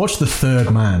experience, watch The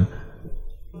Third Man.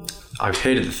 I've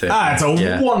heard of The Third. It's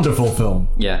a wonderful film.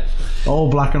 Yeah. All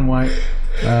black and white.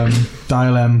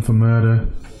 Dial M for murder,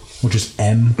 or just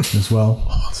M as well.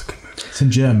 Oh, it's a good movie. It's in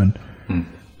German,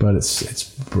 but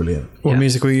it's brilliant. What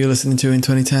music were you listening to in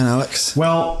 2010, Alex?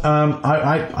 Well,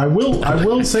 I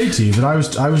will say to you that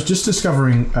I was just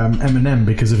discovering Eminem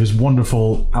because of his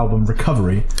wonderful album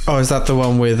Recovery. Oh, is that the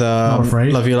one with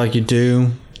Love You Like You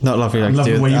Do? Not Love You Like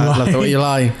You Do. Love the Way You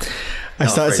Lie. I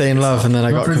started saying love and then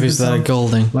I got confused with that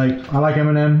Golding. Like, I like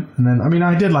Eminem, and then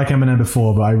I did like Eminem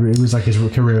before, but it was like his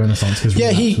career renaissance. I'll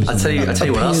tell you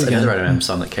what else. Another Eminem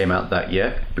song that came out that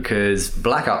year, because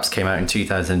Black Ops came out in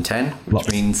 2010, which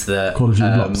means that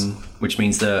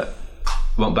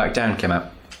Won't Back Down came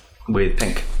out with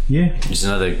Pink. Yeah, which is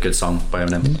another good song by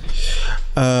Eminem.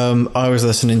 I was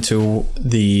listening to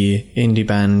the indie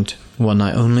band One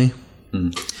Night Only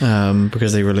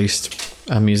because they released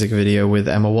a music video with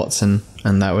Emma Watson,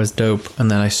 and that was dope.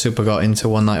 And then I super got into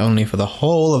One Night Only for the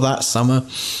whole of that summer.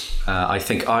 I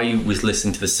think I was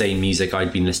listening to the same music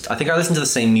I'd been listening. I think I listened to the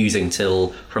same music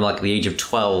from like the age of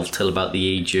 12 till about the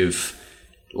age of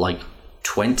like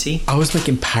 20. I was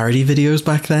making parody videos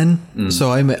back then,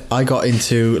 so I got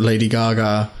into Lady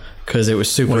Gaga because it was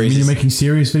super easy. You're making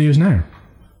serious videos now?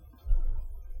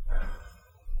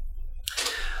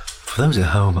 For those at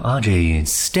home, RJ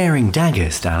is staring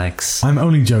daggers, Alex. I'm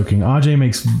only joking. RJ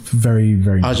makes very,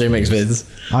 very... RJ makes vids.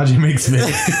 RJ makes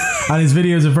vids. And his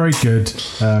videos are very good.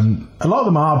 A lot of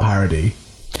them are parody,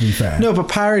 to be fair. No, but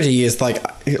parody is like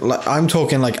I'm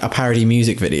talking like a parody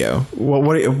music video.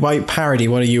 By parody,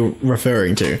 what are you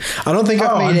referring to? I don't think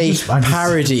I've made a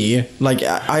parody. Like,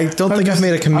 I don't think I've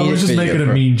made a comedic video. I was just making a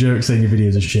mean joke saying your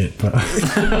videos are shit, but...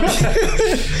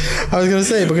 I was going to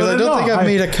say, because I don't think I've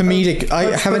made a comedic...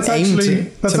 I haven't aimed to...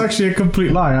 That's actually a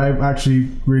complete lie. I actually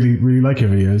really, really like your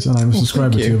videos, and I'm a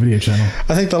subscriber to your video channel.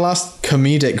 I think the last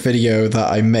comedic video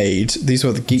that I made, these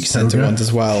were the Geek Center ones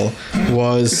as well,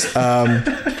 was...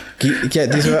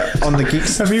 these were on the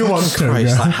Geeks. Have you watched Toga?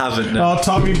 I haven't. No. Oh,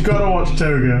 Tom, you've got to watch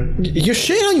Toga. You're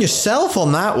shitting on yourself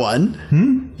on that one.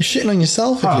 You're shitting on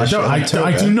yourself. I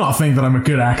do not think that I'm a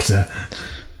good actor.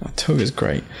 Oh, Toga's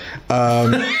great.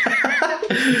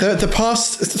 The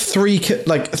past three,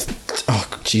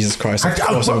 Jesus Christ! Of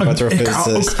course, I'm better a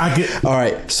physicist. All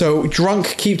right, so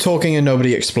drunk, keep talking, and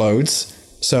nobody explodes.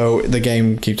 So the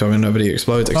game keep talking, and nobody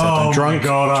explodes except I'm drunk. Oh my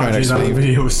god! Trying to explain. That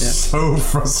video was so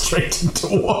frustrating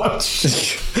to watch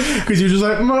because you're just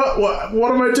like,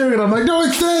 what am I doing? And I'm like, no,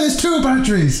 it's there. There's 2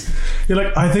 batteries. You're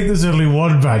like, I think there's only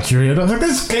 1 battery, and I'm like,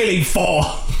 there's clearly 4.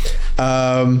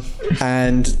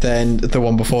 And then the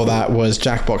one before that was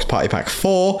Jackbox Party Pack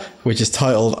 4, which is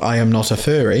titled "I Am Not a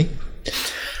Furry."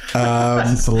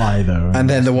 It's a lie, though. And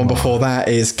then the one before that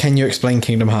is "Can You Explain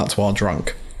Kingdom Hearts While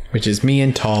Drunk?" which is me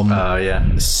and Tom.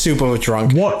 Super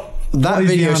drunk. That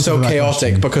video is so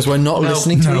chaotic because we're not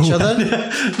listening to each other.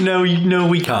 No,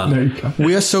 we can't. No, you can't.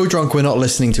 We are so drunk we're not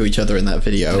listening to each other in that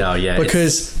video. No, yeah.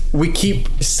 Because we keep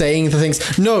saying the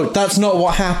things. No, that's not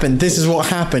what happened. This is what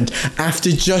happened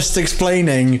after just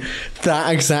explaining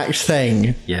that exact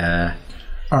thing. Yeah.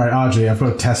 All right, RJ, I've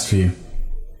got a test for you.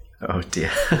 Oh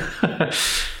dear.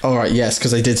 All right, yes,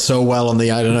 because I did so well on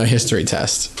the I don't know history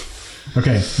test.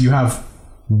 Okay, you have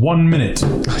 1 minute.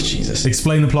 Oh, Jesus.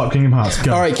 Explain the plot of Kingdom Hearts.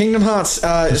 Go. All right, Kingdom Hearts.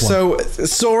 So,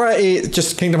 Sora is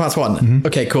just Kingdom Hearts 1. Mm-hmm.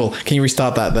 Okay, cool. Can you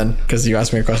restart that then? Because you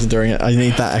asked me a question during it. I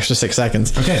need that extra 6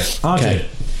 seconds. Okay,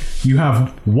 RJ, you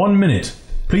have 1 minute.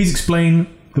 Please explain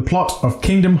the plot of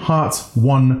Kingdom Hearts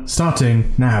 1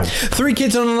 starting now. 3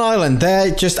 kids on an island.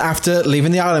 They're just after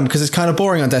leaving the island because it's kind of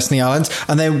boring on Destiny Islands,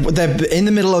 and they're in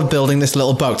the middle of building this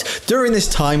little boat. During this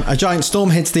time, a giant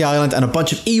storm hits the island and a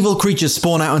bunch of evil creatures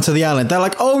spawn out onto the island. They're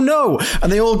like, oh no! And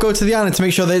they all go to the island to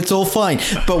make sure that it's all fine.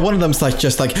 But one of them's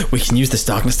just like, we can use this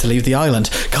darkness to leave the island.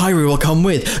 Kairi will come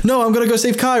with. No, I'm gonna go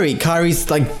save Kairi. Kairi's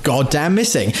goddamn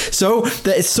missing. So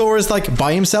Sora's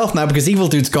by himself now because evil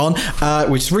dude's gone,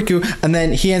 which is Riku, and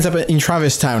then he ends up in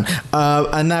Travis Town.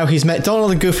 And now he's met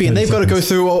Donald and Goofy, and they've got to go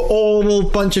through a whole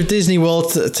bunch of Disney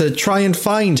World to try and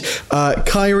find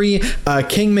Kairi,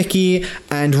 King Mickey,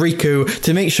 and Riku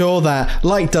to make sure that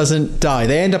Light doesn't die.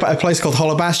 They end up at a place called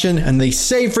Hollow Bastion, and they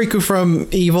save Riku from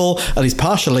evil, at least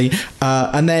partially.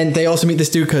 And then they also meet this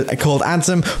dude called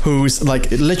Ansem, who's like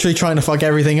literally trying to fuck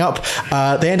everything up.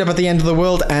 They end up at the end of the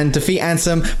world and defeat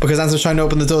Ansem because Ansem's trying to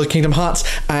open the door to Kingdom Hearts,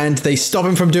 and they stop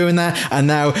him from doing that. And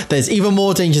now there's even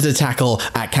more danger to tackle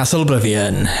at Castle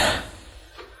Oblivion.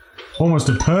 Almost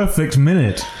a perfect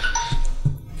minute.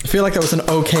 I feel like that was an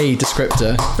okay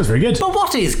descriptor. That was very good. But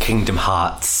what is Kingdom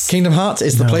Hearts? Kingdom Hearts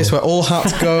is the place where all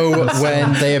hearts go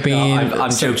when they are being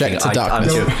I'm subject joking. to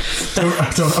darkness.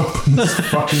 Don't open this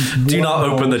fucking Do not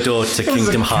open the door to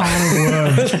Kingdom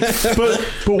Hearts.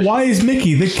 but why is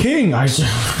Mickey the king? I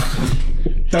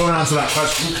don't answer that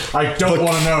question. I don't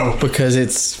want to know. Because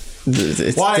it's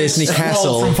why Disney is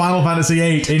Castle from Final Fantasy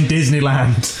VIII in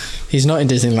Disneyland? He's not in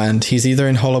Disneyland. He's either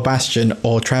in Hollow Bastion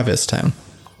or Travis Town.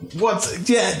 What?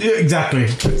 Yeah, exactly.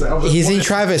 He's in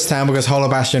Travis Town because Hollow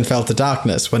Bastion fell to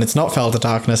darkness. When it's not fell to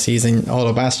darkness, he's in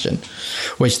Hollow Bastion,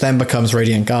 which then becomes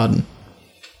Radiant Garden.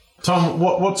 Tom,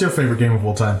 what's your favourite game of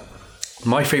all time?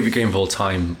 My favourite game of all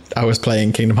time. I was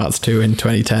playing Kingdom Hearts 2 in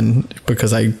 2010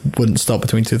 because I wouldn't stop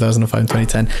between 2005 and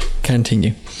 2010.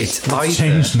 Continue. It's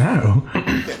changed now.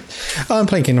 I'm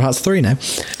playing Kingdom Hearts 3 now.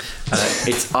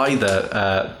 It's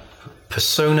either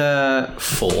Persona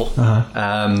 4,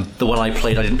 the one I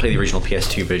played. I didn't play the original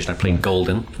PS2 version. I played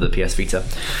Golden for the PS Vita,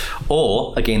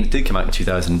 or a game that did come out in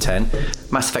 2010,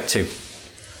 Mass Effect 2.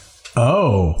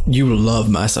 Oh, you love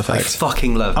Mass Effect. I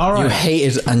fucking love. All right. You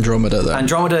hated Andromeda though.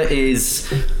 Andromeda is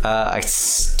a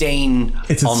stain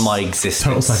on my existence.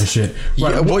 Total sack of shit.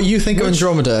 Right, yeah, what you think of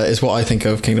Andromeda is what I think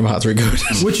of Kingdom Hearts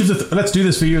Reboot. Which of the let's do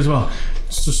this for you as well.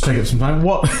 Let's just take up some time.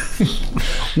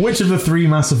 Which of the 3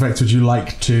 Mass Effects would you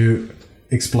like to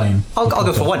explain? I'll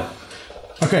go for one.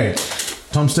 Okay,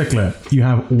 Tom Stickler, you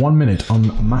have 1 minute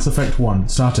on Mass Effect 1,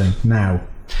 starting now.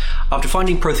 After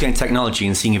finding Prothean technology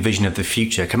and seeing a vision of the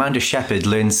future, Commander Shepard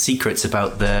learns secrets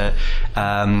about the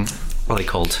what are they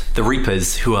called? The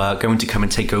Reapers, who are going to come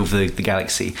and take over the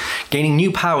galaxy. Gaining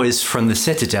new powers from the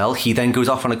Citadel, he then goes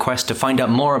off on a quest to find out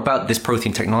more about this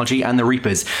Prothean technology and the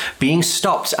Reapers, being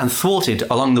stopped and thwarted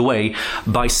along the way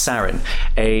by Saren,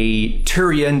 a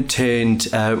Turian turned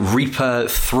Reaper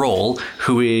thrall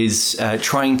who is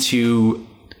trying to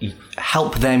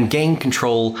help them gain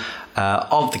control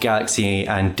of the galaxy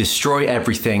and destroy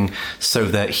everything so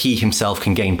that he himself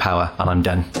can gain power. And I'm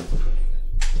done.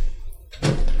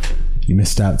 You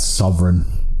missed out Sovereign.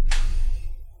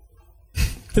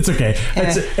 It's okay.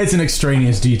 It's an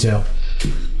extraneous detail.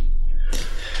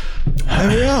 There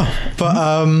we are.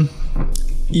 But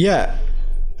yeah,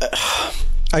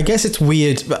 I guess it's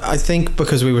weird. But I think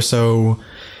because we were so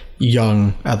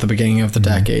young at the beginning of the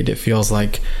decade, it feels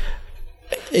like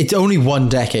it's only one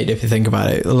decade if you think about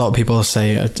it. A lot of people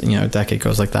say, a decade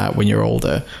goes like that when you're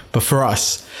older. But for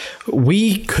us,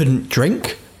 we couldn't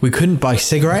drink. We couldn't buy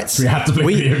cigarettes. We had to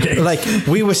play video games. Like,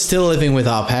 we were still living with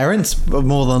our parents,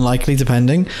 more than likely,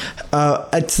 depending.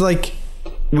 It's like,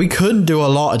 we couldn't do a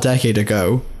lot a decade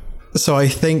ago. So I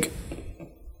think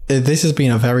this has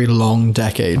been a very long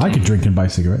decade. I could drink and buy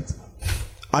cigarettes.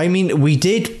 I mean, we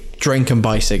did drink and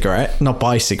buy not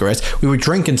buy cigarettes. We would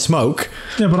drink and smoke.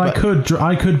 Yeah, but I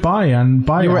could buy and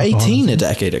buy. You were 18 a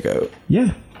decade ago.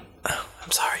 Yeah. Oh,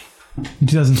 I'm sorry. In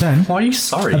 2010. Why are you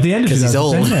sorry? At the end of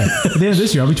 2010, yeah. At the end of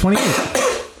this year, I'll be 28.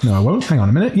 No, I won't. Hang on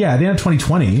a minute. Yeah, at the end of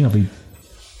 2020, I'll be...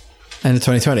 End of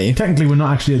 2020? Technically, we're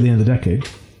not actually at the end of the decade.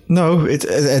 No,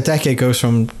 a decade goes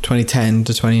from 2010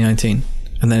 to 2019.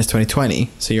 And then it's 2020,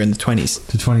 so you're in the 20s.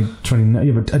 To 2020.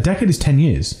 Yeah, but a decade is 10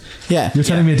 years. Yeah. You're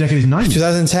telling me a decade is 9 years.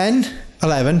 2010,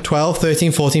 11, 12,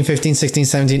 13, 14, 15, 16,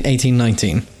 17, 18,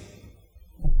 19.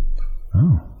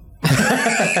 Oh.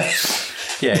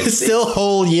 Yeah, it's still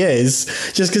whole years,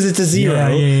 just because it's a zero.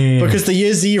 Yeah. Because the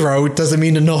year 0 doesn't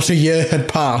mean not a year had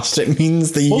passed. It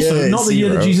means the also, year not the zero.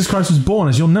 year that Jesus Christ was born,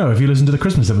 as you'll know if you listen to the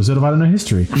Christmas episode of I Don't Know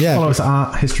History. Yeah. Follow us at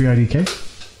Art History IDK.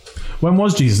 When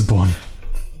was Jesus born?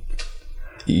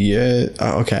 Yeah.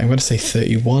 Okay, I'm going to say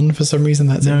 31 for some reason.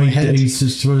 That's in my head.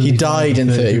 He died in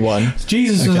 31.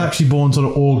 Jesus was actually born sort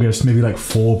of August, maybe like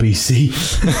 4 BC.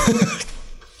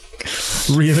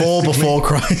 4 before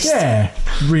Christ. Yeah,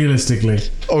 realistically.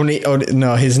 Only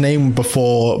no, his name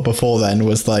before then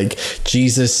was like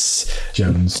Jesus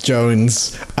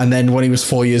Jones, and then when he was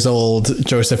 4 years old,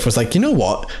 Joseph was like, you know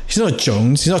what? He's not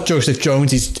Jones. He's not Joseph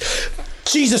Jones. He's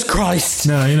Jesus Christ.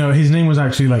 No, his name was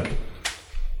actually like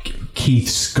Keith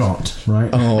Scott, right?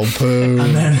 Oh, boo.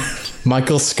 And then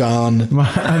Michael Scarn.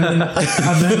 And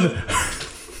then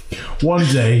one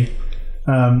day,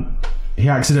 he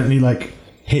accidentally like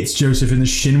hits Joseph in the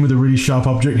shin with a really sharp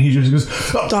object, and he just goes,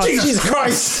 "Oh, Jesus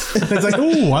Christ!" And it's like,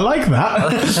 "Oh, I like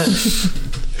that."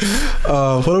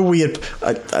 What a weird.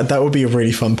 That would be a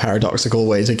really fun paradoxical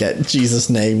way to get Jesus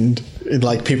named.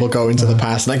 Like people go into the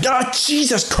past and like,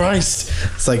 Jesus Christ!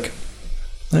 It's like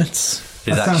it's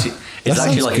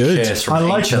actually like good. a curse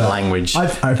from ancient language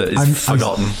that is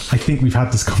forgotten. I think we've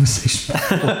had this conversation.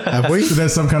 Have we? So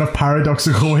there's some kind of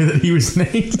paradoxical way that he was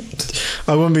named.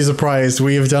 I wouldn't be surprised.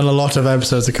 We have done a lot of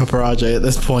episodes of Cuppa RJ at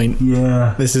this point.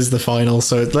 Yeah. This is the final,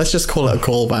 so let's just call it a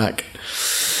callback.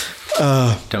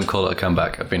 Don't call it a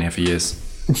comeback. I've been here for years.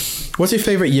 What's your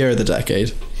favourite year of the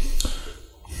decade?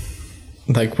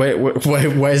 Like,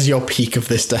 where's your peak of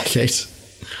this decade?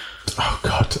 Oh,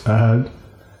 God.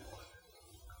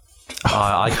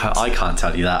 I can't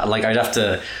tell you that. Like, I'd have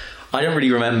to. I don't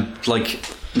really remember. Like,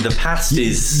 the past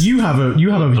is. You have a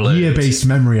year-based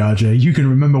memory, RJ. You can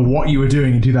remember what you were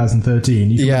doing in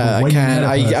 2013. Yeah, I can.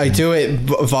 I do it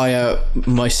via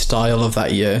my style of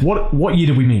that year. What year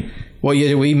did we meet? What year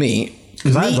did we meet?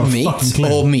 Meet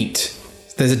or meet?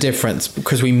 There's a difference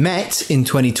because we met in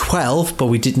 2012, but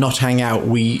we did not hang out.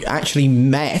 We actually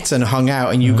met and hung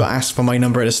out, and you got asked for my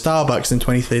number at a Starbucks in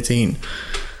 2013.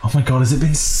 Oh my God, has it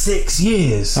been 6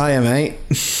 years? Hiya, mate.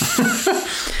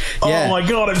 Yeah. Oh my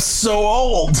God, I'm so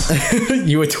old.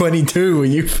 You were 22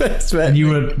 when you first met. And you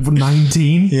were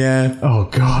 19? Yeah. Oh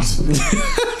God.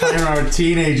 Hanging around with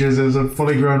teenagers as a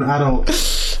fully grown adult.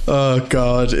 Oh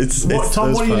God,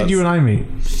 Tom, what year did you and I meet?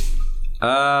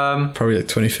 Probably like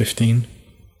 2015.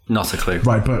 Not a clue.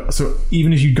 Right, but so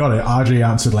even as you got it, RJ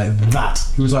answered like that.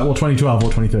 He was like, well, 2012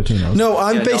 or 2013. No,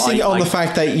 I'm basing it on the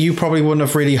fact that you probably wouldn't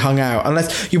have really hung out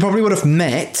unless you probably would have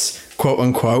met, quote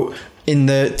unquote, in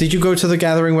the. Did you go to the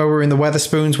gathering where we were in the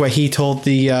Weatherspoons where he told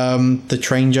the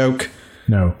train joke?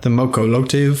 No. The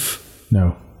Mokolotive?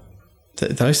 No.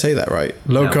 Did I say that right?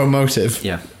 Locomotive. No.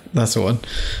 Yeah. That's the one.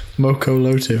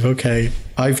 Mokolotive. Okay.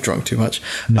 I've drunk too much.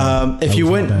 No, if you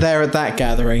weren't there at that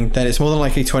gathering, then it's more than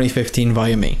likely 2015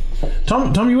 via me.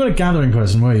 Tom, you weren't a gathering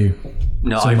person, were you?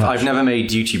 No, I've never made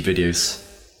YouTube videos.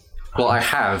 Well, I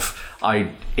have.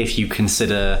 If you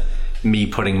consider me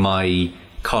putting my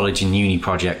college and uni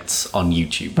projects on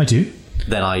YouTube. I do.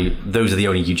 Then those are the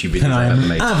only YouTube videos I've ever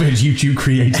made. Average YouTube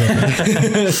creator.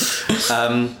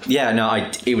 Yeah,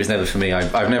 no, it was never for me.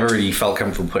 I've never really felt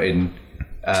comfortable putting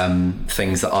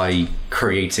things that I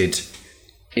created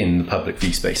in the public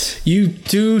view space. You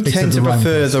do tend to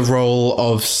prefer the role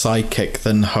of sidekick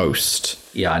than host.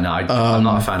 Yeah, no, I'm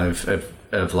not a fan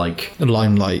of like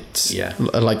limelight. Yeah,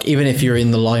 like even if you're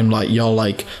in the limelight, you're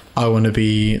like, I want to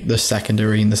be the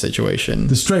secondary in the situation,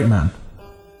 the straight man.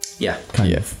 Yeah,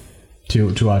 kind of. To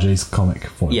RJ's comic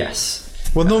form. Yes.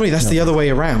 Well, normally that's the other way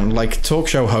around. Like talk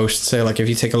show hosts say, like if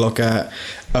you take a look at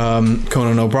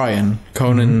Conan O'Brien,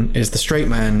 Conan is the straight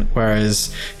man,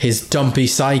 whereas his dumpy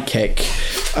sidekick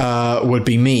would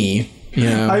be me. You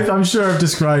know, I'm sure I've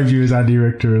described you as Andy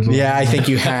Richter as well. Yeah, I think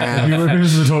you have. If it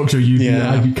was the talk show,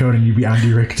 I'd be Conan, you'd be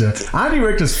Andy Richter. Andy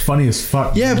Richter's funny as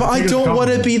fuck. Yeah, but I don't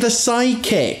want to be the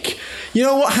sidekick. You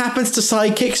know what happens to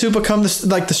sidekicks who become the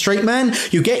straight man?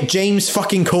 You get James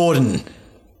fucking Corden.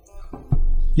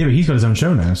 Yeah, but he's got his own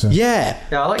show now, so... Yeah,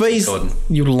 I like James Corden.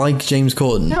 You like James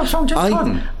Corden? Yeah, what's wrong with James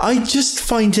Corden? I just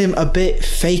find him a bit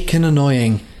fake and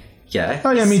annoying. Yeah.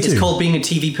 Oh, yeah, me too. It's called being a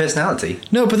TV personality.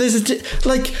 No, but there's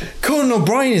Conan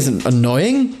O'Brien isn't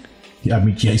annoying. Yeah, I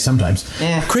mean, yeah, sometimes.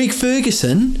 Yeah. Craig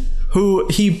Ferguson, who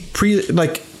he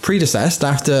predecessed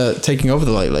after taking over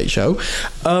the Late Late Show,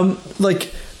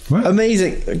 What?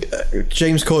 Amazing.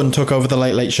 James Corden took over the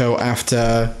Late Late Show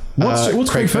after. What's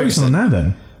Craig Ferguson on now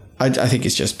then? I think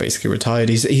he's just basically retired.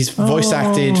 He's voice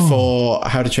acted for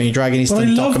How to Train Your Dragon. He's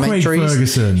done documentaries. Craig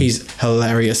Ferguson. He's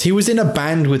hilarious. He was in a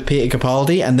band with Peter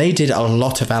Capaldi, and they did a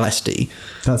lot of LSD.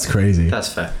 That's crazy.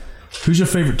 That's fair. Who's your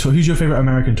favorite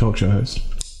American talk show host?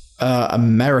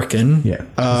 American. Yeah,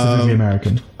 specifically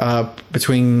American.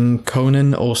 Between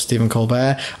Conan or Stephen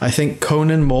Colbert. I think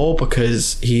Conan more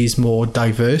because he's more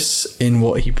diverse in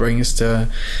what he brings to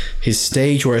his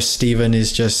stage, whereas Stephen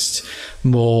is just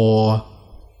more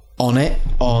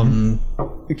on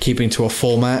keeping to a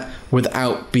format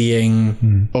without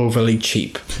being overly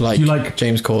cheap. Like, do you like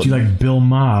James Corden? Do you like Bill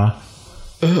Maher?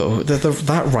 Oh,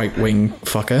 that right wing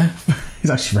fucker. He's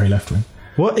actually very left wing.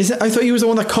 What is it? I thought he was the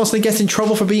one that constantly gets in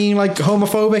trouble for being like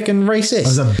homophobic and racist. Oh,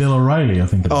 is that Bill O'Reilly? I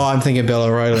think. Oh, I'm thinking Bill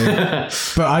O'Reilly.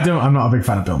 But I'm not a big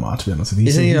fan of Bill Maher, to be honest with you.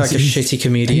 Isn't he like a shitty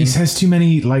comedian? He says too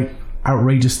many like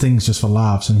outrageous things just for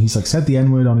laughs, and he's like said the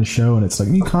N-word on his show, and it's like,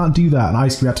 you can't do that. And I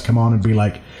used to have to come on and be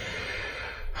like,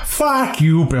 fuck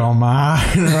you, Bill Maher.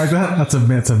 Like that. That's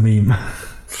a meme.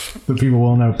 that people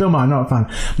will know. Bill Maher, not a fan.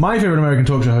 My favorite American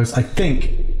talk show host, I think,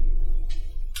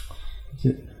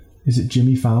 is it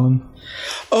Jimmy Fallon?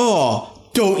 Oh,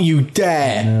 don't you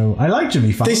dare! No, I like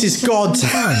Jimmy Fallon. This is God's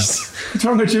house. What's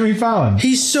wrong with Jimmy Fallon?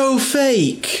 He's so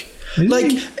fake.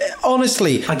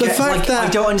 Honestly, the fact that I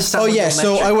don't understand. Oh yeah,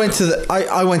 so I went to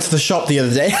the shop the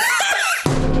other day.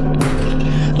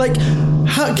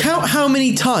 Count how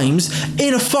many times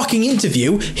in a fucking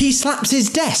interview he slaps his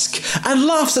desk and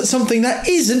laughs at something that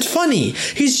isn't funny.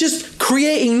 He's just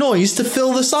creating noise to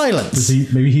fill the silence.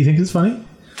 Maybe he thinks it's funny?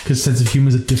 Because sense of humour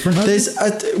is different.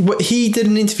 He did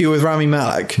an interview with Rami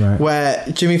Malek where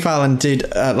Jimmy Fallon did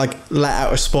let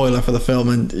out a spoiler for the film,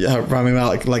 and Rami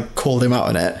Malek called him out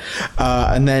on it,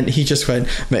 and then he just went,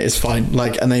 "Mate, it's fine,"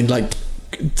 and then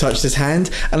touched his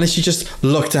hand, and then she just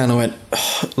looked down and went,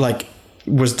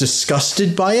 was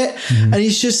disgusted by it, and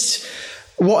he's just.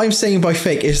 What I'm saying by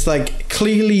fake is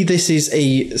clearly this is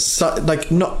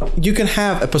not you can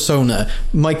have a persona.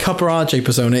 My Cuppa RJ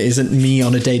persona isn't me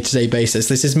on a day-to-day basis.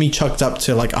 This is me chucked up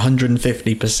to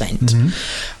 150%.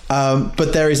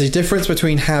 But there is a difference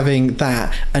between having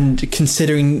that and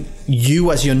considering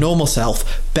you as your normal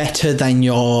self better than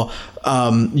your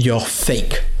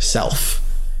fake self.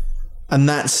 And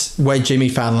that's where Jimmy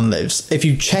Fallon lives. If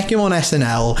you check him on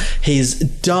SNL, he's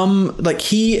dumb.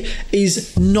 He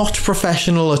is not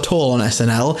professional at all on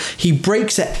SNL. He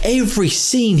breaks at every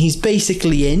scene he's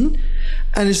basically in.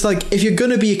 And it's if you're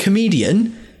going to be a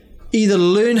comedian, either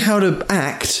learn how to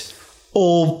act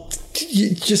or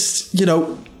just,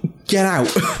 get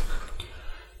out.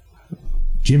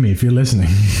 Jimmy, if you're listening.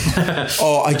 I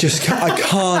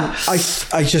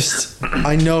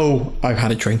know I've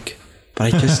had a drink.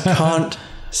 But I just can't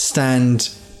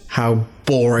stand how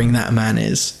boring that man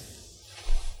is.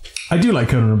 I do like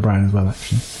Conan O'Brien as well,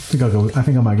 actually. I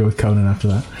think I might go with Conan after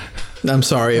that. I'm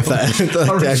sorry if that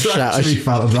actually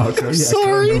felt about Conan.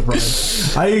 Sorry. Conan O'Brien.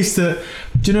 I used to,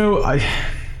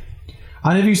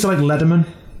 I never used to like Letterman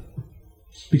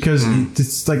because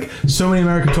it's so many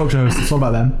American talk shows. It's all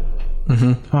about them.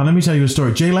 Mm-hmm. Oh, let me tell you a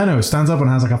story. Jay Leno stands up and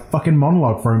has a fucking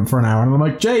monologue for an hour, and I'm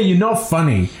like, Jay, you're not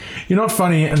funny,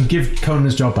 and give Conan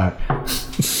his job back.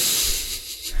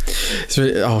 It's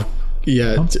really,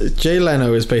 Jay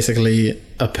Leno is basically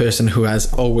a person who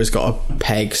has always got a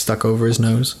peg stuck over his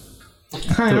nose.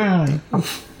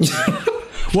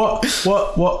 What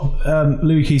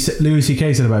Louis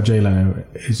C.K. said about Jay Leno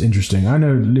is interesting. I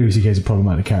know Louis C.K. is a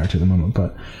problematic character at the moment,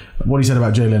 but what he said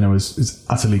about Jay Leno is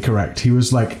utterly correct. He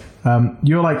was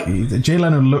Jay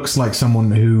Leno looks like someone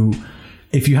who,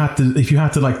 if you had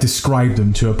to describe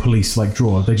them to a police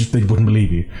drawer, they wouldn't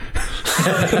believe you.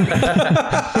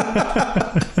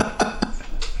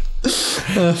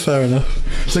 Fair enough.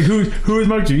 It's who is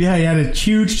Mojo? Yeah, he had a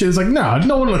huge chin. It's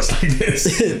no one looks like this.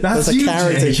 That's a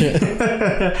character.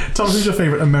 Tom, who's your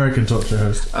favourite American talk show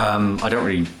host? I don't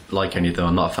really like any of them.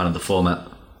 I'm not a fan of the format.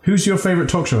 Who's your favourite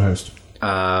talk show host?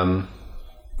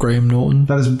 Graham Norton.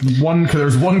 That is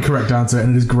there's one correct answer,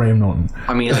 and it is Graham Norton.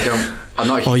 I mean, I'm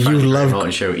not a huge fan of the Graham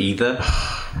Norton show either.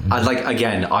 I'm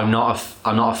not a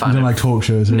fan. You don't like talk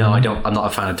shows? No, I don't. I'm not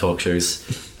a fan of talk shows.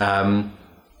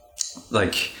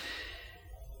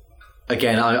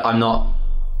 Again, I'm not.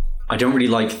 I don't really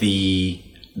like the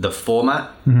format.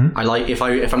 Mm-hmm. I like if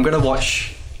I'm going to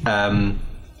watch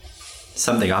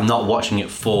something, I'm not watching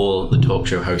it for the talk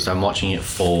show host. I'm watching it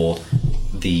for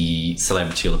the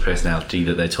celebrity or the personality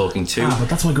that they're talking to. But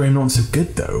that's why Graham Norton's so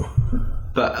good, though.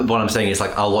 But what I'm saying is,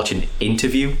 I'll watch an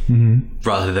interview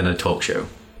rather than a talk show,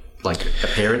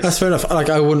 appearance. That's fair enough.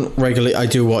 I wouldn't regularly. I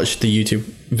do watch the YouTube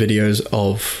videos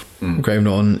of Graham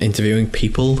Norton interviewing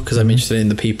people because I'm interested in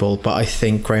the people. But I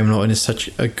think Graham Norton is such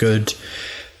a good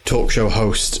talk show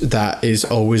host that is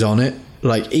always on it.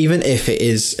 Even if it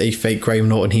is a fake Graham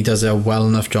Norton, he does a well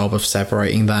enough job of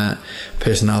separating that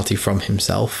personality from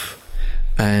himself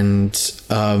and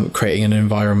creating an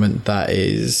environment that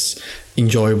is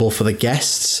enjoyable for the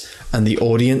guests and the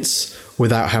audience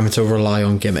without having to rely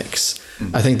on gimmicks.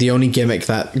 I think the only gimmick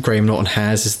that Graham Norton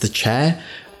has is the chair,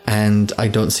 and I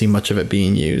don't see much of it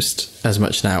being used as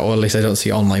much now, or at least I don't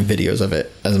see online videos of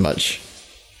it as much.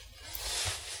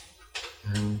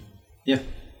 Yeah.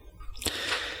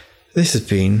 This has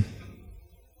been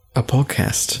a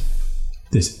podcast.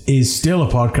 This is still a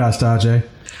podcast, RJ.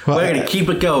 Well, we're going to keep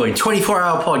it going.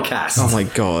 24-hour podcast. Oh my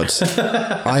God.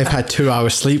 I've had 2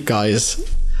 hours sleep, guys.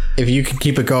 If you can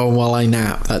keep it going while I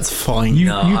nap, that's fine. You've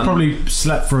probably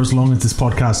slept for as long as this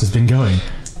podcast has been going.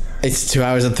 It's 2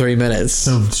 hours and 3 minutes.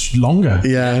 So longer.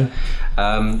 Yeah.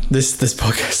 This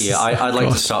podcast. Yeah, I'd like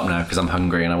to stop now because I'm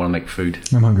hungry and I want to make food.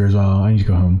 I'm hungry as well. I need to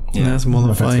go home. Yeah, that's more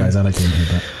than fine. Guys, I like to hear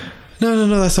that. No,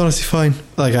 that's honestly fine.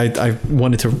 Like, I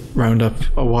wanted to round up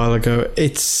a while ago.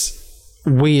 It's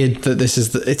weird that this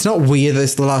is it's not weird that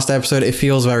it's the last episode. It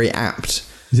feels very apt.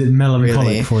 Is it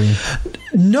melancholic for you?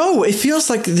 No, it feels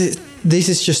like this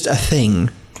is just a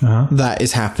thing that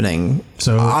is happening.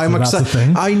 So I'm excited.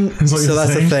 So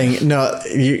that's the thing. No,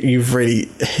 you've really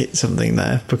hit something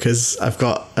there, because I've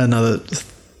got another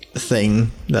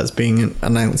thing that's being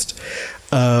announced.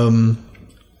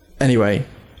 Anyway,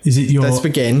 is it your let's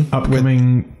begin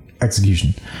upcoming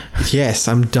execution? Yes,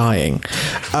 I'm dying.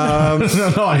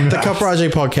 The Copper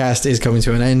RJ podcast is coming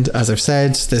to an end. As I've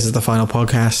said, this is the final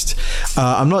podcast.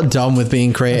 I'm not done with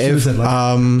being creative. Said,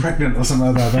 like, pregnant or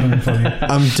something like that. That'd be funny.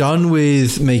 I'm done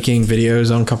with making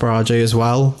videos on Copper RJ as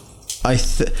well. I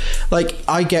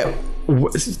get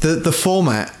the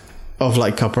format of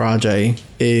like Copper RJ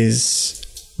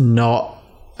is not.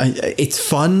 It's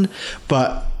fun,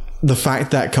 but the fact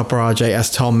that Copper RJ,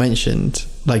 as Tom mentioned,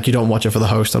 like, you don't watch it for the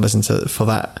host or listen to it for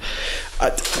that.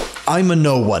 I'm a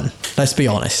no one, let's be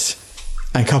honest.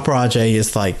 And Copper RJ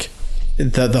is like,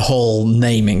 the whole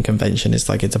naming convention is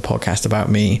like, it's a podcast about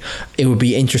me. It would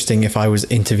be interesting if I was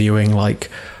interviewing like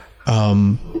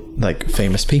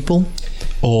famous people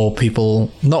or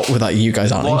people, not without you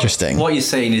guys aren't interesting. What you're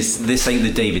saying is this ain't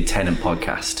the David Tennant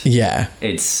podcast. Yeah.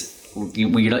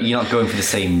 You're not going for the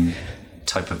same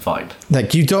type of vibe.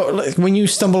 Like, you don't, like, when you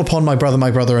stumble upon My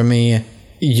Brother and Me,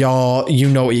 you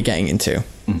know what you're getting into.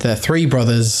 They're three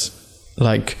brothers,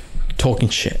 like, talking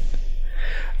shit.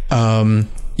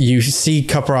 You see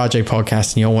Copper RJ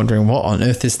podcast and you're wondering, what on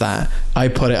earth is that? I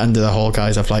put it under the whole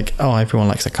guise of like, oh, everyone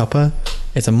likes a cuppa.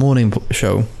 It's a morning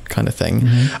show kind of thing.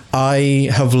 I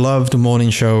have loved morning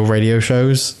show radio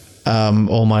shows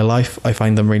all my life. I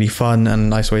find them really fun and a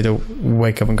nice way to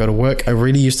wake up and go to work. I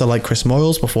really used to like Chris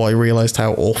Moyles before I realized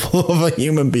how awful of a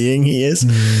human being he is.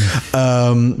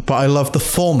 But I love the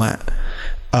format.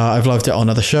 I've loved it on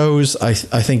other shows. I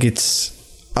think it's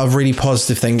a really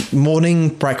positive thing. Morning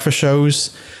breakfast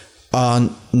shows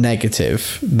aren't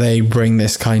negative. They bring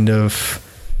this kind of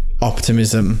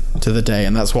optimism to the day,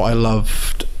 and that's what I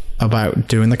loved about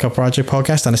doing the Copper RJ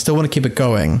podcast, and I still want to keep it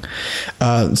going.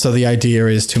 So the idea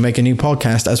is to make a new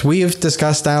podcast, as we have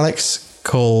discussed, Alex,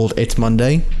 called It's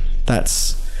Monday.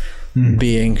 That's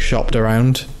being shopped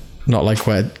around. Not like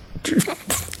we're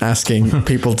asking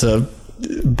people to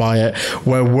buy it.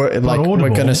 We're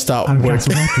going to start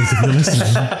working.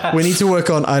 We need to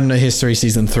work on I Don't Know History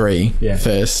season 3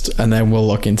 first, and then we'll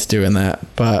look into doing that.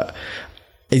 But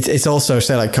it's also,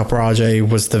 say, like Copper RJ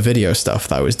was the video stuff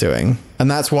that I was doing, and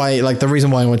that's why, like, the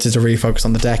reason why I wanted to really focus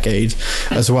on the decade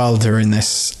as well during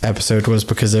this episode was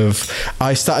because of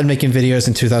I started making videos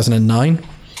in 2009.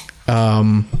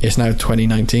 It's now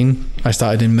 2019. I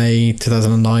started in May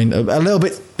 2009, a little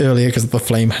bit earlier because of the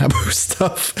Flame Habbo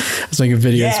stuff I was making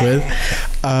videos with.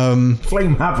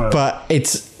 Flame Habbo. But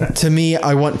it's, to me,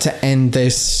 I want to end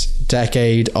this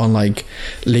decade on like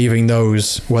leaving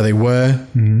those where they were.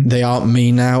 They aren't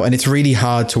me now, and it's really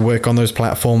hard to work on those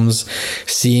platforms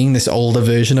seeing this older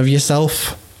version of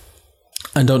yourself.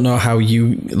 I don't know how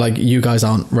you guys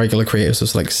aren't regular creators, so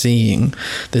it's like seeing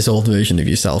this old version of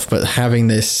yourself, but having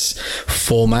this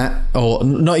format, or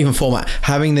not even format,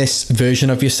 having this version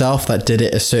of yourself that did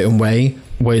it a certain way,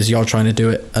 whereas you're trying to do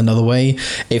it another way,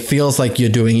 it feels like you're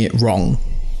doing it wrong.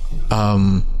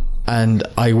 And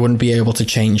I wouldn't be able to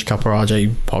change Copper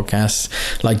RJ podcasts,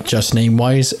 like, just name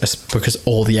wise, because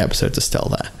all the episodes are still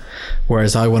there.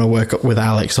 Whereas I want to work with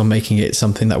Alex on making it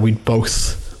something that we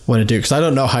both want to do, because I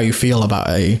don't know how you feel about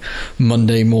a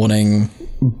Monday morning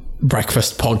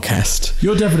breakfast podcast.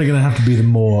 You're definitely going to have to be the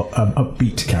more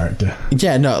upbeat character.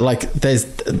 Yeah, no, like, there's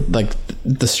like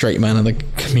the straight man and the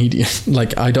comedian.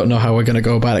 Like, I don't know how we're going to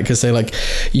go about it, because they're like,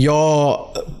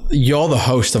 you're the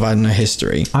host of I Don't Know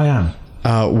History. I am.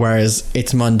 Whereas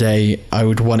It's Monday, I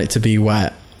would want it to be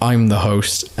where I'm the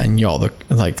host and you're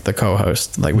the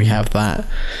co-host. Like, we have that.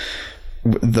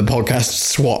 The podcast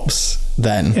swaps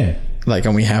then. Yeah. Like,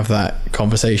 and we have that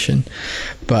conversation.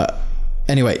 But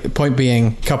anyway, point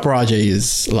being, Copper RJ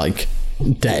is like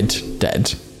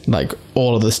dead. Like,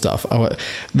 all of the stuff.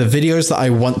 The videos that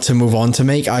I want to move on to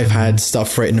make, I've had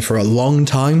stuff written for a long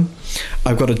time.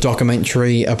 I've got a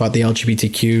documentary about the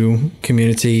LGBTQ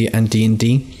community and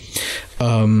D&D,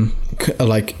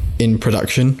 like, in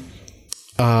production.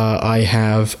 I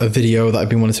have a video that I've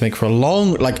been wanting to make for a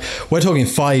long, like, we're talking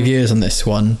 5 years on this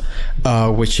one,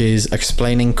 which is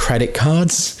explaining credit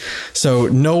cards. So a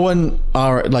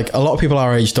lot of people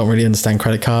our age don't really understand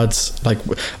credit cards. Like,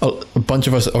 a bunch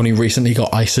of us only recently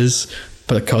got ISAs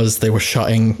because they were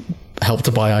shutting Help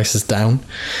to Buy ISAs down.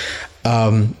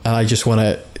 And I just want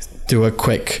to do a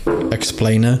quick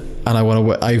explainer, and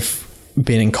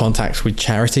been in contact with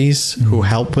charities who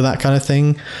help with that kind of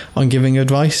thing on giving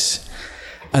advice.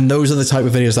 And those are the type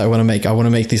of videos that I want to make. I want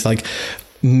to make these like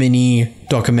mini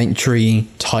documentary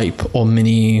type or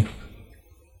mini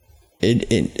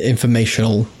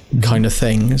informational kind of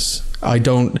things. I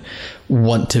don't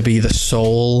want to be the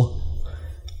sole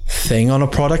thing on a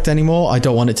product anymore. I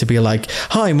don't want it to be like,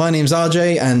 hi, my name's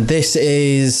RJ and this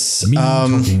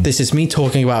is me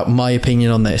talking about my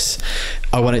opinion on this.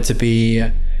 I want it to be,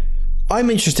 I'm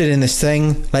interested in this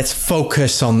thing, let's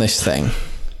focus on this thing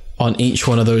on each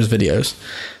one of those videos.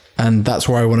 And that's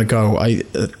where I want to go.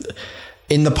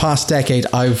 In the past decade,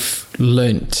 I've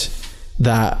learnt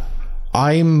that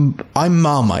I'm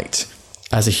Marmite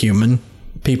as a human.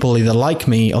 People either like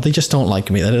me or they just don't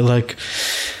like me. They're like,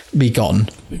 be gone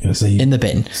in the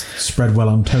bin. Spread well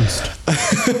on toast.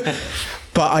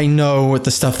 But I know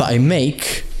the stuff that I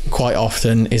make quite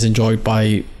often is enjoyed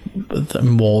by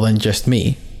more than just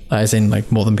me, as in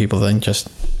like more than people than just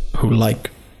who like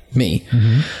me.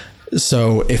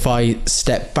 So if I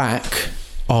step back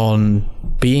on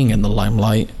being in the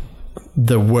limelight,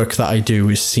 the work that I do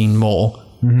is seen more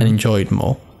and enjoyed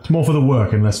more. It's more for the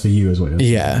work and less for you, is what you're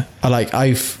saying. Yeah,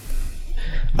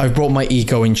 I've brought my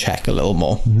ego in check a little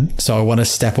more. So I want to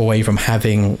step away from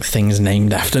having things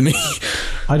named after me.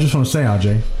 I just want to say,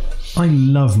 RJ, I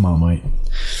love Marmite.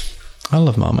 I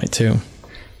love Marmite too.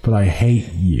 But I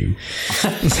hate you.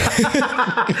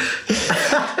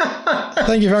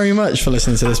 Thank you very much for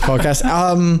listening to this podcast.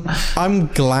 I'm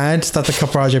glad that the Cup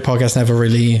of RJ podcast never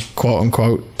really, quote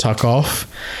unquote, took off.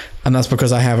 And that's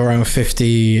because I have around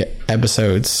 50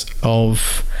 episodes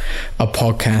of a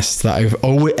podcast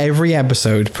that every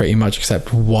episode pretty much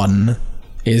except one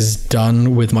is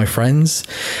done with my friends.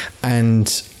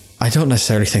 And I don't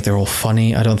necessarily think they're all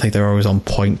funny. I don't think they're always on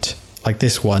point. Like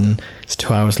this one, it's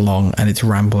 2 hours long and it's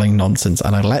rambling nonsense.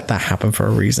 And I let that happen for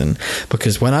a reason,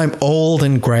 because when I'm old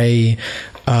and grey,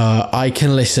 I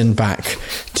can listen back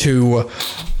to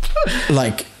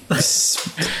like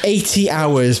 80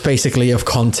 hours basically of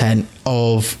content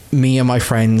of me and my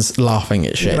friends laughing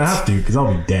at shit. You're gonna have to, because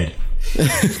I'll be dead.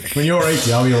 When you're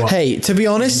 80, I'll be what? Hey, to be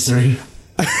honest,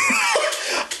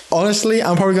 honestly,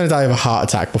 I'm probably going to die of a heart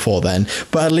attack before then.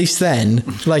 But at least then,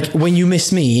 like when you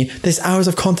miss me, there's hours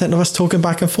of content of us talking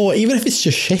back and forth, even if it's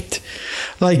just shit.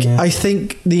 Like, I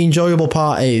think the enjoyable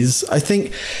part is, I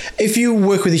think if you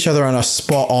work with each other and are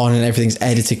spot on and everything's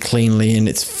edited cleanly and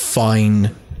it's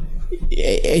fine,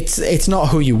 it's not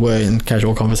who you were in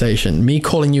casual conversation. Me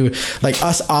calling you, like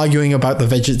us arguing about the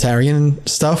vegetarian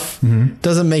stuff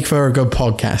doesn't make for a good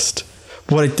podcast.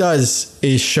 What it does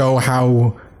is show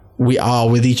how we are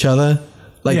with each other.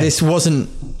 Like this wasn't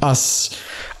us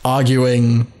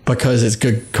arguing because it's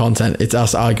good content. It's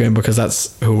us arguing because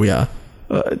that's who we are.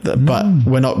 But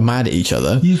we're not mad at each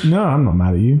other. No, I'm not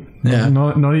mad at you. Yeah,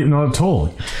 not at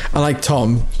all. And like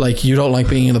Tom, like you don't like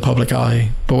being in the public eye,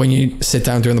 but when you sit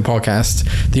down doing the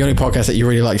podcast, the only podcast that you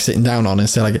really like sitting down on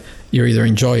is like you're either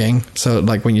enjoying. So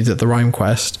like when you did the Rhyme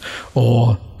Quest,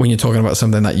 or when you're talking about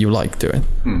something that you like doing.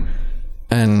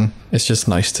 And it's just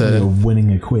nice to... You're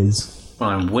winning a quiz.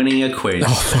 I'm winning a quiz.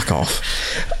 Oh, fuck off.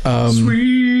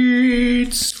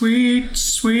 Sweet, sweet,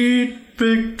 sweet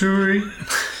victory.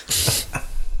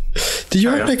 Did you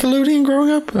have Nickelodeon growing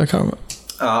up? I can't remember.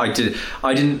 I did.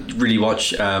 I didn't really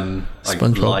watch like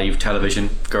live television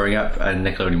growing up, and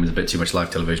Nickelodeon was a bit too much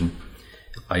live television.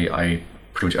 I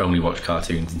pretty much only watched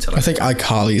cartoons until I think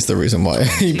iCarly is the reason why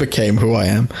he became who I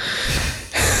am. Do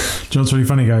you know what's really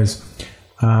funny, guys?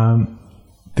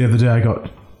 The other day I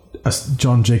got a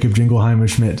John Jacob Jingleheimer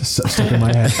Schmidt stuck in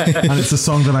my head, and it's a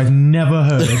song that I've never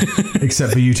heard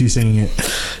except for you two singing it.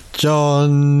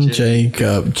 John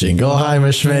Jacob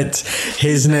Jingleheimer Schmidt,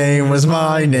 his name was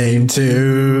my name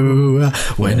too.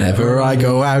 Whenever I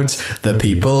go out, the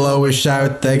people always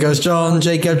shout, there goes John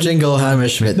Jacob Jingleheimer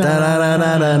Schmidt. Da, da, da,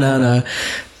 da, da, da, da.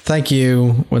 Thank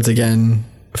you once again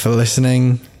for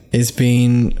listening. It's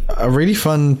been a really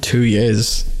fun 2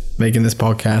 years making this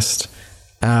podcast.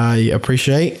 I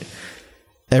appreciate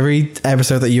every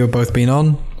episode that you have both been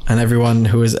on, and everyone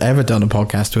who has ever done a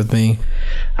podcast with me.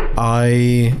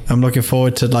 I am looking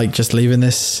forward to like just leaving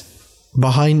this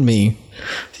behind me.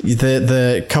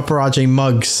 The Cuppa RJ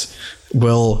mugs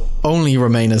will only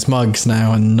remain as mugs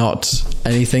now and not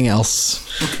anything else.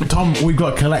 Tom, we've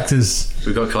got collectors.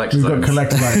 We've got collectors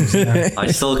items. Yeah. I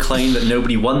still claim that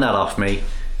nobody won that off me,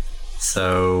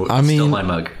 so it's still my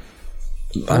mug.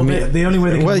 I mean, the only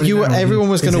way they can everyone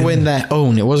was going to win their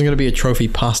own. It wasn't going to be a trophy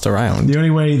passed around. The only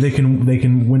way they can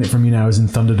win it from you now is in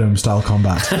Thunderdome style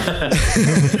combat.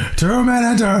 2 men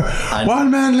enter, 1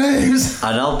 man leaves.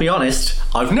 And I'll be honest,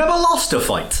 I've never lost a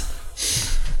fight.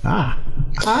 Ah.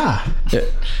 Yeah.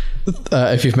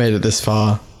 If you've made it this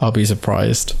far, I'll be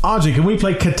surprised. RJ, can we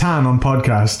play Catan on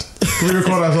podcast? Can we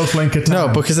record ourselves playing Catan? No,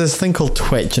 because there's a thing called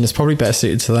Twitch, and it's probably better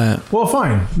suited to that. Well,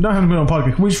 fine. No, haven't been on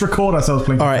podcast. Can we just record ourselves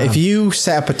playing Catan? Alright, if you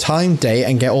set up a time, date,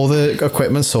 and get all the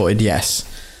equipment sorted, yes.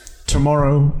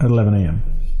 Tomorrow at 11 a.m.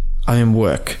 I'm in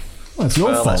work. Well, that's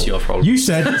your fault. That's your problem. You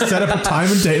said set up a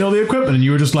time and date and all the equipment, and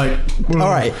you were just like, well,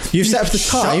 Alright, you've set up the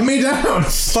time. Shut me down.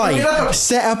 Fine.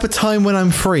 Set up a time when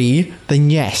I'm free, then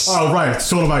yes. Oh, right.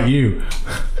 It's all about you.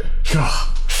 God.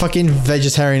 Fucking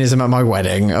vegetarianism at my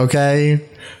wedding, okay?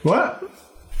 What?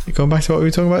 Going back to what we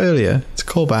were talking about earlier. It's a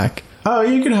callback. Oh,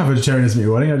 you can have vegetarianism at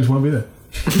your wedding. I just won't be there.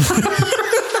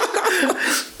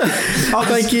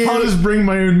 Thank you. I'll just bring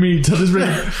my own meat. I'll just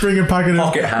bring a packet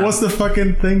of... What's the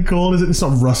fucking thing called? It's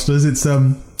not rustlers. It's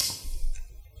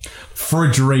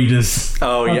refrigerators.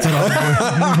 Oh, yeah.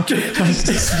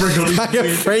 Sprinkle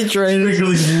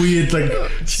these weird, like,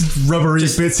 rubbery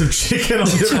bits of chicken on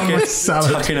my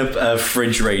salad. Tucking a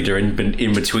refrigerator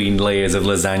in between layers of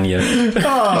lasagna.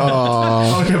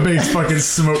 Oh. Like a big fucking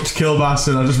smoked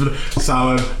kielbasa. I just put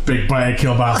salad, big bite of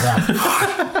kielbasa.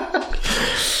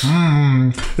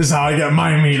 This is how I get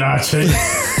my meat, Archie.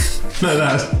 Like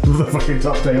that. With the fucking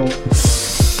top tail.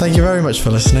 Thank you very much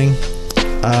for listening.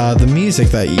 The music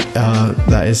that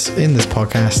is in this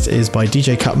podcast is by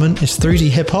DJ Cutman. It's 3D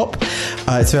hip hop.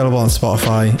 It's available on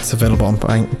Spotify. It's available on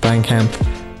Bandcamp.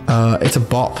 It's a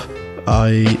bop.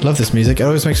 I love this music. It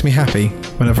always makes me happy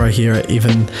whenever I hear it,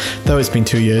 even though it's been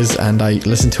 2 years and I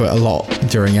listen to it a lot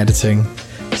during editing.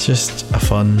 It's just a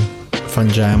fun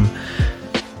jam.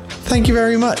 Thank you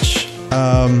very much.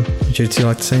 Would you two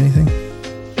like to say anything?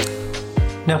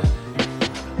 No.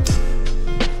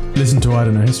 Listen to I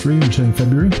Don't Know History, returning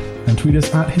February, and tweet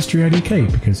us at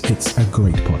HistoryIDK because it's a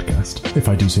great podcast, if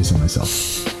I do say so myself.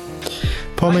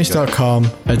 Podmace.com,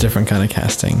 a different kind of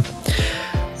casting.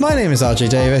 My name is RJ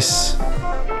Davis,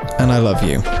 and I love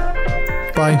you.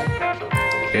 Bye.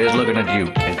 Here's looking at you,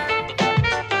 kid.